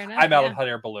yeah, Fair enough. I'm out yeah. on hot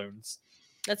air balloons.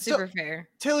 That's So- super fair.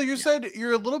 Taylor, you said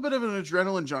you're a little bit of an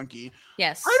adrenaline junkie.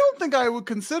 Yes. I don't think I would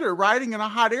consider riding in a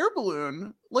hot air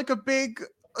balloon like a big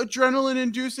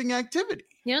adrenaline-inducing activity.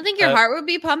 You don't think your Uh, heart would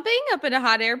be pumping up in a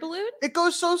hot air balloon? It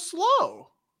goes so slow.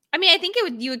 I mean, I think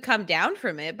you would come down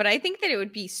from it, but I think that it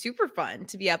would be super fun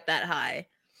to be up that high.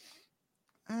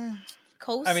 Eh.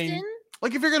 Coasting?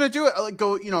 Like if you're gonna do it, like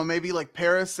go, maybe like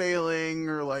parasailing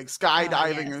or like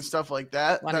skydiving or yes. stuff like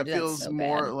that. Wanna That do that feels so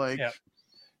more bad. like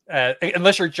Yeah.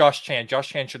 Unless you're Josh Chan. Josh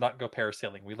Chan should not go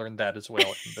parasailing. We learned that as well.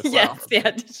 In this Yes, episode.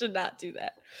 yeah, you should not do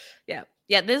that. Yeah.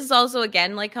 Yeah, this is also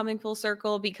again like coming full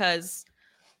circle because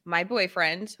my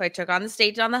boyfriend, who I took on the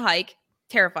stage on the hike,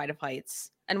 terrified of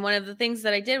heights. And one of the things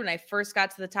that I did when I first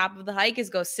got to the top of the hike is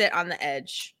go sit on the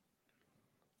edge.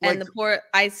 And Like-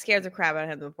 I scared the crap out of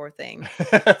him, the poor thing.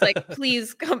 It's like,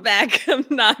 please come back. I'm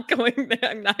not going there.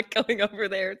 I'm not going over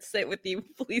there to sit with you.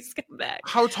 Please come back.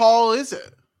 how tall is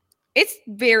it? It's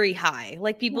very high.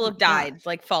 Like people Oh have my died, gosh.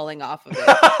 like falling off of it.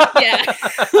 Yeah,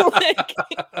 like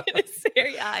it's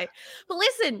very high. But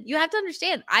listen, you have to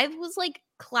understand. I was like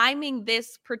climbing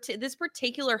this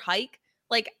particular hike.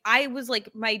 Like I was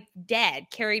like my dad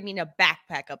carried me in a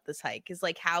backpack up this hike. Is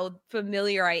like how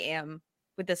familiar I am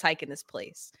with this hike in this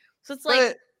place. So it's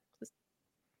like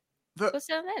But go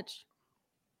sit on the edge.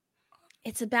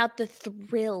 It's about the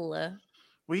thrill.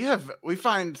 we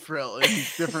find thrill in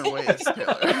different ways,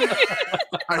 Taylor.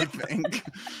 I think,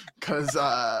 because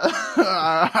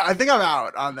I think I'm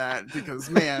out on that. Because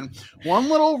man, one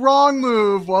little wrong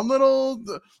move,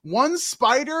 one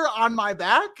spider on my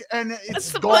back, and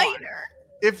it's gone.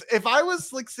 If I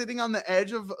was like sitting on the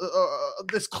edge of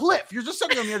this cliff, you're just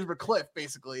sitting on the edge of a cliff,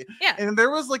 basically. Yeah. And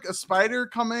there was like a spider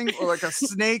coming, or like a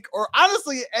snake, or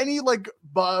honestly any like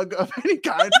bug of any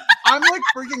kind, I'm like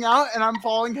freaking out, and I'm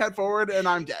falling head forward, and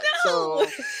I'm dead. No.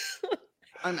 So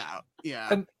I'm out. Yeah.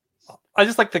 And I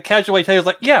just like the casual way Taylor's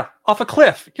like, yeah, off a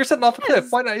cliff. You're sitting off a cliff.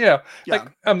 Why not? Yeah. Yeah.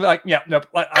 Like I'm like, yeah, no.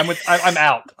 I'm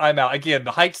out. I'm out. Again,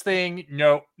 the heights thing.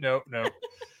 No.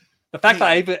 The fact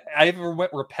that I even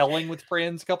went rappelling with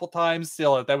friends a couple times,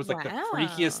 still that was like the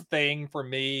freakiest thing for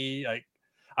me. Like,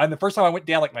 the first time I went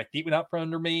down, like my feet went out from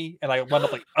under me, and I wound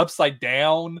up like upside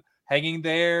down, hanging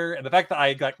there. And the fact that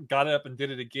I got up and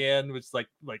did it again was like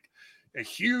a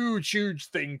huge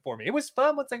thing for me. It was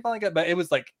fun once I finally got, but it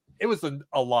was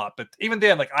a lot. But even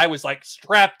then, like I was like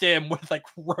strapped in with like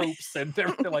ropes and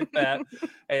everything like that,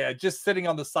 and just sitting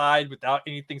on the side without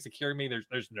anything securing me.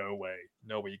 There's no way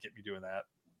you get me doing that.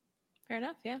 Fair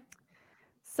enough, yeah.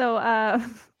 So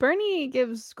Bernie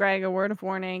gives Greg a word of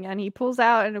warning, and he pulls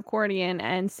out an accordion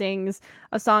and sings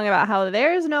a song about how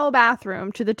there's no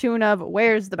bathroom to the tune of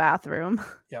 "Where's the bathroom?"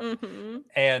 Yep. Mm-hmm.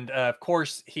 And of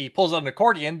course, he pulls out an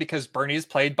accordion because Bernie is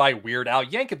played by Weird Al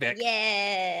Yankovic.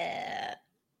 Yeah.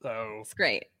 So It's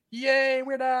great. Yay,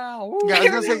 Weird Al. Woo. Yeah,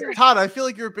 I was gonna say, Todd, I feel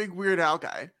like you're a big Weird Al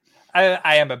guy.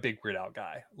 I am a big Weird Al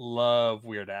guy. Love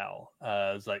Weird Al.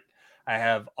 It's like I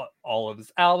have all of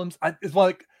his albums. It's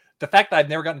like the fact that I've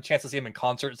never gotten a chance to see him in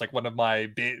concert is like one of my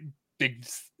big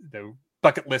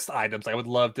bucket list items. I would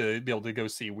love to be able to go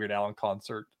see Weird Al in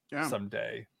concert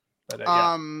someday. But,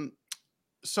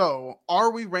 so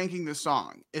are we ranking the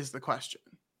song is the question.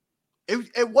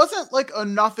 It wasn't like a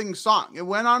nothing song. It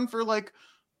went on for like,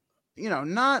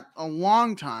 not a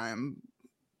long time,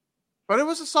 but it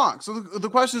was a song. So the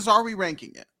question is, are we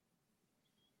ranking it?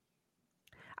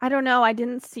 I don't know. I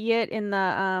didn't see it in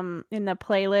the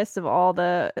playlist of all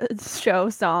the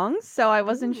show songs, so I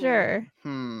wasn't sure.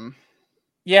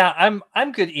 Yeah,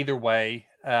 I'm good either way.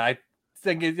 I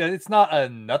think it's not a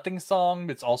nothing song.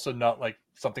 But it's also not like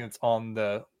something that's on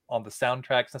the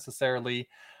soundtracks necessarily.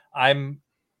 I don't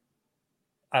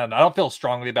know. I don't feel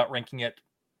strongly about ranking it.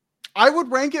 I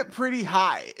would rank it pretty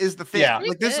high is the thing. Yeah.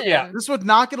 Like this would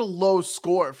not get a low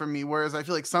score from me. Whereas I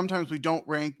feel like sometimes we don't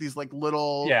rank these like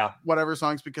little whatever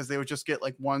songs because they would just get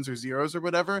like ones or zeros or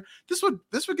whatever. This would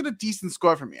get a decent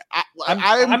score from me.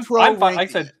 I'm fine. Like I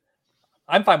said,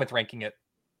 I'm fine with ranking it.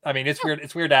 I mean, it's weird.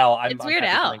 It's Weird Al. It's Weird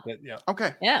Al. Yeah.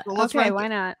 Okay. Yeah. So let's okay. Why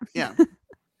not? Yeah.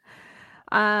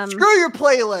 Screw your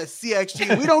playlist,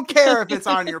 CXG. We don't care if it's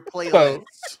on your playlist.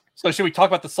 So should we talk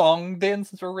about the song then,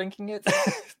 since we're ranking it?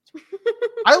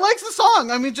 I liked the song.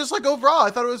 I mean, just like overall,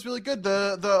 I thought it was really good.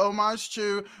 The homage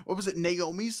to what was it,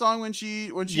 Naomi's song when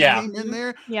she came in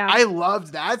there. Yeah, I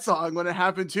loved that song when it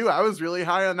happened too. I was really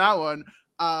high on that one.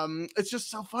 It's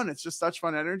just so fun. It's just such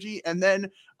fun energy. And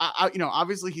then,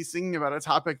 obviously he's singing about a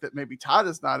topic that maybe Todd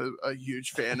is not a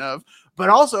huge fan of, but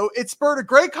also it spurred a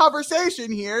great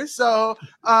conversation here. So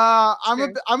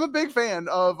I'm a big fan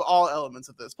of all elements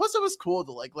of this. Plus, it was cool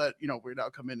to like let Weird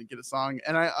Al come in and get a song.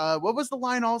 And what was the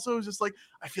line? Also, it was just like,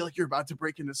 I feel like you're about to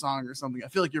break into song or something. I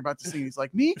feel like you're about to sing. He's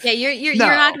like, me? Yeah, you're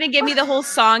not gonna give me the whole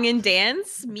song and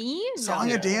dance. Me?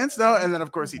 Song and dance? No. And then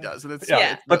of course he does. And it's it's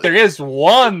really, but there is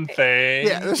one thing.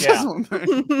 Yeah, there's just one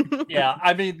thing. Yeah,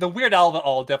 I mean, the Weird Al of it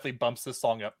all definitely bumps this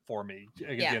song up for me.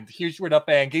 Again, the huge Weird Al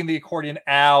fan, getting the accordion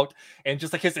out, and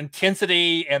just like his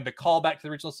intensity and the callback to the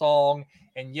original song.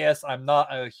 And yes, I'm not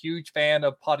a huge fan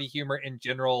of potty humor in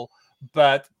general,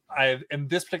 but in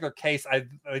this particular case, I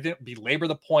didn't belabor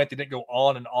the point. They didn't go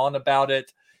on and on about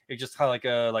it. It just kind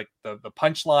of like the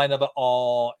punchline of it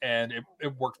all, and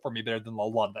it worked for me better than a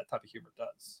lot of that type of humor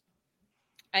does.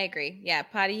 I agree. Yeah,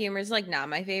 potty humor is like not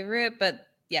my favorite, but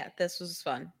yeah, this was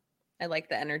fun. I like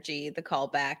the energy. The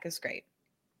callback is great.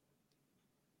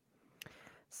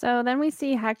 So then we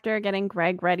see Hector getting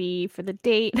Greg ready for the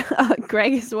date.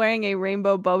 Greg is wearing a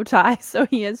rainbow bow tie, so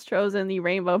he has chosen the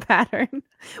rainbow pattern,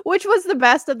 which was the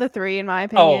best of the three, in my Oh,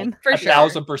 opinion. For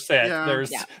 1,000%.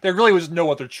 Yeah. There really was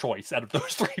no other choice out of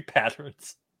those three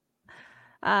patterns.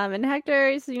 And Hector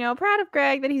is, proud of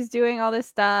Greg that he's doing all this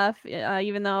stuff,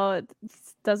 even though he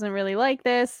doesn't really like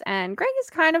this. And Greg is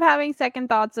kind of having second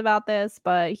thoughts about this,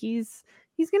 but he's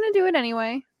gonna do it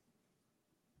anyway.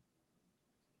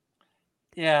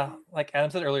 Yeah, like Adam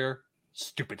said earlier,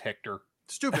 stupid Hector.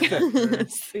 Stupid Hector.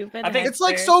 Stupid. I think It's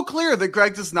like so clear that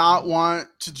Greg does not want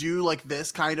to do like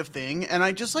this kind of thing, and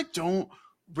I just like don't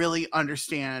really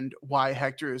understand why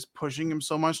Hector is pushing him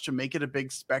so much to make it a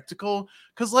big spectacle.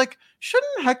 Because like,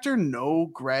 shouldn't Hector know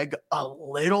Greg a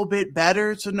little bit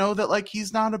better to know that like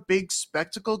he's not a big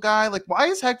spectacle guy? Like, why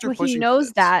is Hector Well, pushing he for knows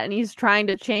this? that, and he's trying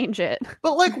to change it.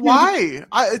 But like, why?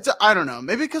 I don't know.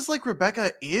 Maybe because like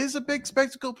Rebecca is a big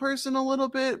spectacle person a little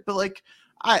bit, but like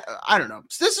I don't know.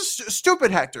 This is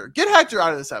stupid Hector. Get Hector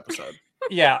out of this episode.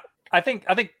 Yeah, I think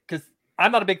because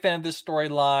I'm not a big fan of this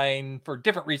storyline for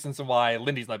different reasons than why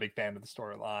Lindy's not a big fan of the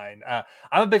storyline.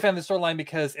 I'm a big fan of the storyline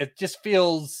because it just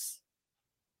feels,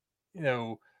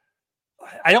 I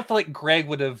don't feel like Greg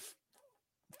would have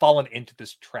fallen into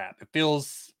this trap. It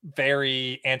feels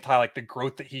very anti like the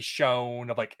growth that he's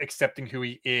shown of like accepting who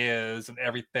he is and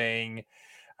everything.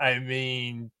 I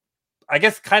mean, I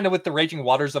guess kind of with the raging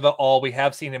waters of it all, we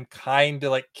have seen him kind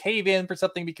of like cave in for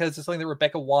something because it's something that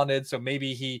Rebecca wanted. So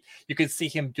maybe you could see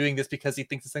him doing this because he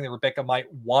thinks it's something that Rebecca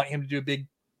might want him to do a big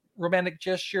romantic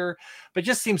gesture, but it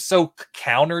just seems so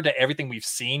counter to everything we've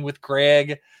seen with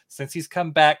Greg since he's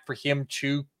come back for him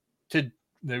to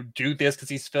do this because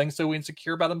he's feeling so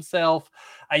insecure about himself.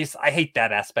 I hate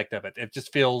that aspect of it. It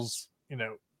just feels,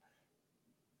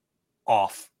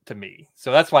 off to me.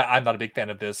 So that's why I'm not a big fan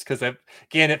of this, because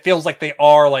again, it feels like they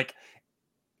are like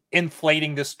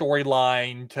inflating the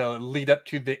storyline to lead up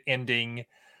to the ending.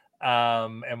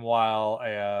 And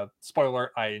while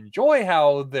spoiler, I enjoy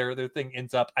how their thing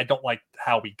ends up, I don't like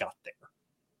how we got there.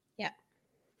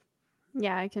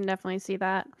 Yeah, I can definitely see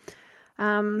that.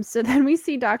 So then we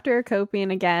see Dr.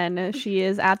 Akopian again. She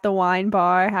is at the wine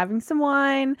bar having some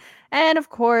wine, and of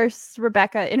course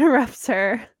Rebecca interrupts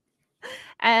her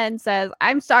and says,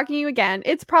 "I'm stalking you again.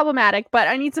 It's problematic, but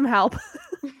I need some help."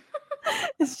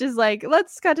 It's just like,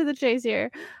 let's cut to the chase here.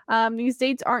 These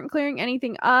dates aren't clearing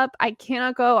anything up. I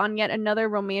cannot go on yet another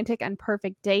romantic and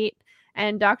perfect date.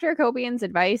 And Dr. Akopian's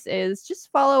advice is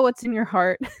just follow what's in your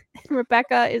heart. And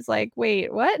Rebecca is like,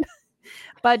 wait, what?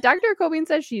 But Dr. Akopian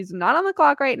says she's not on the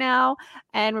clock right now.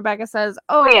 And Rebecca says,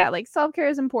 oh yeah, like self-care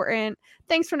is important.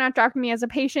 Thanks for not dropping me as a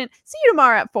patient. See you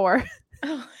tomorrow at 4.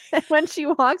 Oh. And when she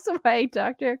walks away,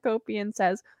 Dr. Akopian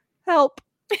says, help.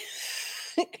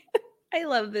 I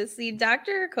love this. See,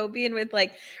 Dr. Akopian with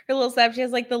like her little staff. She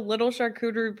has like the little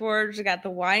charcuterie board. She got the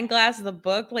wine glass, the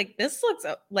book. Like this looks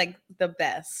like the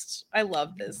best. I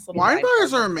love this. Wine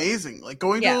bars are amazing. Like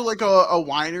going to like a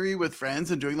winery with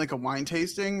friends and doing like a wine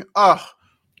tasting. Oh,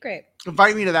 great.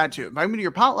 Invite me to that too. Invite me to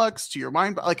your potlucks, to your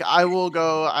wine. Like I will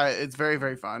go. It's very,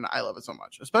 very fun. I love it so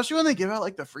much, especially when they give out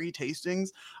like the free tastings.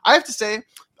 I have to say,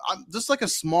 just like a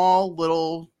small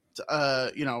little,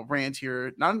 rant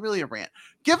here. Not really a rant.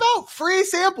 Give out free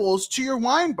samples to your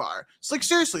wine bar. It's like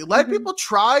seriously, let people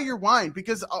try your wine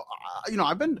because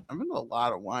I've been to a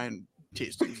lot of wine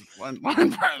tastings, wine bars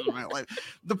in my life.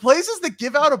 The places that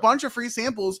give out a bunch of free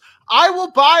samples, I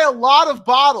will buy a lot of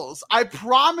bottles. I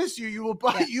promise you, you will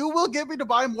buy. Yeah. You will get me to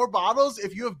buy more bottles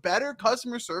if you have better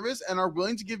customer service and are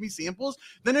willing to give me samples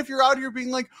than if you're out here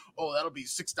being like, oh, that'll be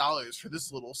 $6 for this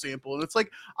little sample. And it's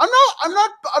like, I'm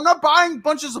not buying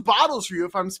bunches of bottles for you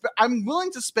if I'm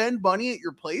willing to spend money at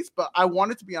your place, but I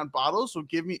want it to be on bottles. So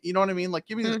give me, you know what I mean? Like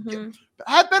give me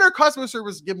have better customer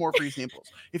service, give more free samples.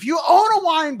 If you own a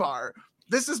wine bar,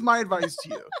 this is my advice to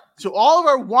you. So all of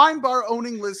our wine bar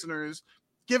owning listeners,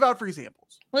 give out free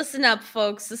samples. Listen up,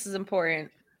 folks. This is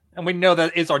important. And we know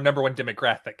that is our number one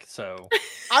demographic. So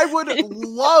I would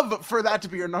love for that to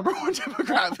be our number one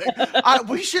demographic.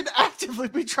 We should actively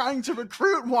be trying to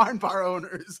recruit wine bar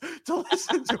owners to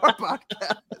listen to our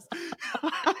podcast.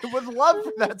 I would love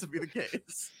for that to be the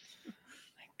case.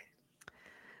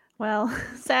 Well,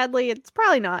 sadly, it's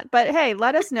probably not. But hey,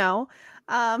 let us know.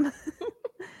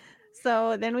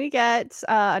 So then we get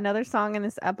another song in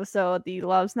this episode, the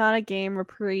Love's Not a Game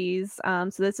reprise. So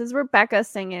this is Rebecca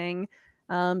singing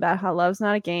about how love's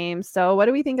not a game. So what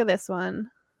do we think of this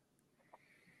one?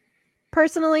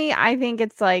 Personally, I think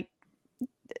it's like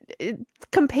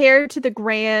compared to the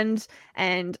grand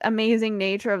and amazing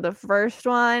nature of the first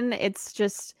one, it's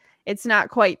not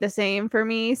quite the same for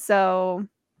me. So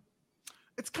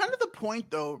it's kind of the point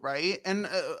though, right? And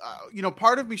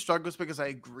part of me struggles because I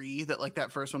agree that like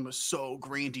that first one was so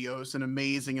grandiose and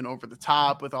amazing and over the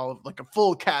top with all of like a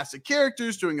full cast of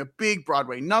characters doing a big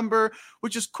Broadway number,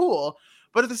 which is cool.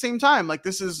 But at the same time, like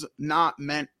this is not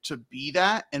meant to be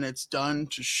that, and it's done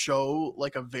to show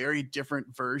like a very different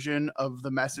version of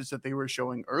the message that they were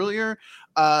showing earlier.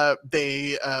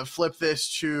 They flip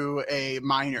this to a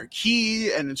minor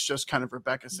key, and it's just kind of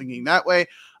Rebecca singing that way.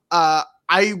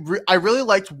 I really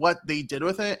liked what they did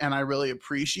with it, and I really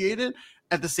appreciate it.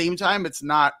 At the same time, it's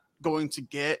not going to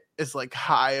get as like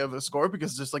high of a score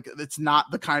because just like it's not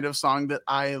the kind of song that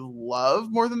I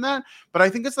love more than that. But I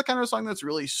think it's the kind of song that's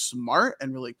really smart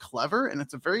and really clever, and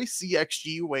it's a very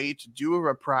CXG way to do a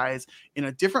reprise in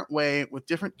a different way with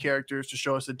different characters to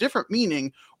show us a different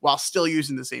meaning while still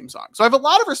using the same song. So I have a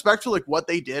lot of respect for like what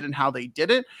they did and how they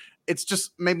did it. It's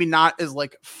just maybe not as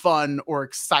like fun or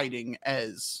exciting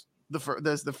as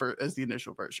the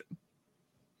initial version.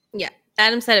 Yeah,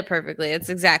 Adam said it perfectly. It's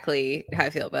exactly how I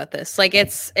feel about this. Like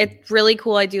it's really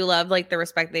cool. I do love like the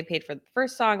respect they paid for the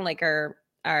first song, like our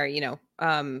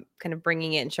kind of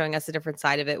bringing it and showing us a different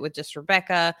side of it with just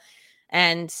Rebecca.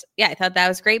 And yeah, I thought that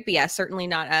was great. But yeah, certainly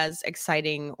not as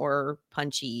exciting or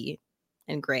punchy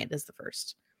and grand as the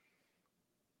first.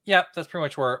 Yeah, that's pretty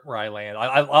much where I land.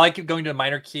 I like it going to a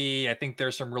minor key. I think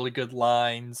there's some really good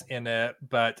lines in it,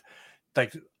 but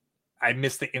like I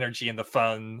miss the energy and the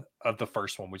fun of the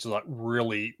first one, which is like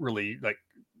really, really like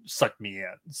sucked me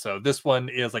in. So this one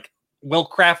is like well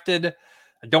crafted.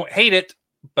 I don't hate it,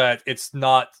 but it's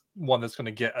not one that's going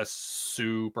to get a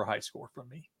super high score from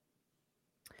me.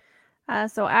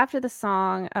 So after the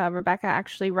song, Rebecca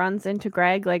actually runs into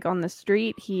Greg like on the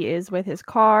street. He is with his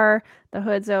car. The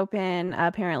hood's open.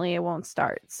 Apparently it won't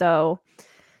start. So,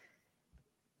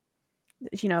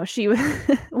 she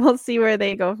we'll see where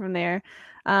they go from there.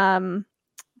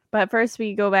 But first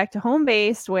we go back to home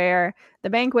base where the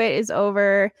banquet is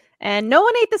over and no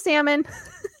one ate the salmon.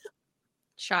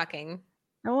 Shocking.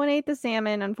 No one ate the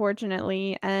salmon,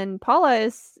 unfortunately. And Paula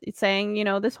is saying,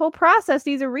 this whole process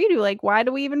needs a redo. Like, why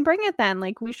do we even bring it then?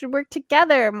 Like, we should work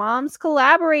together. Mom's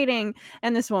collaborating.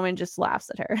 And this woman just laughs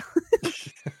at her.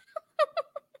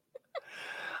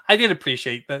 I did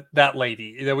appreciate that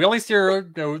lady. We only see her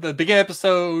the beginning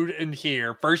episode in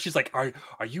here. First, she's like, "Are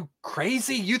you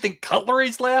crazy? You think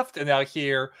cutlery's left?" And now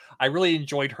here, I really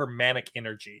enjoyed her manic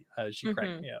energy. She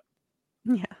cracked me up.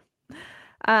 Yeah.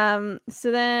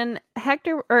 So then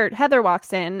Heather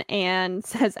walks in and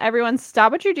says, "Everyone,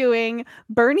 stop what you're doing."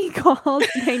 Bernie called.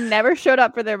 They never showed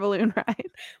up for their balloon ride.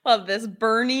 Well, this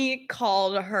Bernie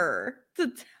called her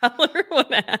to tell her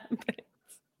what happened.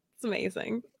 It's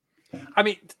amazing. I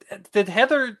mean, did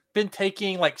Heather been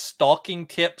taking like stalking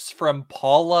tips from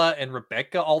Paula and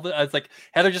Rebecca? It's like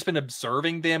Heather just been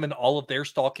observing them and all of their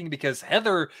stalking because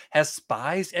Heather has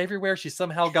spies everywhere. She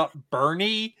somehow got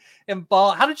Bernie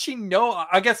involved. How did she know?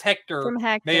 I guess Hector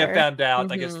may have found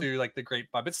out. I guess through like the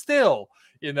grapevine, but still,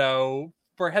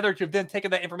 for Heather to have then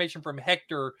taken that information from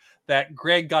Hector that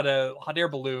Greg got a hot air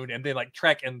balloon and then like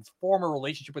track and form a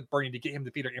relationship with Bernie to get him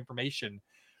to feed her information.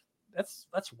 That's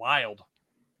wild.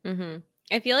 Mm-hmm.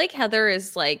 I feel like Heather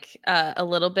is like a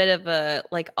little bit of a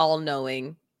like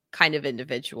all-knowing kind of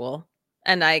individual,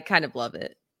 and I kind of love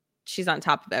it. She's on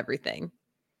top of everything.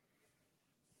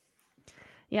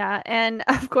 Yeah, and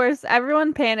of course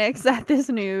everyone panics at this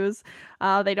news.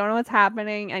 They don't know what's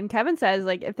happening, and Kevin says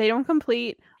like if they don't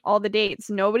complete all the dates,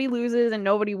 nobody loses and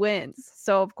nobody wins.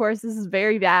 So of course this is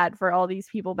very bad for all these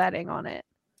people betting on it.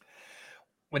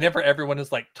 Whenever everyone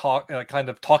is like kind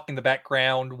of talking in the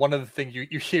background, one of the things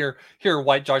you hear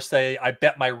White Josh say, "I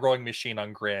bet my rowing machine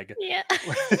on Greg." Yeah.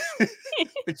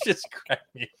 It just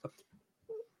cracked me up.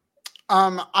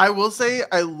 I will say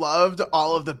I loved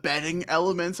all of the betting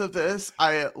elements of this.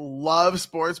 I love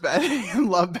sports betting and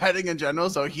love betting in general,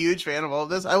 so huge fan of all of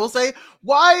this. I will say,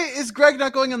 why is Greg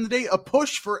not going on the date a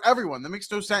push for everyone? That makes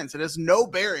no sense. It has no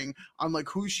bearing on like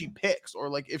who she picks or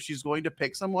like if she's going to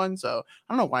pick someone. So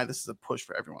I don't know why this is a push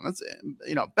for everyone. That's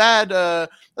bad.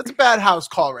 That's a bad house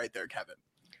call right there, Kevin.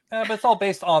 But it's all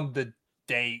based on the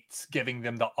dates, giving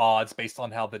them the odds based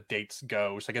on how the dates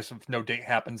go. So I guess if no date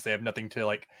happens, they have nothing to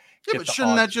like. Yeah, but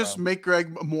shouldn't that just make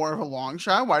Greg more of a long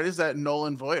shot? Why does that null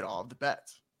and void all of the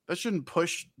bets? That shouldn't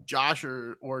push Josh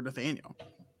or Nathaniel.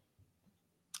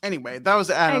 Anyway, that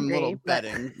was Adam's little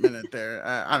betting minute there.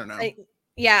 I don't know.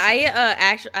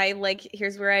 I like,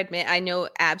 here's where I admit I know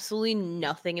absolutely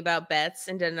nothing about bets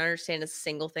and didn't understand a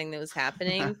single thing that was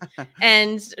happening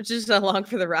and just along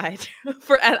for the ride.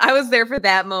 I was there for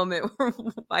that moment where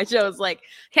my show was like,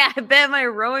 yeah, I bet my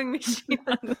rowing machine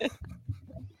on this.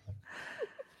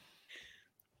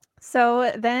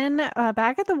 So then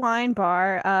back at the wine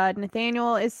bar,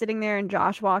 Nathaniel is sitting there and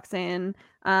Josh walks in.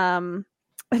 And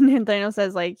Nathaniel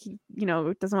says, like, you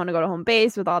know, doesn't want to go to home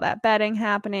base with all that betting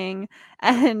happening.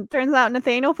 And turns out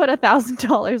Nathaniel put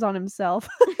 $1,000 on himself.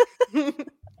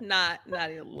 Not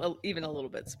even a little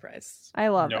bit surprised. I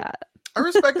love Nope. that. I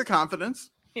respect the confidence.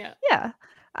 Yeah. Yeah.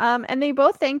 And they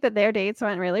both think that their dates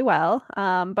went really well.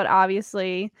 But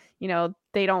obviously, you know,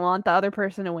 they don't want the other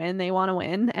person to win. They want to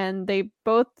win. And they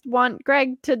both want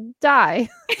Greg to die.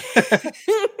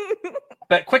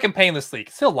 But quick and painlessly,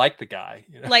 still like the guy.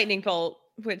 You know? Lightning bolt,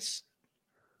 which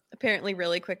apparently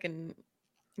really quick and,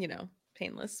 you know,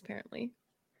 painless, apparently.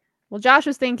 Well, Josh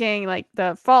was thinking like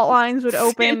the fault lines would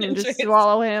open and just Andreas.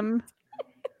 swallow him.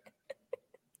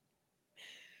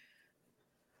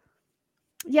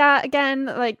 Yeah, again,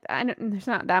 like there's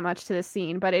not that much to the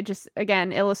scene, but it just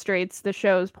again illustrates the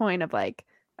show's point of like,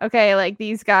 okay, like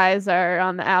these guys are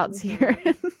on the outs here.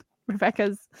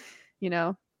 Rebecca's, you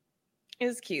know, It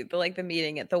was cute. The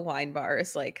meeting at the wine bar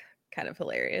is like kind of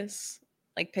hilarious.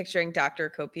 Like picturing Dr.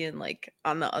 Copian like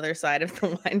on the other side of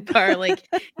the wine bar, like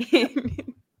you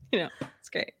know, it's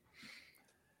great.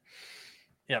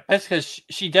 Yeah, that's because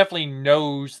she definitely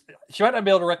knows. She might not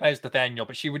be able to recognize Nathaniel,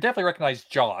 but she would definitely recognize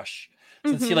Josh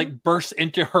since he like bursts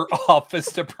into her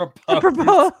office to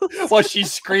propose, while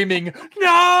she's screaming,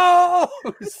 "No!"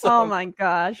 So oh my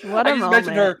gosh, what I a just moment!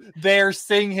 imagine her there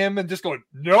seeing him and just going,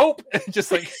 "Nope," and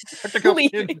just like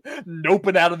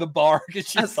noping out of the bar because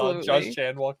she saw Josh Absolutely.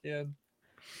 Chan walk in.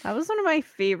 That was one of my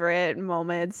favorite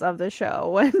moments of the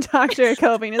show when Dr.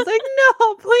 Copian is like,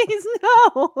 "No, please,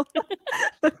 no."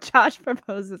 But Josh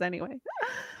proposes anyway.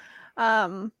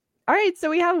 All right, so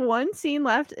we have one scene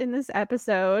left in this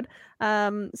episode.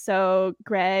 So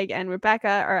Greg and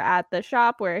Rebecca are at the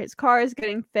shop where his car is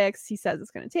getting fixed. He says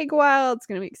it's going to take a while, it's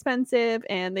going to be expensive,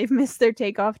 and they've missed their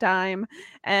takeoff time.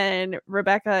 And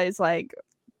Rebecca is like,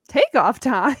 takeoff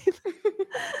time?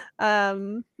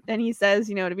 And he says,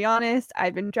 you know, to be honest,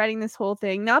 I've been dreading this whole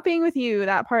thing. Not being with you,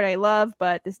 that part I love,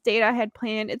 but this date I had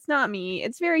planned, it's not me.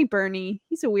 It's very Bernie.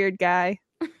 He's a weird guy.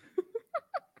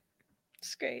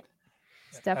 It's great.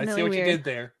 It's I definitely see what weird. you did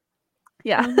there.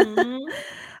 Yeah.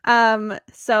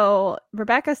 So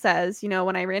Rebecca says, you know,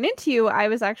 when I ran into you, I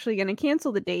was actually going to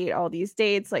cancel the date, all these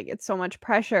dates, like it's so much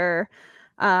pressure.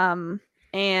 And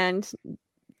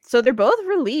so they're both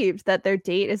relieved that their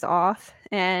date is off.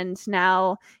 And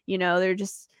now, you know, they're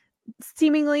just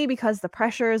seemingly because the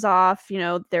pressure is off, you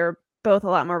know, they're both a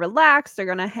lot more relaxed. They're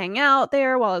going to hang out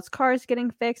there while his car's getting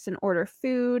fixed and order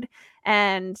food.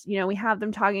 And, you know, we have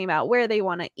them talking about where they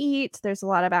want to eat. There's a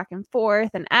lot of back and forth.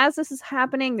 And as this is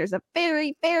happening, there's a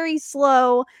very, very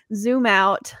slow zoom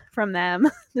out from them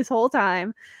this whole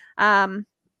time. And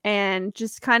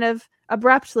just kind of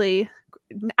abruptly,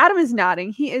 Adam is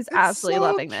nodding. He is absolutely so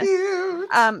loving this. cute.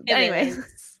 Anyway,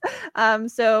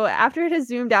 so after it has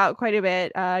zoomed out quite a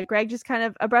bit, Greg just kind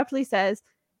of abruptly says,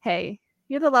 "Hey,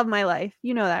 you're the love of my life.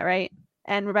 You know that, right?"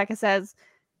 And Rebecca says,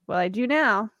 "Well, I do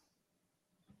now."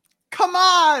 Come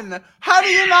on! How do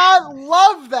you not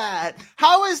love that?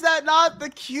 How is that not the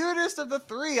cutest of the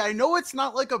three? I know it's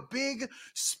not like a big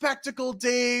spectacle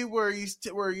day where he's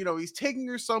taking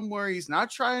her somewhere. He's not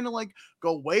trying to like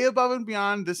go way above and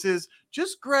beyond. This is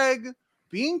just Greg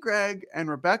being Greg and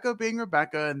Rebecca being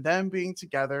Rebecca and them being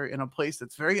together in a place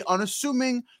that's very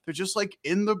unassuming. They're just like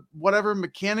in the whatever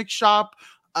mechanic shop.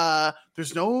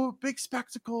 There's no big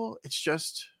spectacle. It's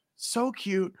just so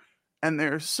cute. And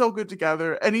they're so good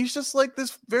together. And he's just like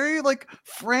this very like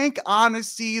frank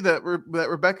honesty that that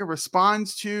Rebecca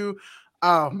responds to.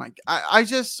 Oh my,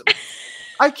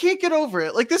 I can't get over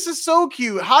it. Like, this is so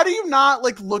cute. How do you not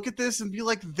like look at this and be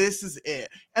like, this is it?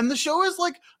 And the show is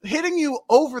like hitting you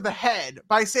over the head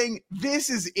by saying,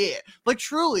 this is it. Like,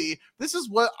 truly, this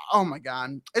is what, oh my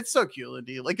God. It's so cute,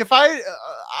 Lindy. Like, if I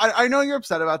know you're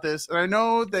upset about this and I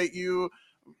know that you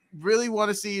really want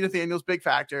to see Nathaniel's big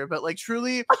factor, but like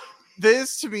truly,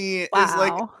 this to me is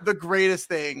like the greatest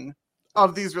thing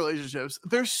of these relationships.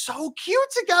 They're so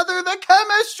cute together. The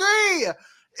chemistry,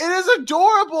 it is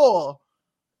adorable.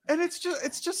 And it's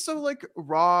just so like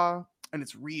raw and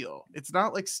it's real. It's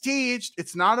not like staged.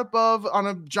 It's not above on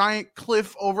a giant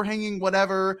cliff overhanging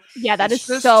whatever. Yeah, that it's is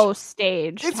just, so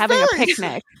staged. It's Having a very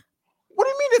picnic. What do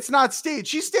you mean it's not staged?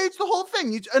 She staged the whole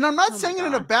thing. And I'm not saying it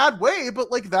in a bad way,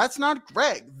 but like that's not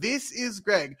Greg. This is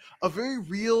Greg. A very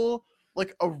real,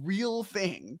 like a real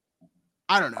thing.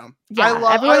 I don't know. Yeah,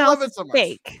 I love it so much.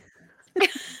 Fake.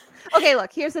 Okay,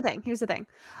 look, here's the thing.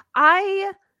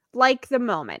 I like the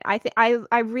moment.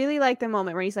 I really like the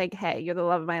moment where he's like, "Hey, you're the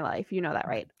love of my life. You know that,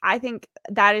 right?" I think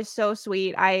that is so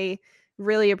sweet. I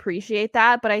really appreciate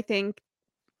that, but I think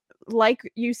like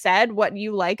you said, what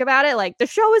you like about it, like the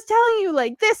show is telling you,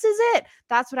 like, this is it.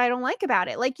 That's what I don't like about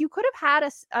it. Like, you could have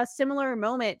had a similar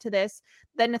moment to this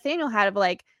that Nathaniel had of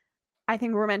like, I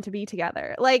think we're meant to be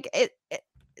together. Like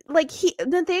like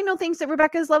Nathaniel thinks that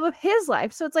Rebecca's love of his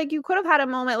life. So it's like you could have had a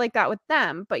moment like that with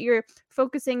them, but you're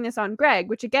focusing this on Greg,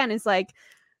 which again is like,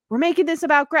 we're making this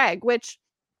about Greg, which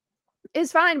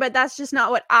is fine, but that's just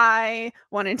not what I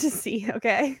wanted to see.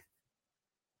 Okay.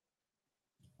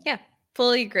 Yeah,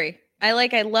 fully agree.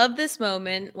 I love this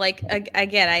moment. Like,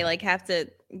 again, I like have to,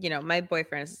 you know, my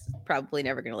boyfriend is probably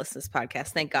never going to listen to this podcast.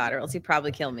 Thank God, or else he'd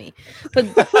probably kill me.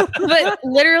 But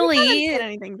literally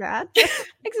anything bad.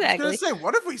 Exactly. I was gonna say,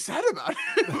 what have we said about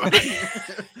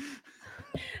it?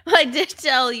 I did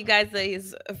tell you guys that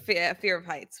he's a fear of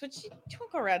heights, which you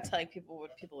don't go around telling people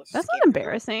what people are. That's not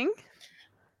embarrassing.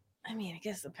 I mean, I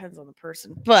guess it depends on the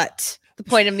person. But the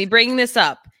point of me bringing this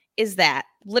up is that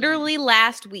literally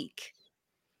last week,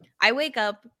 I wake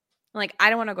up, I'm like, I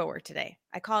don't want to go work today.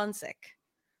 I call in sick.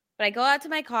 But I go out to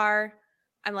my car.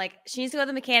 I'm like, she needs to go to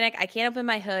the mechanic. I can't open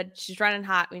my hood. She's running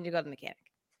hot. We need to go to the mechanic.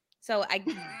 So I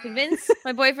convince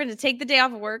my boyfriend to take the day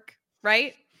off of work,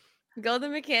 right? Go to the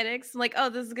mechanics. I'm like, oh,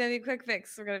 this is going to be a quick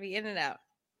fix. We're going to be in and out.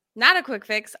 Not a quick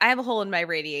fix. I have a hole in my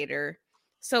radiator.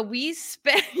 So we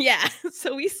spend,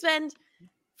 So we spend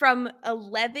from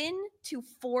 11 to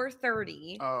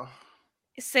 4:30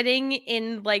 sitting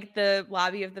in like the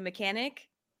lobby of the mechanic.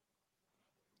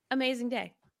 Amazing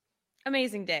day.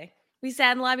 We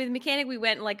sat in the lobby of the mechanic. We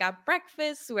went and like got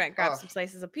breakfast. We went and grabbed some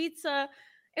slices of pizza.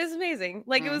 It was amazing.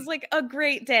 Like, it was like a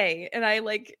great day. And I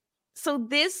like, so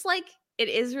this, like, it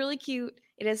is really cute.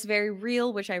 It is very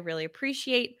real, which I really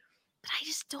appreciate. But I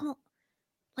just don't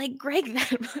like Greg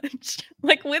that much.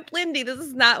 Like, with Lindy, this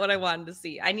is not what I wanted to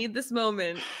see. I need this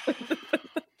moment with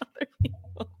other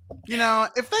people. You know,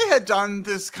 if they had done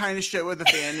this kind of shit with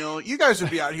Nathaniel, you guys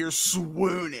would be out here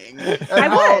swooning. I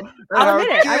would. I'll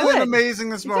admit it. I would. Amazing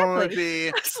this moment would be.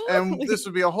 Absolutely. And this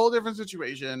would be a whole different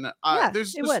situation.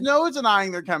 There's would. no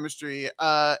denying their chemistry.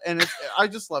 And I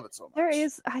just love it so much. There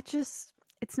is,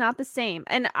 it's not the same.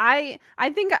 And I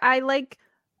think I like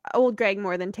old Greg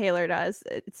more than Taylor does,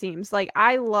 it seems. Like,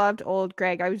 I loved old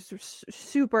Greg. I was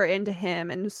super into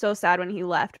him and so sad when he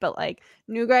left. But like,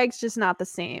 new Greg's just not the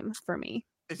same for me.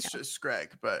 It's just Greg,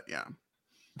 but yeah.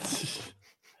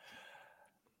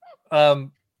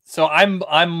 So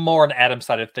I'm more on Adam's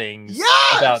side of things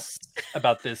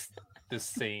about this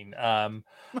scene. I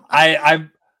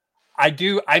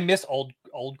miss old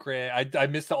Greg. I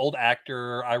miss the old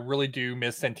actor. I really do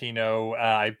miss Santino.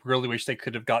 I really wish they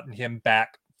could have gotten him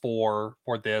back for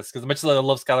this, because as much as I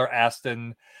love Skylar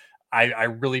Astin, I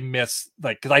really miss,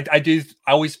 like, because I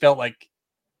always felt like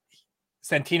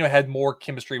Santino had more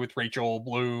chemistry with Rachel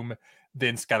Bloom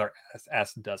than Skylar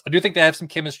Astin does. I do think they have some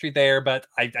chemistry there, but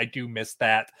I do miss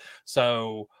that.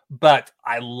 So, but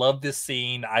I love this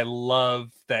scene. I love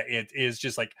that it is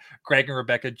just like Greg and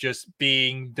Rebecca just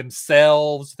being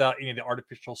themselves without any of the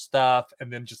artificial stuff,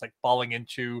 and them just like falling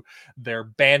into their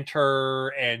banter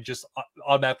and just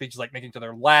automatically just like making each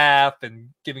other laugh and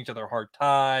giving each other a hard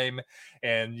time.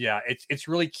 And yeah, it's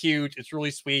really cute. It's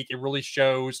really sweet. It really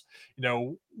shows, you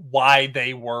know, why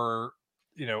they were,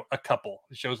 you know, a couple.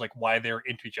 It shows like why they're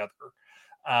into each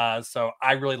other. So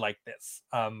I really like this.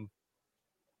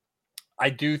 I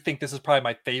do think this is probably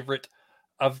my favorite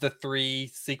of the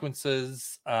three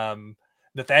sequences.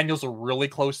 Nathaniel's a really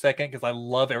close second because I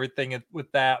love everything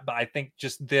with that, but I think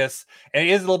just this, and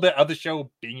it is a little bit of the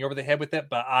show being over the head with it,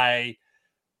 but I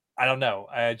don't know.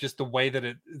 Just the way that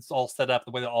it's all set up,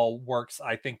 the way that it all works,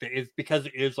 I think that it's because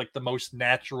it is like the most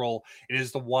natural. It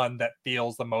is the one that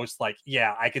feels the most like,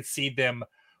 yeah, I could see them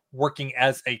working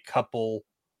as a couple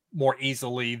more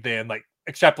easily than like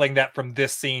extrapolating that from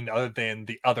this scene, other than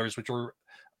the others, which were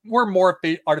more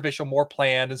artificial, more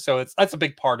planned. And so that's a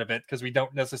big part of it, because we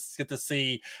don't necessarily get to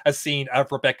see a scene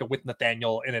of Rebecca with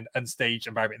Nathaniel in an unstaged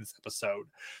environment in this episode.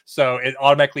 So it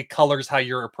automatically colors how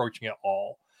you're approaching it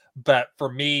all. But for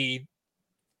me,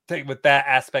 with that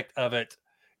aspect of it,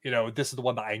 you know, this is the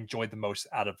one that I enjoyed the most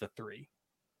out of the three.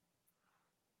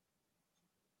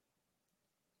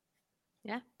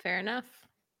 Yeah, fair enough.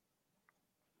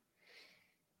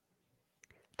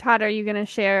 Todd, are you going to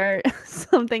share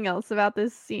something else about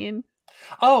this scene?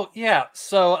 Oh, yeah.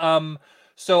 So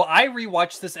I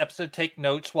rewatched this episode, take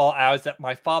notes, while I was at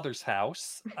my father's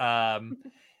house.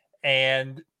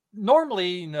 And normally,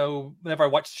 you know, whenever I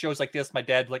watch shows like this, my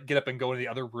dad like get up and go into the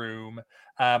other room.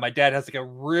 My dad has like a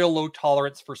real low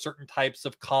tolerance for certain types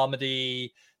of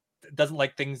comedy, doesn't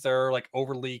like things that are like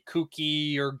overly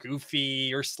kooky or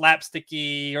goofy or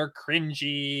slapsticky or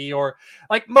cringy or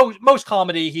like most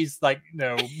comedy. He's like,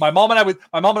 my mom and I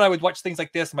would watch things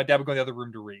like this, and my dad would go in the other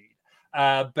room to read.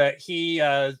 But he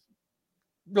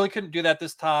really couldn't do that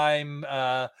this time.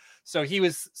 So he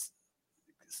was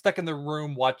stuck in the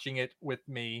room watching it with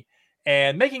me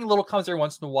and making little comments every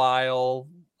once in a while,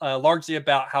 largely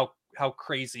about how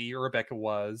crazy Rebecca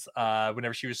was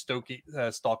whenever she was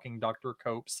stalking Dr.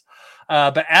 Copes.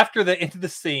 But after the end of the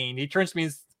scene, he turns to me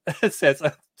and says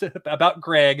about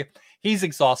Greg, he's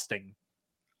exhausting.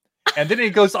 And then he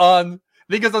goes on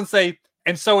to say,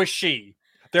 and so is she.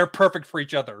 They're perfect for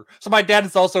each other. So my dad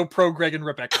is also pro Greg and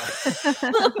Rebecca.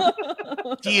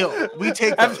 Deal. We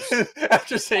take those.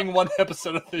 After seeing one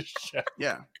episode of this show.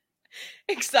 Yeah.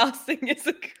 Exhausting is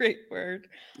a great word.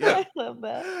 Yeah. I love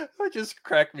that. It just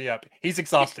cracked me up. He's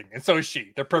exhausting, and so is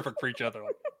she. They're perfect for each other.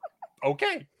 Like,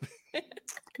 okay.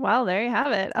 Well, there you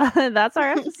have it. That's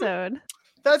our episode.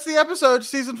 That's the episode,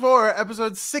 season 4,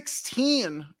 episode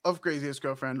 16 of Craziest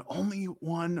Girlfriend. Only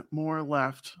one more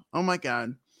left. Oh my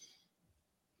God.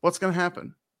 What's going to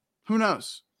happen? Who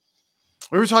knows?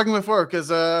 We were talking before because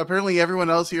apparently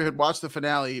everyone else here had watched the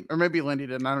finale, or maybe Lindy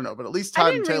didn't. I don't know, but at least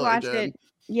Todd and Taylor did. It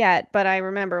yet, but I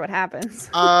remember what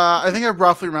happens. I think I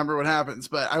roughly remember what happens,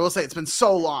 but I will say it's been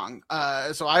so long,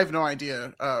 so I have no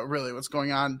idea really what's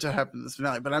going on to happen in this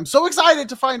finale. But I'm so excited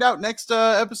to find out next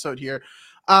episode here.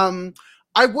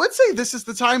 I would say this is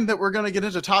the time that we're going to get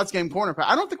into Todd's Game Corner, but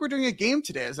I don't think we're doing a game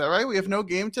today. Is that right? We have no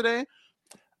game today?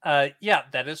 Yeah,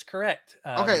 that is correct.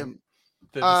 Okay.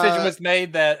 The decision was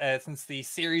made that since the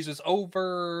series was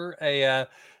over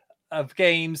of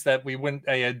games, that we wouldn't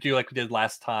do like we did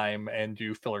last time and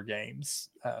do filler games.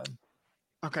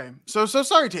 Okay, so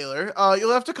sorry, Taylor.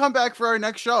 You'll have to come back for our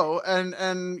next show and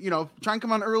try and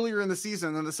come on earlier in the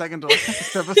season than the second to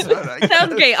last episode.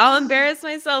 Sounds great. I'll embarrass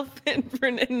myself in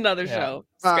another show.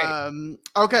 It's great.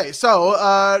 Okay,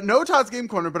 so no Todd's Game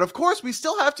Corner, but of course we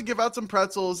still have to give out some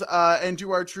pretzels and do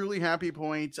our truly happy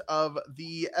point of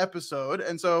the episode.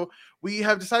 And so we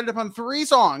have decided upon 3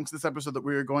 songs this episode that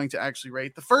we are going to actually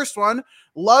rate. The first one,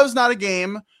 Love's Not a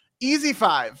Game. Easy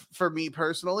 5 for me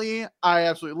personally. I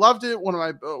absolutely loved it. One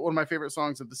of my favorite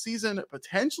songs of the season,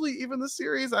 potentially even the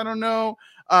series. I don't know,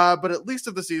 but at least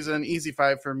of the season, easy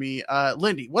 5 for me.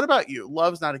 Lindy, what about you?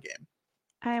 Love's Not a Game.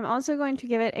 I am also going to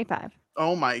give it a 5.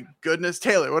 Oh my goodness,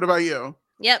 Taylor, what about you?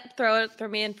 Yep, throw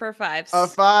me in for 5. A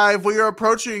 5. We are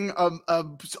approaching a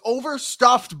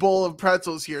overstuffed bowl of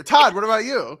pretzels here. Todd, what about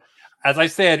you? As I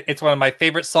said, it's one of my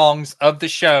favorite songs of the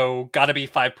show. Gotta be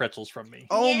 5 pretzels from me.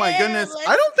 Oh my goodness.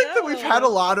 I don't think that we've had a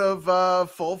lot of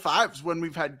full 5s when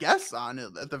we've had guests on it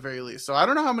at the very least. So I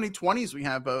don't know how many 20s we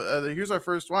have, but here's our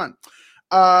first one.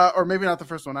 Or maybe not the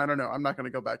first one. I don't know. I'm not going to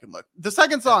go back and look. The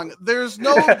second song, There's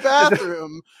No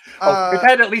Bathroom. We've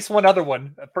had at least one other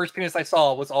one. The first penis I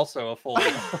saw was also a full.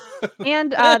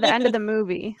 And the end of the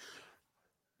movie.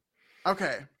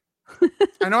 Okay.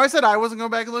 I know I said I wasn't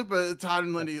going back and look, but Todd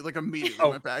and Lindy like immediately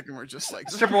went back and were just like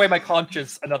strip away my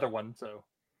conscience. Another one. So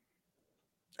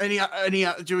any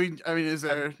do we? I mean, is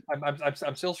there?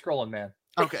 I'm still scrolling, man.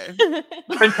 Okay.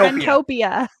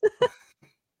 Printopia.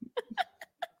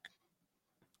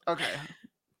 Okay.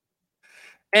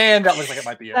 And that looks like it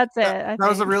might be it. That's it. That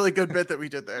was a really good bit that we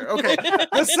did there. Okay. We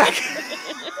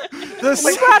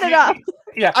brought it up.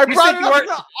 Yeah, I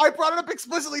brought it up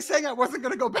explicitly saying I wasn't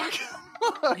going to go back.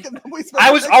 I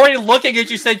was already looking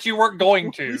at you, said you weren't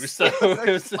going to. So it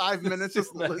was 5 minutes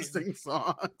just listing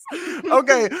songs.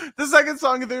 Okay, the second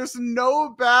song, There's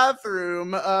No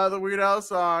Bathroom, the Weird Al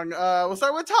song. We'll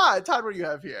start with Todd. Todd, what do you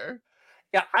have here?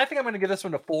 Yeah, I think I'm going to give this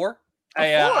one a 4.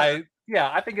 A 4?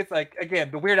 I think it's like,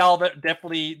 again, the Weird Al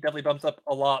definitely bumps up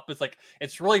a lot, but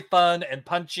it's really fun and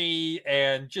punchy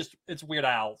and just it's Weird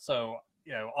Al. So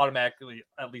automatically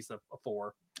at least a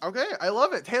 4. Okay, I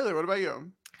love it. Taylor, what about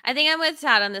you? I think I'm with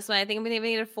Todd on this one. I think I'm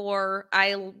giving it a 4.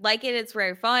 I like it. It's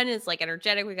very fun. It's like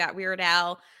energetic. We got Weird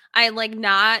Al. I like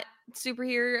not super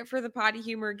here for the potty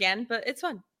humor again, but it's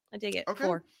fun. I dig it. Okay.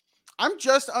 4. I'm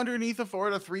just underneath a 4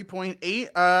 at a 3.8.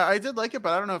 I did like it,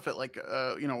 but I don't know if it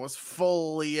was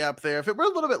fully up there. If it were a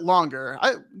little bit longer,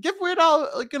 I give Weird Al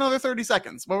like another 30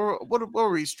 seconds. What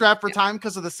were we strapped for time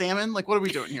because of the salmon? Like, what are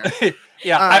we doing here?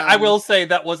 Yeah, I will say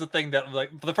that was a thing that like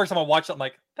for the first time I watched it, I'm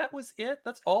like, that was it.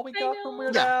 That's all we got from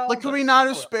Weird Al. Like, could we not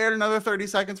have spared another 30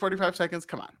 seconds, 45 seconds?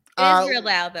 Come on. It is Weird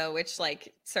Al though, which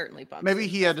like certainly bumps. Maybe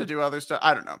he had to do other stuff.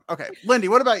 I don't know. Okay, Lindy,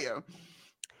 what about you?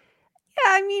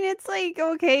 Yeah, I mean, it's like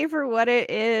okay for what it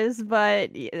is,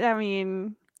 but I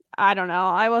mean, I don't know.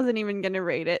 I wasn't even going to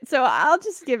rate it. So I'll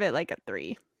just give it like a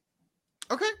 3.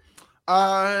 Okay.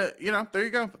 There you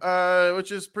go.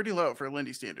 Which is pretty low for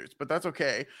Lindy standards, but that's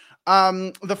okay.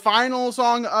 The final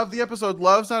song of the episode,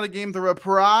 Love's Not a Game, the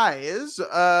reprise.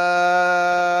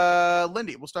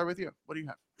 Lindy, we'll start with you. What do you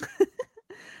have?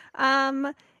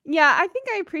 Yeah, I think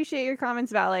I appreciate your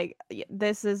comments about like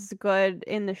this is good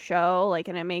in the show, like,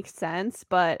 and it makes sense,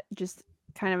 but just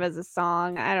kind of as a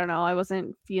song, I don't know, I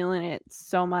wasn't feeling it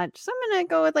so much. So I'm gonna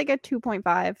go with like a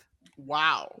 2.5.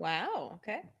 Wow.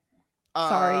 Okay.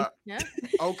 Sorry. Yeah.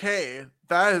 Okay,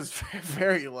 that is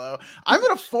very low. I'm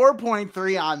at a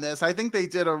 4.3 on this. I think they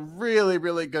did a really,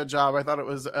 really good job. I thought it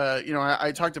was,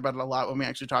 I talked about it a lot when we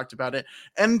actually talked about it.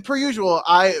 And per usual,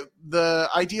 the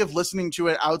idea of listening to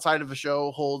it outside of the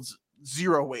show holds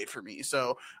zero weight for me.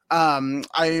 So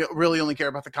I really only care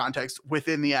about the context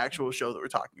within the actual show that we're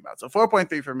talking about. So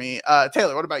 4.3 for me.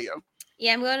 Taylor, what about you?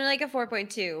 Yeah, I'm going to like a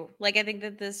 4.2. Like, I think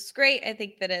that this is great. I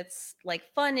think that it's like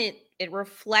fun. It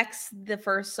reflects the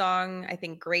first song. I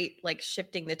think great, like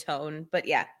shifting the tone. But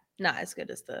yeah, not as good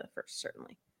as the first,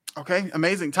 certainly. Okay,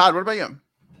 amazing. Todd, what about you?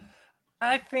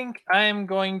 I think I'm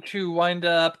going to wind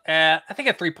up at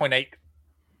 3.8.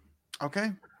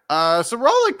 Okay. So we're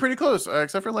all like pretty close,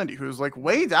 except for Lindy, who's like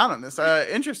way down on this.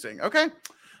 Interesting. Okay.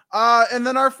 And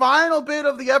then our final bit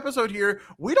of the episode here,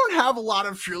 we don't have a lot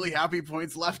of truly happy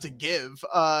points left to give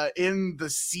in the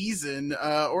season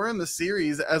or in the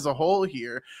series as a whole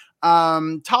here.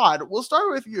 Todd, we'll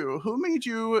start with you. Who made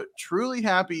you truly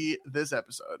happy this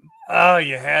episode? Oh,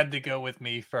 you had to go with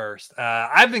me first.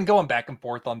 I've been going back and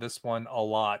forth on this one a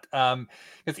lot.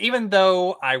 Because even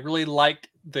though I really liked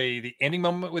the ending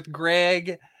moment with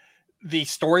Greg, the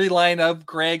storyline of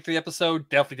Greg through the episode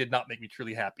definitely did not make me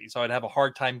truly happy. So I'd have a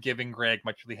hard time giving Greg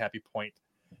my truly happy point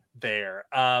there.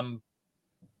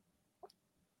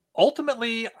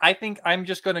 Ultimately, I think I'm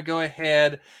just going to go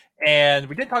ahead, and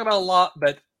we didn't talk about it a lot,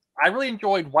 but I really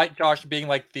enjoyed White Josh being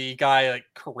like the guy like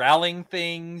corralling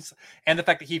things, and the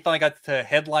fact that he finally got to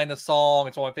headline a song.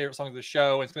 It's one of my favorite songs of the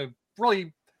show. It's going to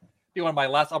really be one of my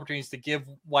last opportunities to give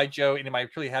White Joe into my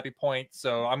truly happy point.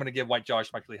 So I'm going to give White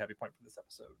Josh my truly happy point for this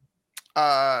episode.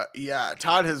 Yeah,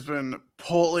 Todd has been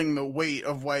pulling the weight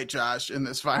of White Josh in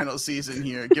this final season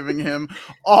here, giving him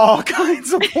all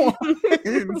kinds of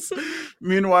points.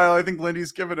 Meanwhile, I think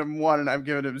Lindy's given him 1 and I've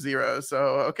given him 0. So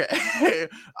okay.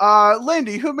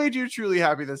 Lindy, who made you truly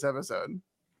happy this episode?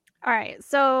 All right.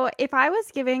 So if I was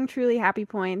giving truly happy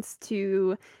points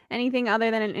to anything other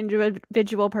than an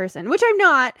individual person, which I'm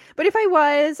not, but if I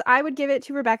was, I would give it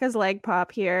to Rebecca's leg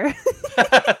pop here.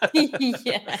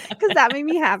 Yeah. Because that made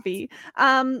me happy.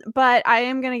 But I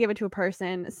am going to give it to a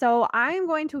person. So I'm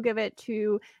going to give it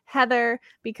to Heather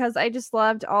because I just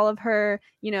loved all of her,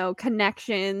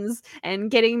 connections and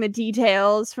getting the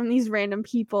details from these random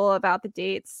people about the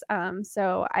dates.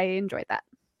 So I enjoyed that.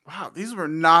 Wow, these were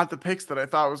not the picks that I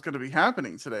thought was going to be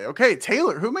happening today. Okay,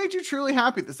 Taylor, who made you truly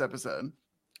happy this episode?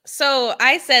 So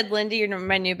I said, Lindy, you're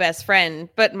my new best friend,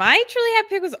 but my truly happy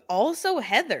pick was also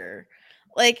Heather.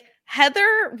 Like,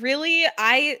 Heather, really,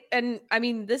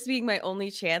 this being my only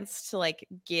chance to like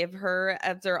give her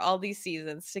after all these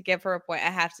seasons to give her a point, I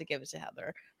have to give it to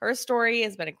Heather. Her story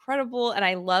has been incredible, and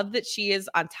I love that she is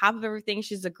on top of everything.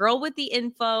 She's a girl with the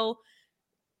info.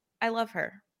 I love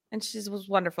her. And she was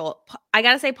wonderful. I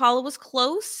gotta say, Paula was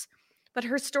close, but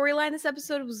her storyline this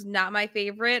episode was not my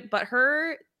favorite. But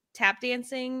her tap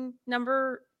dancing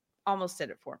number almost did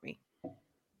it for me.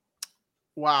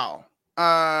 Wow.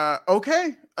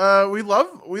 Okay. We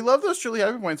love those truly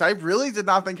happy points. I really did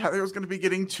not think Heather was going to be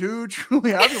getting 2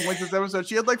 truly happy points this episode.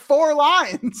 She had like 4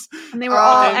 lines, and they were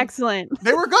all excellent.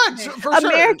 They were good for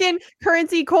American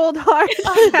currency, cold hard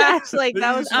match. Like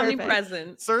that was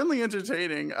omnipresent. Certainly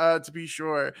entertaining, to be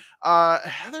sure.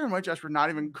 Heather and White Josh were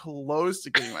not even close to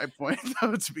getting my point,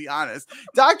 though. To be honest,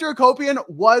 Dr. Akopian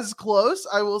was close.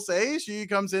 I will say she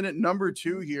comes in at number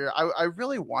 2 here. I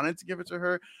really wanted to give it to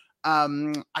her.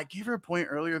 I gave her a point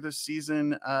earlier this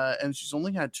season, and she's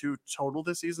only had 2 total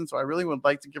this season, so I really would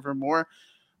like to give her more.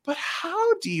 But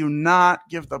how do you not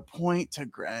give the point to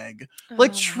Greg?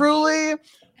 Like, truly,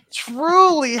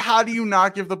 how do you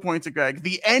not give the point to Greg?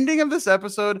 The ending of this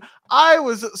episode, I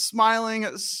was smiling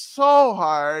so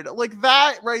hard. Like,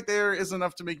 that right there is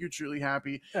enough to make you truly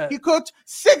happy. He cooked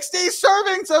 60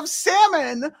 servings of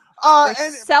salmon For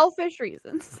and selfish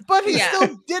reasons. but he Yeah.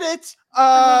 still did it.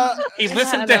 He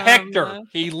listened to Hector.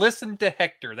 He listened to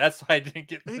Hector. That's why I didn't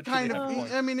get. He much kind the of,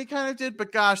 point. he kind of did,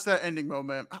 but gosh, that ending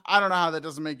moment, I don't know how that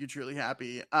doesn't make you truly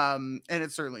happy. And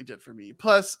it certainly did for me.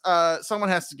 Plus, someone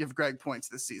has to give Greg points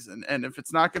this season, and if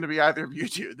it's not going to be either of you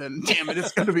two, then damn it,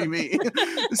 it's going to be me.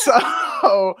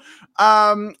 So,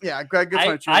 yeah, Greg gets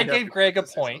my truly I happy gave Greg a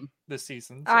this point season. this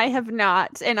season. I so. have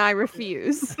not, and I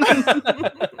refuse.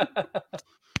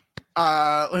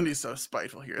 Lindy's so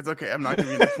spiteful here. It's okay. I'm not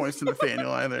giving the points to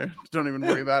Nathaniel either. Don't even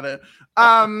worry about it.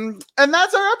 And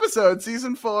that's our episode,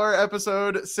 season 4,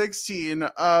 episode 16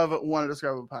 of One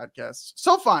Indescribable Podcast.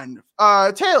 So fun.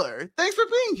 Taylor, thanks for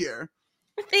being here.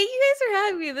 Thank you guys for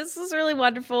having me. This was really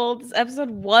wonderful. This episode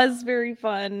was very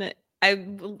fun. I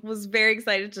was very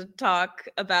excited to talk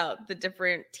about the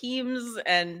different teams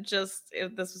and this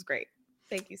was great.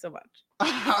 Thank you so much.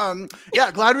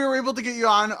 Yeah, glad we were able to get you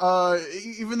on,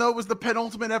 even though it was the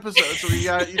penultimate episode. So we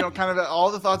got, kind of all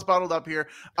the thoughts bottled up here.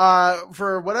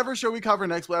 For whatever show we cover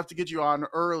next, we'll have to get you on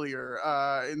earlier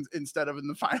instead of in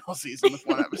the final season with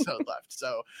one episode left.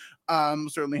 So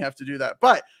certainly have to do that.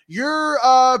 But you're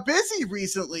busy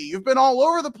recently. You've been all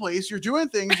over the place. You're doing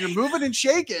things. You're moving and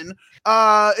shaking.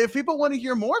 If people want to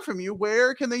hear more from you,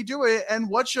 where can they do it?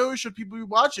 And what shows should people be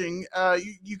watching?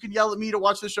 You can yell at me to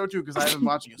watch this show too, because I haven't been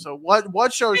watching it. So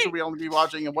what shows should we only be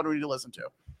watching, and what do we need to listen to?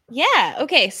 Yeah.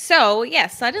 Okay. So yeah,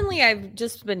 suddenly I've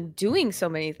just been doing so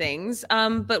many things.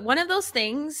 But one of those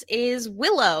things is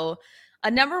Willow,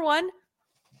 a number 1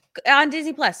 on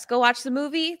Disney Plus. Go watch the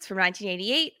movie. It's from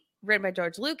 1988, written by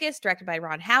George Lucas, directed by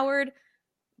Ron Howard,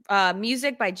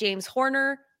 music by James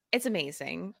Horner. It's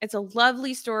amazing. It's a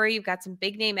lovely story. You've got some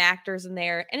big name actors in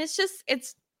there, and it's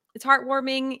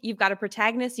heartwarming. You've got a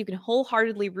protagonist you can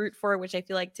wholeheartedly root for, which I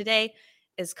feel like today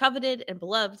is coveted and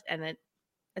beloved, and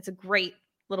it's a great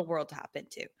little world to hop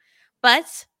into.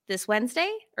 But this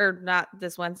Wednesday, or not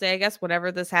this Wednesday, I guess,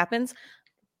 whenever this happens,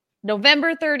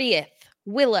 November 30th,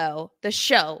 Willow, the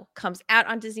show, comes out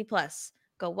on Disney Plus.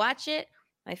 Go watch it.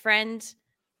 My friend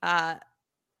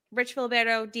Rich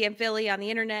Filiberto, DM Philly on the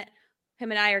internet,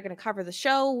 him and I are going to cover the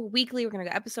show weekly. We're going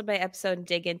to go episode by episode and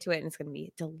dig into it, and it's going to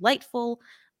be delightful.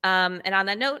 And on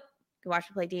that note, go watch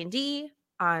me play D&D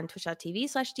on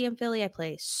twitch.tv/DMPhilly. I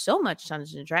play so much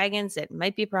Dungeons and Dragons, it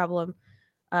might be a problem.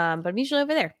 But I'm usually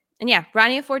over there. And yeah,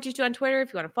 Rania422 on Twitter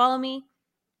if you want to follow me.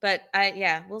 But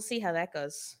we'll see how that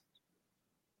goes.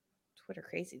 Twitter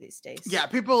crazy these days. Yeah,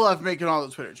 people love making all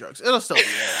the Twitter jokes. It'll still be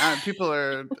there. People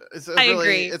are. I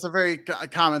agree. It's a very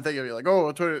common thing. You'll be like,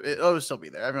 oh, Twitter. It'll still be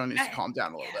there. Everyone needs to calm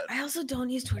down a little bit. I also don't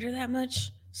use Twitter that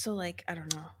much, so I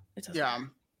don't know. It doesn't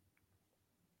matter.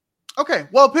 Okay,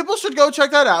 well, people should go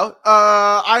check that out.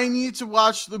 I need to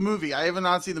watch the movie. I have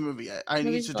not seen the movie yet. I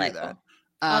need to do that.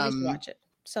 I'll just watch it.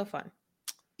 So fun.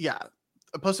 Yeah.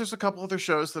 Plus, there's a couple other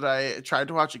shows that I tried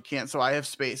to watch and can't, so I have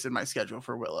space in my schedule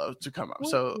for Willow to come up.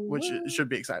 So, which should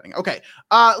be exciting. Okay,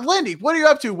 Lindy, what are you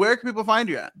up to? Where can people find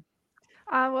you at?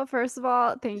 Well, first of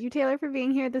all, thank you, Taylor, for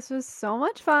being here. This was so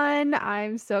much fun.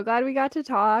 I'm so glad we got to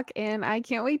talk, and I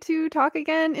can't wait to talk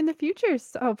again in the future,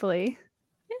 so hopefully.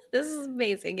 This is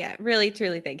amazing. Yeah, really,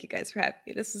 truly thank you guys for having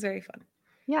me. This is very fun.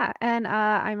 Yeah, and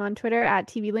I'm on Twitter at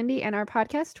TV Lindy, and our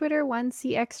podcast Twitter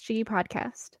 1CXG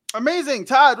Podcast. Amazing.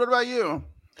 Todd, what about you?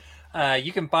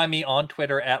 You can find me on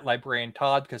Twitter at Librarian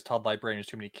Todd, because Todd Librarian is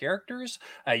too many characters.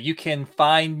 You can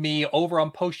find me over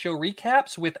on Post Show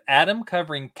Recaps with Adam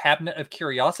covering Cabinet of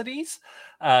Curiosities.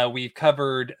 We've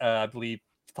covered, I believe,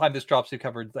 the time this drops, we've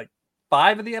covered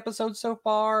 5 of the episodes so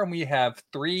far, and we have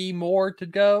 3 more to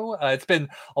go. It's been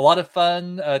a lot of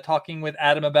fun talking with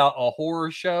Adam about a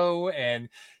horror show and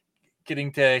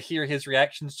getting to hear his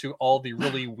reactions to all the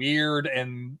really weird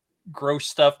and gross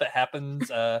stuff that happens.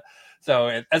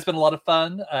 So it's been a lot of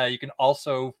fun. You can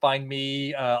also find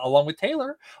me along with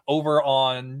Taylor over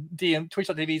on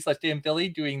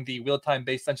twitch.tv/DMPhilly doing the Wheel of Time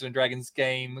based Dungeons and Dragons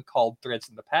game called Threads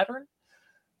in the Pattern.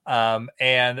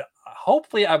 And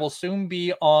hopefully I will soon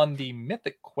be on the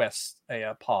Mythic Quest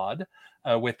pod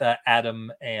with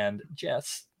Adam and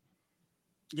Jess.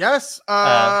 Yes,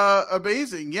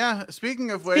 amazing. Yeah,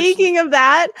 speaking of which, Speaking of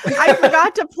that, I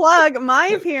forgot to plug my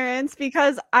appearance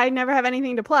because I never have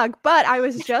anything to plug, but I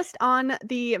was just on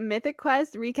the Mythic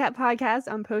Quest recap podcast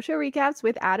on Post Show Recaps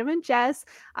with Adam and Jess.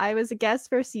 I was a guest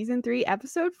for season 3,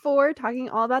 episode 4, talking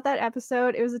all about that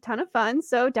episode. It was a ton of fun,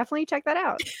 so definitely check that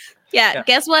out. Yeah,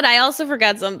 guess what? I also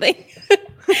forgot something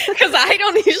because I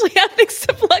don't usually have things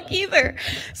to plug either.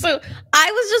 So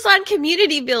I was just on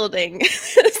community building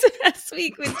this past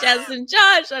week with Jess and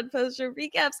Josh on Post Show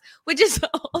Recaps, which is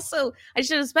also, I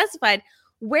should have specified,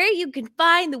 where you can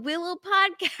find the Willow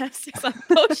podcast is on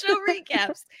post show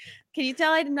recaps. Can you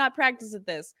tell I did not practice at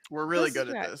this? We're really This is good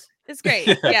at right. this. It's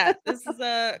great. Yeah, this is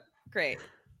great.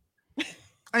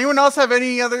 Anyone else have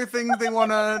any other things they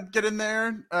want to get in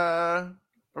there? Are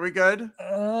we good?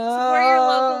 Support your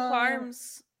local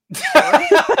farms.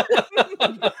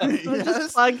 We'll Yes.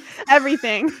 just plug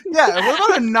everything. Yeah. What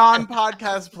about a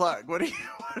non-podcast plug? What do you?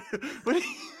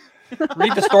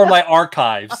 Read the Stormlight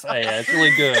archives. Yeah, it's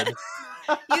really good.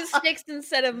 Use sticks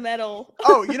instead of metal.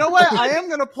 Oh, you know what? I am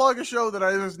going to plug a show that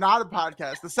is not a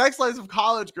podcast. The Sex Lives of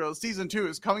College Girls season 2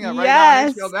 is coming out right now on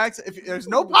Yes. HBO Max. If there's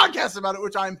no podcast about it,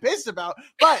 which I'm pissed about,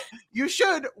 but you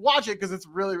should watch it because it's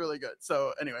really, really good.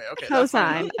 So anyway, okay.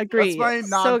 Cosign. Agreed. That's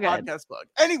my So good. non-podcast plug.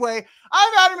 Anyway,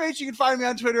 I'm Adam H. You can find me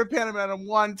on Twitter,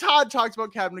 PanamAdam1. Todd talks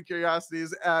about Cabinet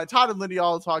Curiosities. Todd and Lindy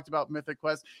all talked about Mythic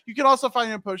Quest. You can also find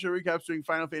me on post show recaps doing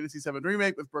Final Fantasy VII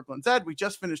Remake with Brooklyn Zed. We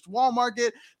just finished Wall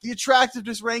Market. The attractiveness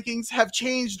rankings have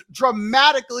changed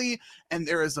dramatically, and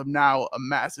there is now a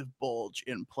massive bulge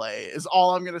in play, is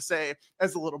all I'm going to say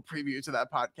as a little preview to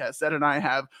that podcast. Zed and I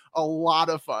have a lot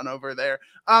of fun over there.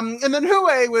 And then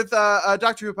Hooey with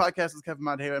Doctor Who podcast with Kevin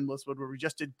Montejo and Melissa Wood, where we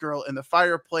just did Girl in the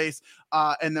Fireplace.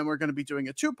 And then we're going to be doing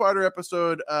a 2-parter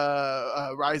episode,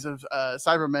 Rise of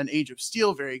Cybermen, Age of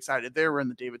Steel. Very excited there. We're in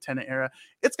the David Tennant era.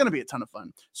 It's going to be a ton of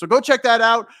fun. So go check that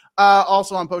out.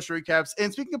 Also on Poster Recaps.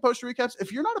 And speaking of Poster Recaps,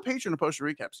 if you're not a patron of Poster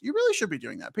Recaps, you really should be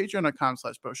doing that.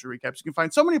 Patreon.com/Poster Recaps. You can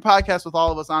find so many podcasts with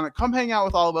all of us on it. Come hang out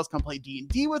with all of us. Come play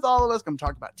D&D with all of us. Come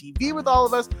talk about TV with all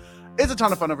of us. It's a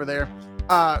ton of fun over there.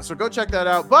 So go check that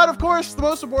out. But of course, the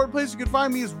most important place you can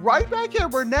find me is right back here,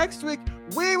 where next week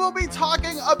we will be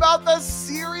talking about the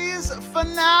series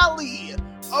finale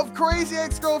of Crazy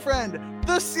Ex-Girlfriend.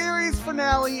 The series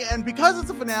finale. And because it's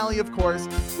a finale, of course,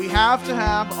 we have to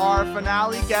have our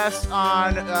finale guest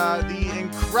on. The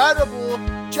incredible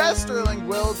Jess Sterling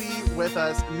will be with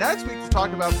us next week to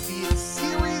talk about the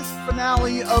series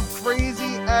finale of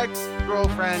Crazy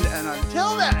Ex-Girlfriend. And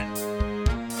until then,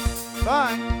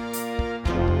 bye.